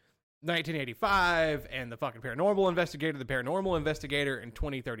between 1985 and the fucking paranormal investigator in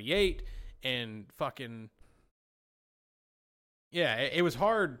 2038, and fucking it was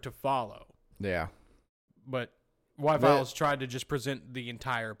hard to follow. Yeah, but Y-Files tried to just present the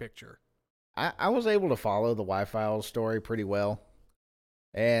entire picture. I was able to follow the Y-Files story pretty well,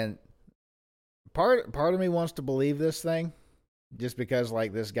 and part of me wants to believe this thing, just because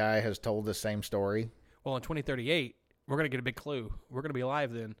like this guy has told the same story. Well, in 2038. We're going to get a big clue. We're going to be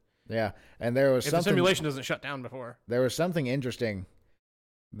alive then. Yeah, and there was if the simulation doesn't shut down before. There was something interesting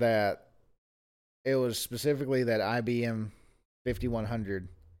that it was specifically that IBM 5100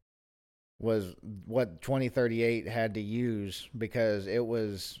 was what 2038 had to use because it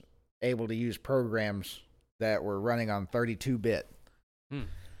was able to use programs that were running on 32-bit.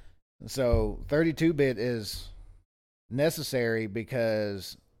 So 32-bit is necessary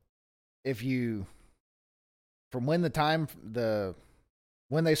because if you... From when they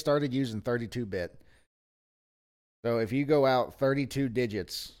started using 32-bit, so if you go out 32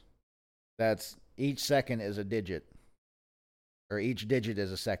 digits, that's each second is a digit, or each digit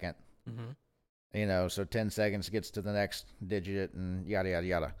is a second. Mm-hmm. You know, so 10 seconds gets to the next digit, and yada yada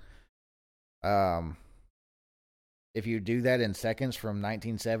yada. If you do that in seconds from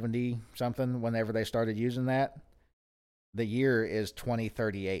 1970 something, whenever they started using that, the year is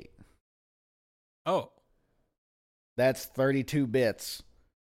 2038. Oh. That's 32 bits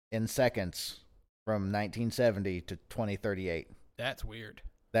in seconds from 1970 to 2038. That's weird.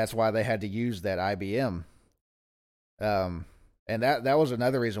 That's why they had to use that IBM. And that was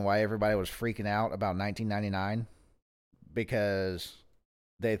another reason why everybody was freaking out about 1999, because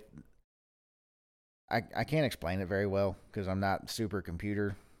I can't explain it very well because I'm not super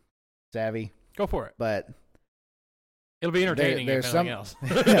computer savvy. Go for it. But it'll be entertaining if nothing else.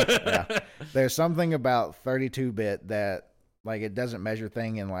 Yeah. There's something about 32-bit that, like, it doesn't measure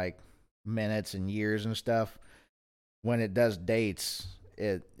thing in, like, minutes and years and stuff. When it does dates,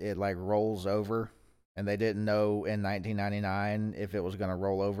 it like, rolls over, and they didn't know in 1999 if it was going to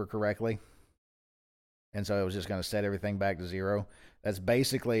roll over correctly. And so it was just going to set everything back to zero. That's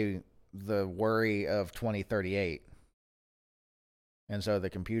basically the worry of 2038. And so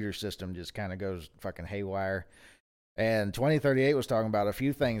the computer system just kind of goes fucking haywire. And 2038 was talking about a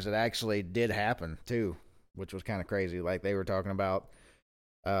few things that actually did happen, too, which was kind of crazy. Like, they were talking about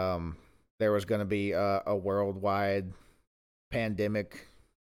there was going to be a worldwide pandemic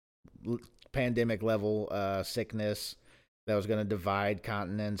level sickness that was going to divide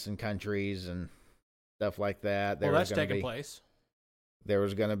continents and countries and stuff like that. Well, that's taking place. There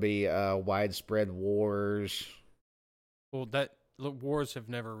was going to be widespread wars. Well, wars have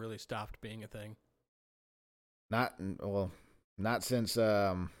never really stopped being a thing. Not since...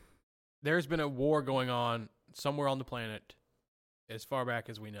 There's been a war going on somewhere on the planet as far back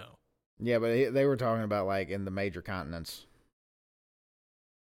as we know. Yeah, but they were talking about, like, in the major continents.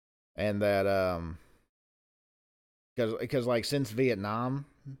 And that, because like, since Vietnam,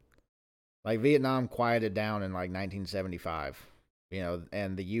 like, Vietnam quieted down in, like, 1975, you know,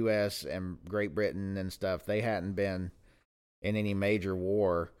 and the U.S. and Great Britain and stuff, they hadn't been in any major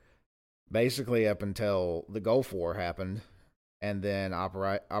war basically up until the Gulf War happened, and then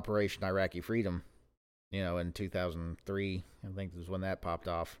Operation Iraqi Freedom, you know, in 2003, I think was when that popped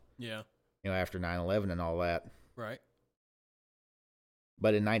off. Yeah. You know, after 9/11 and all that. Right.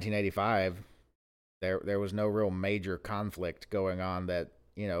 But in 1985, there was no real major conflict going on that,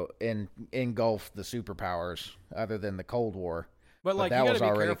 engulfed the superpowers other than the Cold War. But like, that you was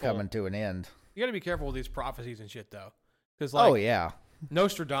already careful. coming to an end. You got to be careful with these prophecies and shit, though. Because oh, yeah.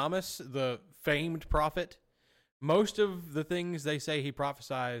 Nostradamus, the famed prophet, most of the things they say he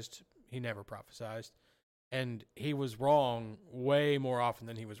prophesized, he never prophesized. And he was wrong way more often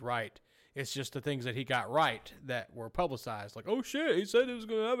than he was right. It's just the things that he got right that were publicized. Like, oh, shit, he said it was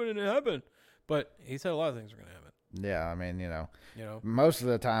going to happen, and it happened. But he said a lot of things were going to happen. Yeah, I mean, most of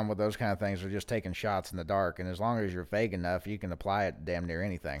the time with those kind of things, they're just taking shots in the dark. And as long as you're vague enough, you can apply it to damn near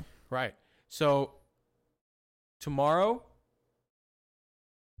anything. Right. So, tomorrow,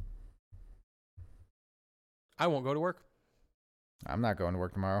 I won't go to work. I'm not going to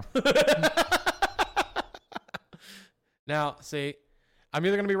work tomorrow. Now, see, I'm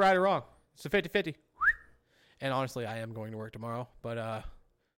either going to be right or wrong. It's a 50-50. And honestly, I am going to work tomorrow. But,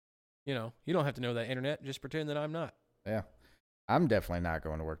 you don't have to know that, internet. Just pretend that I'm not. Yeah. I'm definitely not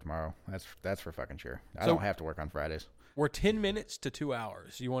going to work tomorrow. That's for fucking sure. I don't have to work on Fridays. We're 10 minutes to 2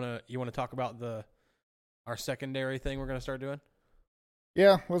 hours. You want to talk about our secondary thing we're going to start doing?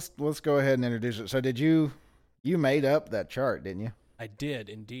 Yeah, let's go ahead and introduce it. So did you made up that chart, didn't you? I did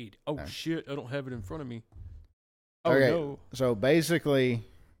indeed. Oh, shit, I don't have it in front of me. Oh, okay, no. So basically,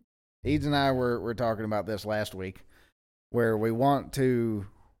 Eads and I were talking about this last week, where we want to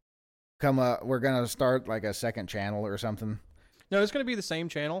we're going to start like a second channel or something. No, it's going to be the same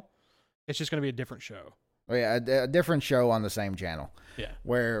channel. It's just going to be a different show. Oh, yeah, a different show on the same channel. Yeah.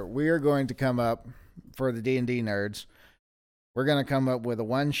 Where we are going to come up, for the D&D nerds, we're going to come up with a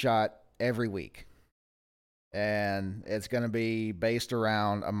one-shot every week. And it's going to be based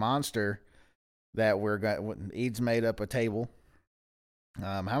around a monster that Eads made up a table.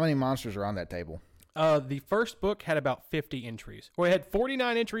 How many monsters are on that table? The first book had about 50 entries. Well, it had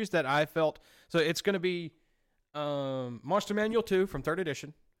 49 entries that I felt. So it's going to be Monster Manual 2 from 3rd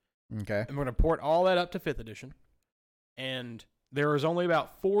edition. Okay. And we're going to port all that up to 5th edition. And there was only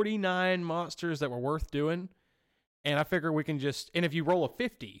about 49 monsters that were worth doing. And I figure we can and if you roll a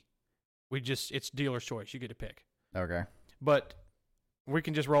 50, it's dealer's choice. You get to pick. Okay. But we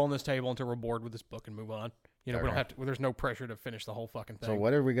can just roll on this table until we're bored with this book and move on. We Okay. don't have to, there's no pressure to finish the whole fucking thing. So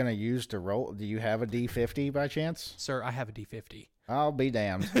what are we going to use to roll? Do you have a D50 by chance? Sir, I have a D50. I'll be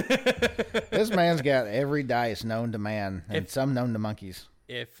damned. This man's got every dice known to man and some known to monkeys.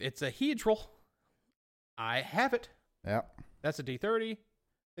 If it's a hedral, I have it. Yep. That's a D30. I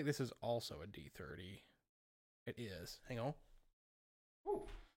think this is also a D30. It is. Hang on. Ooh.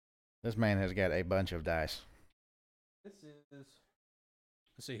 This man has got a bunch of dice. This is...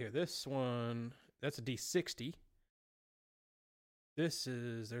 Let's see here. This one... That's a D60. There's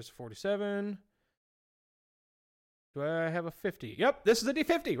a 47. Do I have a 50? Yep, this is a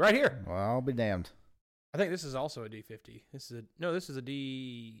D50 right here. Well, I'll be damned. I think this is also a D50. This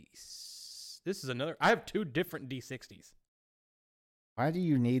is another. I have 2 different D60s. Why do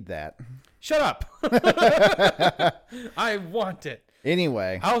you need that? Shut up. I want it.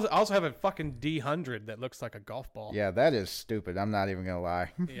 Anyway. I also have a fucking D100 that looks like a golf ball. Yeah, that is stupid. I'm not even going to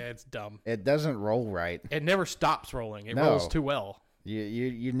lie. Yeah, it's dumb. It doesn't roll right. It never stops rolling. It rolls too well.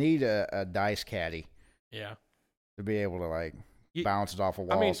 You need a dice caddy. Yeah. To be able to bounce it off a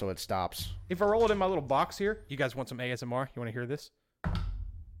wall so it stops. If I roll it in my little box here, you guys want some ASMR? You want to hear this?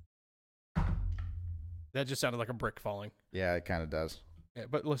 That just sounded like a brick falling. Yeah, it kind of does. Yeah,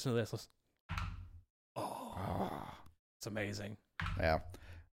 but listen to this. Listen. Oh, it's amazing. Yeah.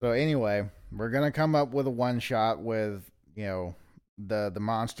 So anyway, we're gonna come up with a one shot with the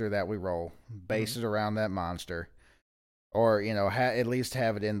monster that we roll, base it around that monster, or at least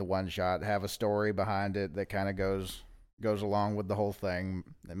have it in the one shot, have a story behind it that kind of goes along with the whole thing.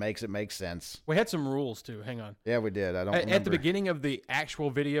 That makes it make sense. We had some rules too. Hang on. Yeah, we did. I don't remember. At the beginning of the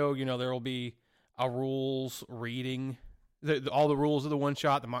actual video, there will be a rules reading, all the rules of the one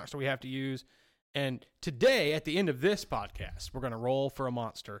shot, the monster we have to use. And today, at the end of this podcast, we're going to roll for a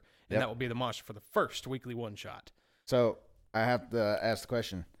monster, and that will be the monster for the first weekly one shot. So I have to ask the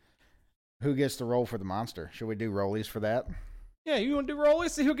question: who gets to roll for the monster? Should we do rollies for that? Yeah, you want to do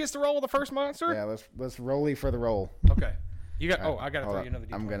rollies? See who gets to roll the first monster? Yeah, let's rollie for the roll. Okay. You got. I got to throw you another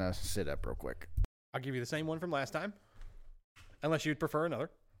D20. I'm gonna sit up real quick. I'll give you the same one from last time, unless you'd prefer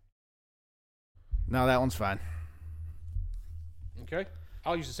another. No, that one's fine. Okay.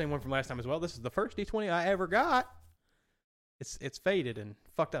 I'll use the same one from last time as well. This is the first D20 I ever got. It's faded and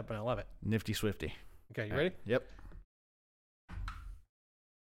fucked up, and I love it. Nifty Swifty. Okay, you ready? Yep.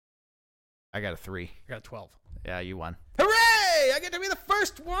 I got a 3. I got a 12. Yeah, you won. Hooray! I get to be the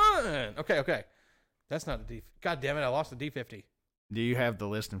first one. Okay. That's not a D. God damn it! I lost the D50. Do you have the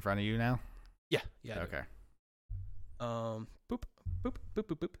list in front of you now? Yeah. Yeah. Okay. Boop, boop, boop,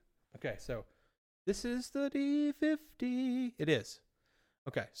 boop, boop. Okay, so this is the D50. It is.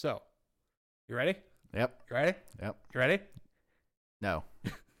 Okay, so you ready? Yep. You ready? Yep. You ready? No.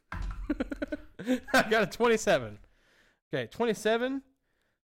 I got a 27. Okay, 27.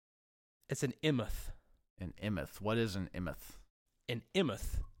 It's an Immoth. An Immoth. What is an Immoth? An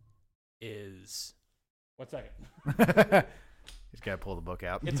Immoth is... 1 second. He's got to pull the book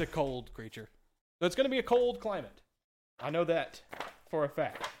out. It's a cold creature. So it's going to be a cold climate. I know that for a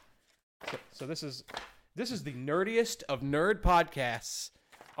fact. So this is the nerdiest of nerd podcasts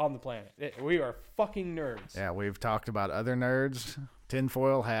on the planet. We are fucking nerds. Yeah, we've talked about other nerds,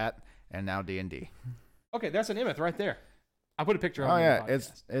 tinfoil hat, and now D&D. Okay, that's an Immoth right there. I put a picture of it. Oh yeah,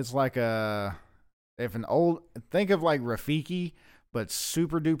 it's like think of like Rafiki, but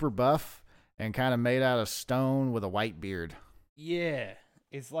super duper buff and kind of made out of stone with a white beard. Yeah,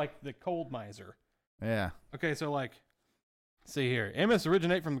 it's like the cold miser. Yeah. Okay, so like, see here, Immoths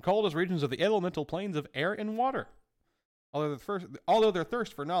originate from the coldest regions of the elemental planes of air and water. Although their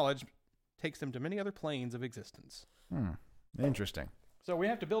thirst for knowledge takes them to many other planes of existence. Interesting. So we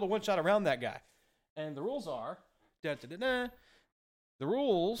have to build a one-shot around that guy. And the rules are... The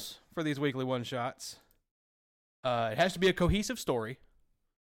rules for these weekly one-shots, it has to be a cohesive story.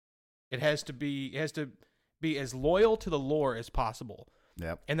 It has to be as loyal to the lore as possible.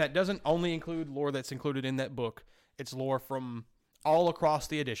 Yep. And that doesn't only include lore that's included in that book. It's lore from all across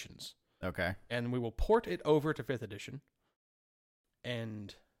the editions. Okay. And we will port it over to 5th edition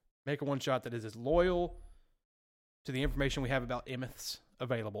and make a one-shot that is as loyal to the information we have about Immoths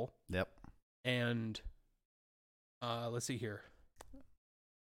available. Yep. And let's see here.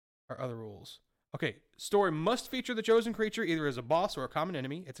 Our other rules. Okay, story must feature the chosen creature either as a boss or a common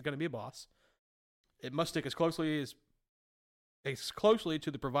enemy. It's going to be a boss. It must stick as closely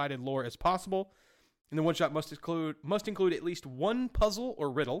to the provided lore as possible. And the one-shot must include at least one puzzle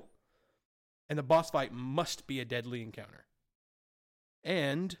or riddle. And the boss fight must be a deadly encounter.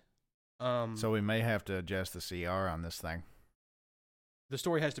 And so we may have to adjust the CR on this thing. The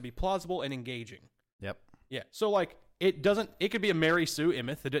story has to be plausible and engaging. Yep. Yeah. So like it could be a Mary Sue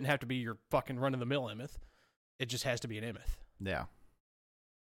Immoth. It didn't have to be your fucking run-of-the-mill Immoth. It just has to be an Immoth. Yeah.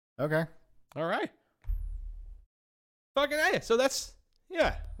 Okay. All right. Fucking A. So that's,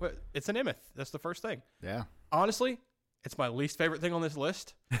 yeah, it's an Immoth. That's the first thing. Yeah. Honestly, it's my least favorite thing on this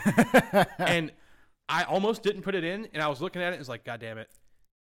list. And I almost didn't put it in, and I was looking at it and was like, God damn it.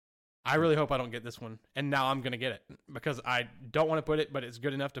 I really hope I don't get this one. And now I'm going to get it because I don't want to put it, but it's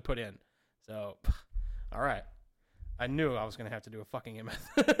good enough to put in. So, all right. I knew I was going to have to do a fucking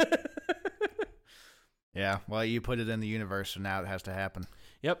Immoth. Yeah. Well, you put it in the universe, so now it has to happen.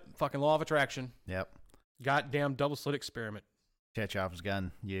 Yep. Fucking law of attraction. Yep. Goddamn double slit experiment. Chekhov's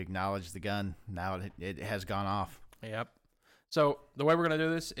gun. You acknowledge the gun. Now it has gone off. Yep. So the way we're going to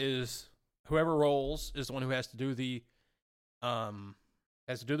do this is whoever rolls is the one who has to do the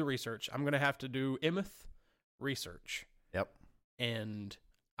research. I'm going to have to do Immoth research. Yep. And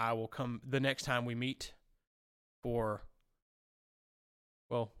I will come the next time we meet for,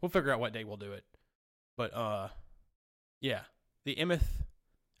 well, we'll figure out what day we'll do it. But, yeah, the Immoth,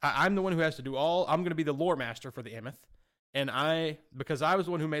 I'm the one who has to do I'm going to be the lore master for the Immoth. And because I was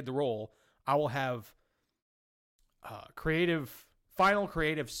the one who made the roll, I will have final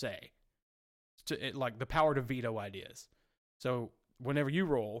creative say. Like the power to veto ideas. So whenever you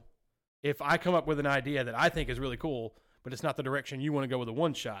roll, if I come up with an idea that I think is really cool, but it's not the direction you want to go with a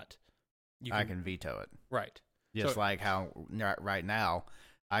one shot, I can veto it. Right. Just like how right now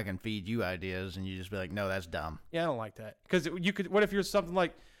I can feed you ideas and you just be like, no, that's dumb. Yeah, I don't like that. Because what if you're something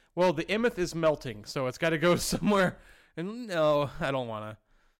like, well, the Immoth is melting, so it's got to go somewhere. And no, I don't want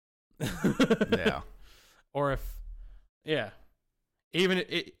to. Yeah. Or if, yeah. Even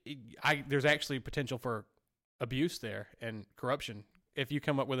there's actually potential for abuse there and corruption. If you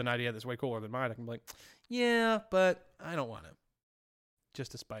come up with an idea that's way cooler than mine, I can be like, yeah, but I don't want to.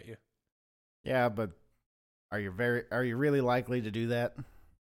 Just to spite you. Yeah, but are you really likely to do that?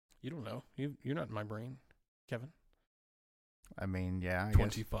 You don't know. You're not in my brain, Kevin. I mean, yeah.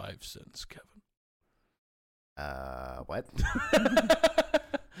 25 cents, Kevin. What?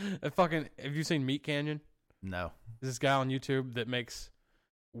 Have you seen Meat Canyon? No. There's this guy on YouTube that makes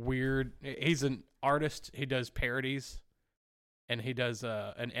he's an artist. He does parodies. And he does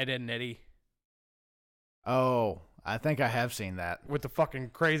an Ed, Edd n Eddy. Oh, I think I have seen that. With the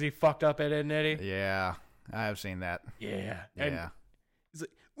fucking crazy fucked up Ed, Edd n Eddy? Yeah, I have seen that. Yeah. Yeah. And he's like,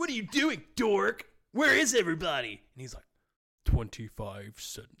 what are you doing, dork? Where is everybody? And he's like, 25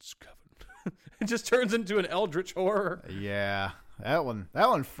 cents, Kevin. It just turns into an eldritch horror. Yeah, that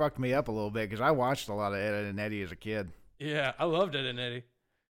one fucked me up a little bit because I watched a lot of Ed and Eddie as a kid. Yeah, I loved Ed and Eddie.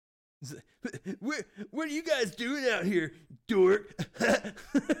 What are you guys doing out here, dork?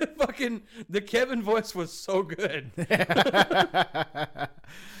 Fucking the Kevin voice was so good.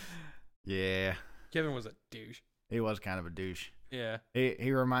 Yeah. Kevin was a douche. He was kind of a douche. Yeah.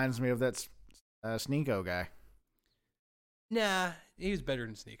 He reminds me of that Sneeko guy. Nah, he was better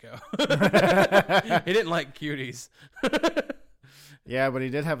than Sneeko. He didn't like cuties. Yeah, but he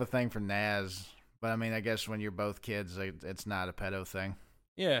did have a thing for Naz. But I mean, I guess when you're both kids, it's not a pedo thing.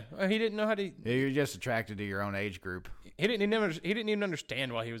 Yeah, he didn't know how to. You're just attracted to your own age group. He didn't even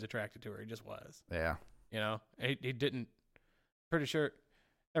understand why he was attracted to her. He just was. Yeah. You know, he didn't. Pretty sure.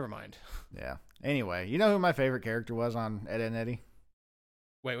 Never mind. Yeah. Anyway, you know who my favorite character was on Ed and Eddie?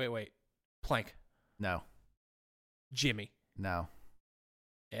 Wait. Plank. No. Jimmy. No.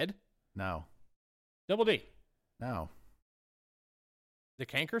 Ed. No. Double D. No. The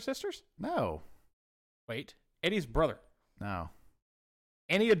Kanker sisters. No. Wait. Eddie's brother. No.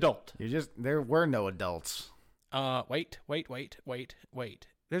 Any adult. There were no adults. Wait.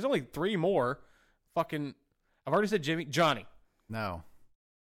 There's only 3 more. Fucking, I've already said Jimmy. Johnny. No.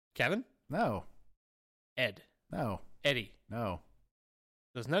 Kevin. No. Ed. No. Eddie. No.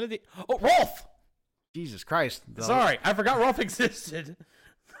 There's none of the. Oh, Rolf. Jesus Christ. Sorry, I forgot Rolf existed.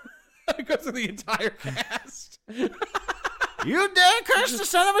 It goes through the entire cast. You dare curse the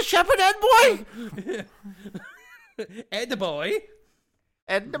son of a shepherd, Ed boy? Ed the boy.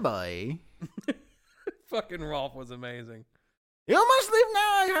 Ed the boy. Fucking Rolf was amazing. You must leave now.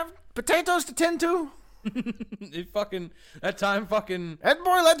 I have potatoes to tend to. That time fucking. Ed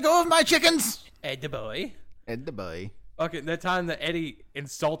boy, let go of my chickens. Ed the boy. Ed the boy. Fucking that time that Eddie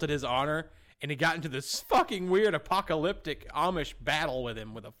insulted his honor and he got into this fucking weird apocalyptic Amish battle with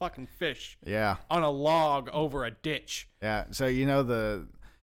him with a fucking fish. Yeah. On a log over a ditch. Yeah. So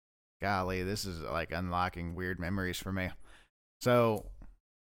golly, this is like unlocking weird memories for me. So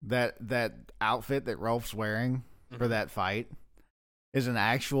that outfit that Rolf's wearing for that fight is an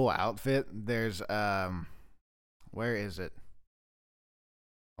actual outfit. There's where is it?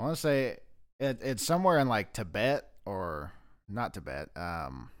 I want to say it's somewhere in like Tibet or not Tibet.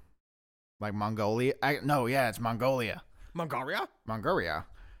 Like Mongolia. It's Mongolia. Mongolia.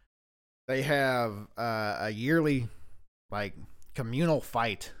 They have a yearly like communal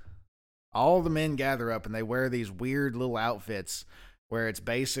fight. All the men gather up and they wear these weird little outfits where it's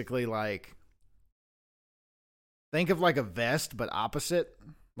basically like, think of like a vest but opposite.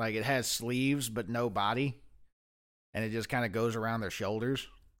 Like it has sleeves but no body. And it just kind of goes around their shoulders.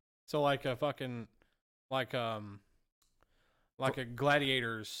 So like a fucking like a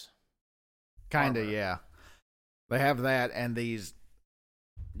gladiator's kind of, yeah. They have that and these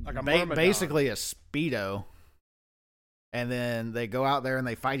like a basically a Speedo. And then they go out there and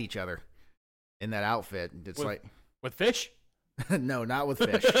they fight each other in that outfit. It's with fish? No, not with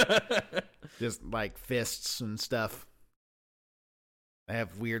fish. Just like fists and stuff. They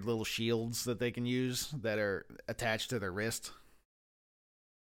have weird little shields that they can use that are attached to their wrist.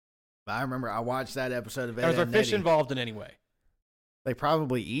 But I remember I watched that episode of Ed and Eddie. Is there fish involved in any way? They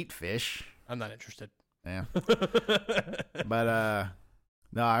probably eat fish. I'm not interested. Yeah. But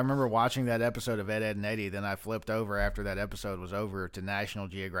no, I remember watching that episode of Ed and Eddie. Then I flipped over after that episode was over to National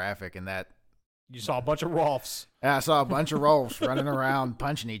Geographic, and that you saw a bunch of Rolfs. Yeah, I saw a bunch of Rolfs running around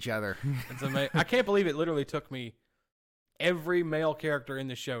punching each other. It's amazing. I can't believe it literally took me every male character in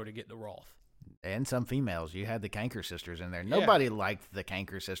the show to get to Rolf. And some females. You had the Kanker sisters in there. Nobody liked the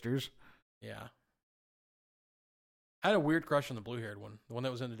Kanker sisters. Yeah. I had a weird crush on the blue-haired one, the one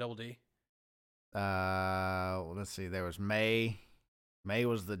that was in the Double D. Let's see. There was May. May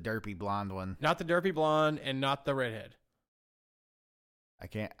was the derpy blonde one. Not the derpy blonde and not the redhead. I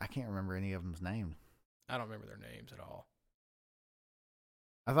can't remember any of them's name. I don't remember their names at all.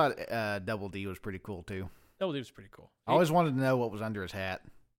 I thought Double D was pretty cool too. Double D was pretty cool. I always wanted to know what was under his hat.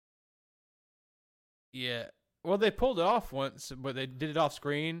 Yeah. Well, they pulled it off once, but they did it off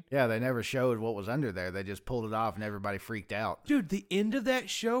screen. Yeah, they never showed what was under there. They just pulled it off and everybody freaked out. Dude, the end of that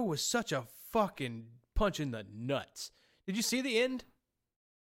show was such a fucking punch in the nuts. Did you see the end?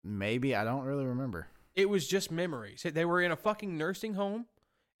 Maybe. I don't really remember. It was just memories. They were in a fucking nursing home,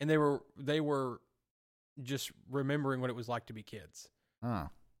 and they were just remembering what it was like to be kids. Oh.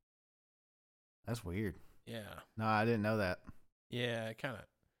 That's weird. Yeah. No, I didn't know that. Yeah, it kind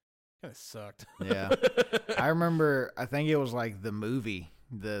of sucked. Yeah. I remember, I think it was like the movie,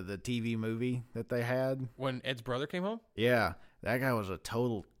 the TV movie that they had. When Ed's brother came home? Yeah. That guy was a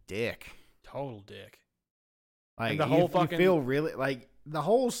total dick. Total dick. Like, and the whole you feel really, like, the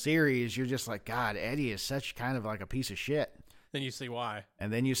whole series, you're just like, God, Eddie is such kind of like a piece of shit. Then you see why.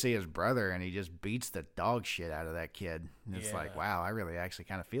 And then you see his brother, and he just beats the dog shit out of that kid. And it's like, wow, I really actually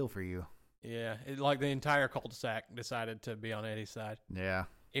kind of feel for you. Yeah, like the entire cul-de-sac decided to be on Eddie's side. Yeah.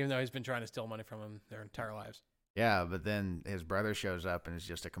 Even though he's been trying to steal money from him their entire lives. Yeah, but then his brother shows up and is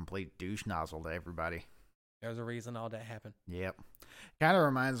just a complete douche nozzle to everybody. There's a reason all that happened. Yep. Kind of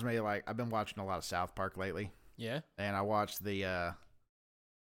reminds me, like, I've been watching a lot of South Park lately. Yeah. And I watched the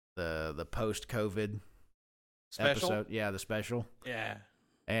post-COVID special episode. Yeah, the special. Yeah.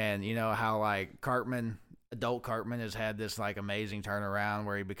 And you know how, like, adult Cartman has had this, like, amazing turnaround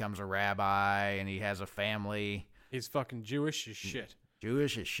where he becomes a rabbi and he has a family. He's fucking Jewish as shit.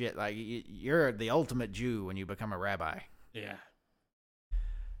 Jewish as shit. Like, you're the ultimate Jew when you become a rabbi. Yeah.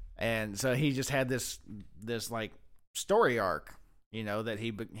 And so he just had this like story arc, you know, that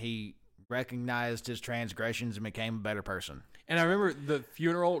he recognized his transgressions and became a better person. And I remember the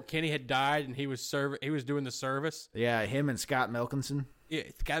funeral. Kenny had died, and he was doing the service. Yeah, him and Scott Milkinson. Yeah,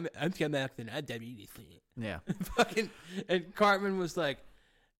 I'm Scott Milkinson. I immediately. Yeah. Fucking, and Cartman was like,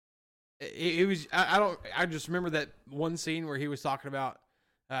 it was. I just remember that one scene where he was talking about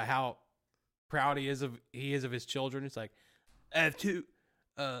how proud he is of his children. It's like, I have two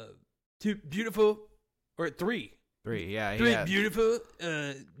beautiful, or three. Yeah. Three beautiful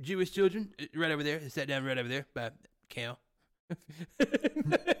Jewish children right over there. They sat down right over there by Cal. Fuck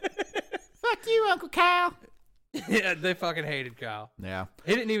you, Uncle Kyle. Yeah, they fucking hated Kyle. Yeah.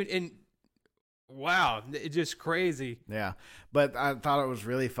 He didn't even. Wow, it's just crazy. Yeah, but I thought it was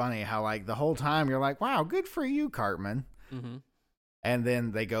really funny how, like, the whole time you're like, wow, good for you, Cartman. Mm-hmm. And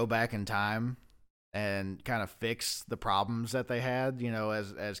then they go back in time and kind of fix the problems that they had, you know,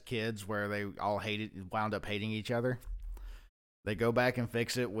 as kids, where they all wound up hating each other. They go back and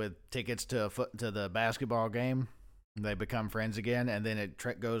fix it with tickets to the basketball game. They become friends again, and then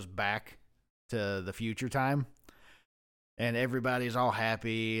it goes back to the future time. And everybody's all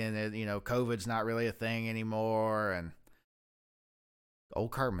happy, and you know, COVID's not really a thing anymore, and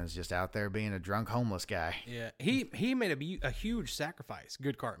old Cartman's just out there being a drunk homeless guy. Yeah, he made a huge sacrifice.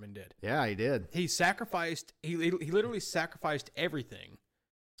 Good Cartman did. Yeah, he did. He sacrificed. He literally sacrificed everything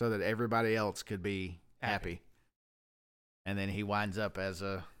so that everybody else could be happy. And then he winds up as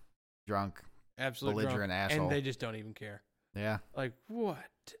a drunk, belligerent asshole, and they just don't even care. Yeah, like what?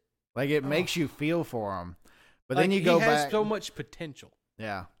 Like it makes you feel for him. But like, then you go back. He has so much potential.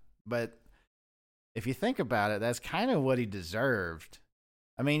 Yeah. But if you think about it, that's kind of what he deserved.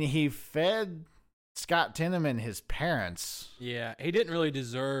 I mean, he fed Scott Tenorman his parents. Yeah. He didn't really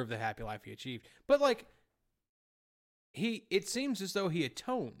deserve the happy life he achieved. But, like, it seems as though he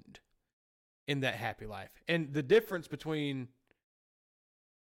atoned in that happy life. And the difference between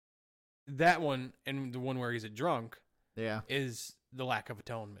that one and the one where he's a drunk is the lack of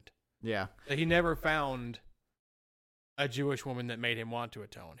atonement. Yeah. He never found a Jewish woman that made him want to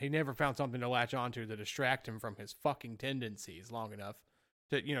atone. He never found something to latch onto to distract him from his fucking tendencies long enough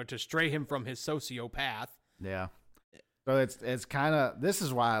to stray him from his sociopath. Yeah. So it's kind of, this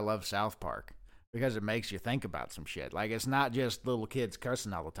is why I love South Park, because it makes you think about some shit. Like, it's not just little kids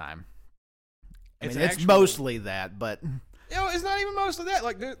cursing all the time. It's mostly that, but you know, it's not even mostly that.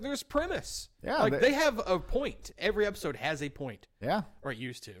 Like, there's premise. Yeah. Like, they have a point. Every episode has a point. Yeah. Or it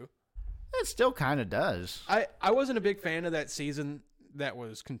used to. It still kind of does. I wasn't a big fan of that season that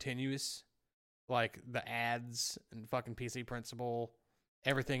was continuous. Like, the ads and fucking PC Principal.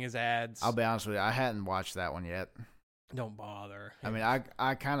 Everything is ads. I'll be honest with you. I hadn't watched that one yet. Don't bother. I mean,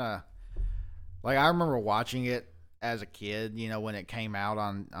 I kind of, like, I remember watching it as a kid, you know, when it came out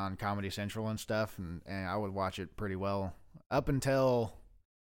on Comedy Central and stuff, and I would watch it pretty well up until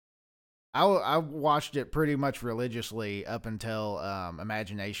I watched it pretty much religiously up until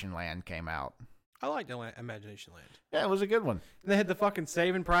Imagination Land came out. I liked Imagination Land. Yeah, it was a good one. And they had the fucking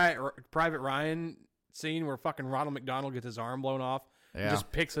Saving Private Ryan scene where fucking Ronald McDonald gets his arm blown off. Yeah. And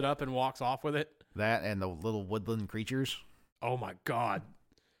just picks it up and walks off with it. That and the little woodland creatures. Oh my god.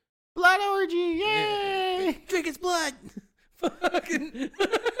 Blood orgy, yay! Drink its blood. Fucking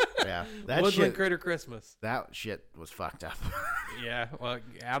yeah, that Woodland shit, Critter Christmas. That shit was fucked up. Yeah, well,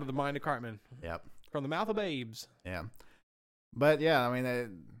 out of the mind of Cartman. Yep. From the mouth of babes. Yeah. But yeah, I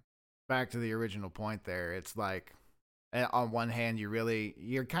mean, back to the original point there. It's like, on one hand,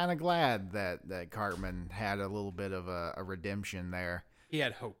 you're kind of glad that Cartman had a little bit of a redemption there. He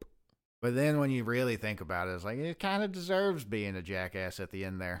had hope. But then when you really think about it, it's like, it kind of deserves being a jackass at the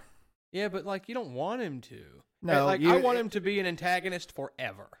end there. Yeah, but like, you don't want him to. No, like, I want him to be an antagonist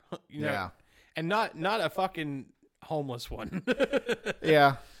forever. You know? Yeah. And not a fucking homeless one.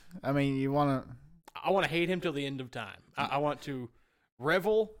 Yeah. I mean, I want to hate him till the end of time. I want to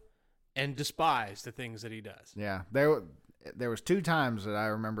revel and despise the things that he does. Yeah. there was 2 times that I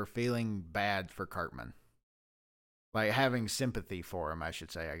remember feeling bad for Cartman. Like having sympathy for him, I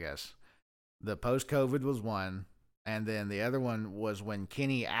should say, I guess. The post-COVID was one, and then the other one was when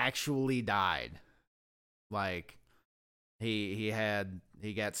Kenny actually died. Like he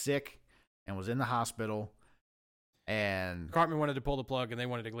got sick and was in the hospital, and Cartman wanted to pull the plug and they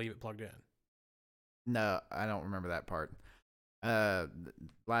wanted to leave it plugged in. No, I don't remember that part.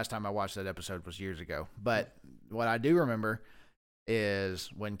 Last time I watched that episode was years ago. But what I do remember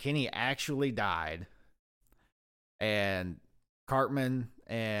is when Kenny actually died and Cartman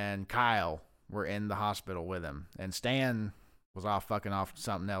and Kyle were in the hospital with him, and Stan was off fucking off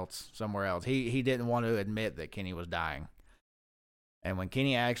something else, somewhere else. He didn't want to admit that Kenny was dying. And when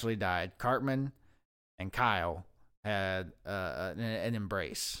Kenny actually died, Cartman and Kyle had an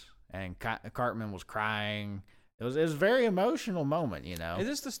embrace, and Cartman was crying. It was a very emotional moment, you know.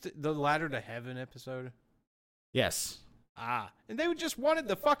 Is this the Ladder to Heaven episode? Yes. And they just wanted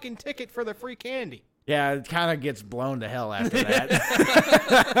the fucking ticket for the free candy. Yeah, it kind of gets blown to hell after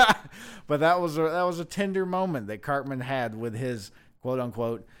that. But that was a tender moment that Cartman had with his quote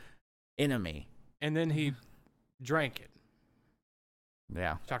unquote enemy. And then he drank it.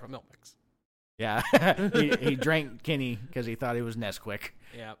 Yeah. Chocolate milk mix. Yeah. he drank Kenny because he thought he was Nesquik.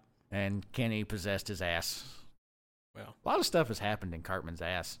 Yep. And Kenny possessed his ass. Well, a lot of stuff has happened in Cartman's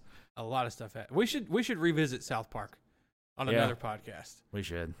ass. A lot of stuff. We should revisit South Park on another podcast. We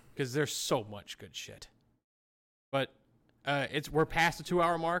should, because there's so much good shit. But we're past the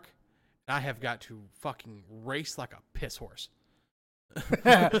 2-hour mark. And I have got to fucking race like a piss horse.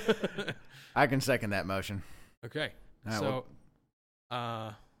 I can second that motion. Okay. So,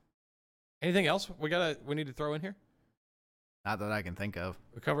 anything else we need to throw in here? Not that I can think of.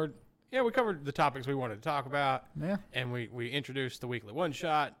 We covered the topics we wanted to talk about. Yeah. And we introduced the weekly one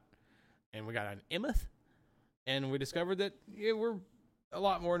shot, and we got an Emeth, and we discovered that we're a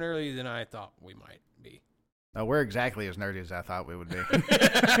lot more nerdy than I thought we might be. No, we're exactly as nerdy as I thought we would be.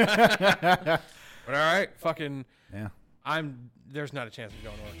 But all right, fucking yeah. There's not a chance of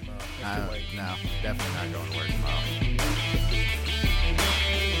going to work tomorrow. It's too late. No, definitely not going to work tomorrow.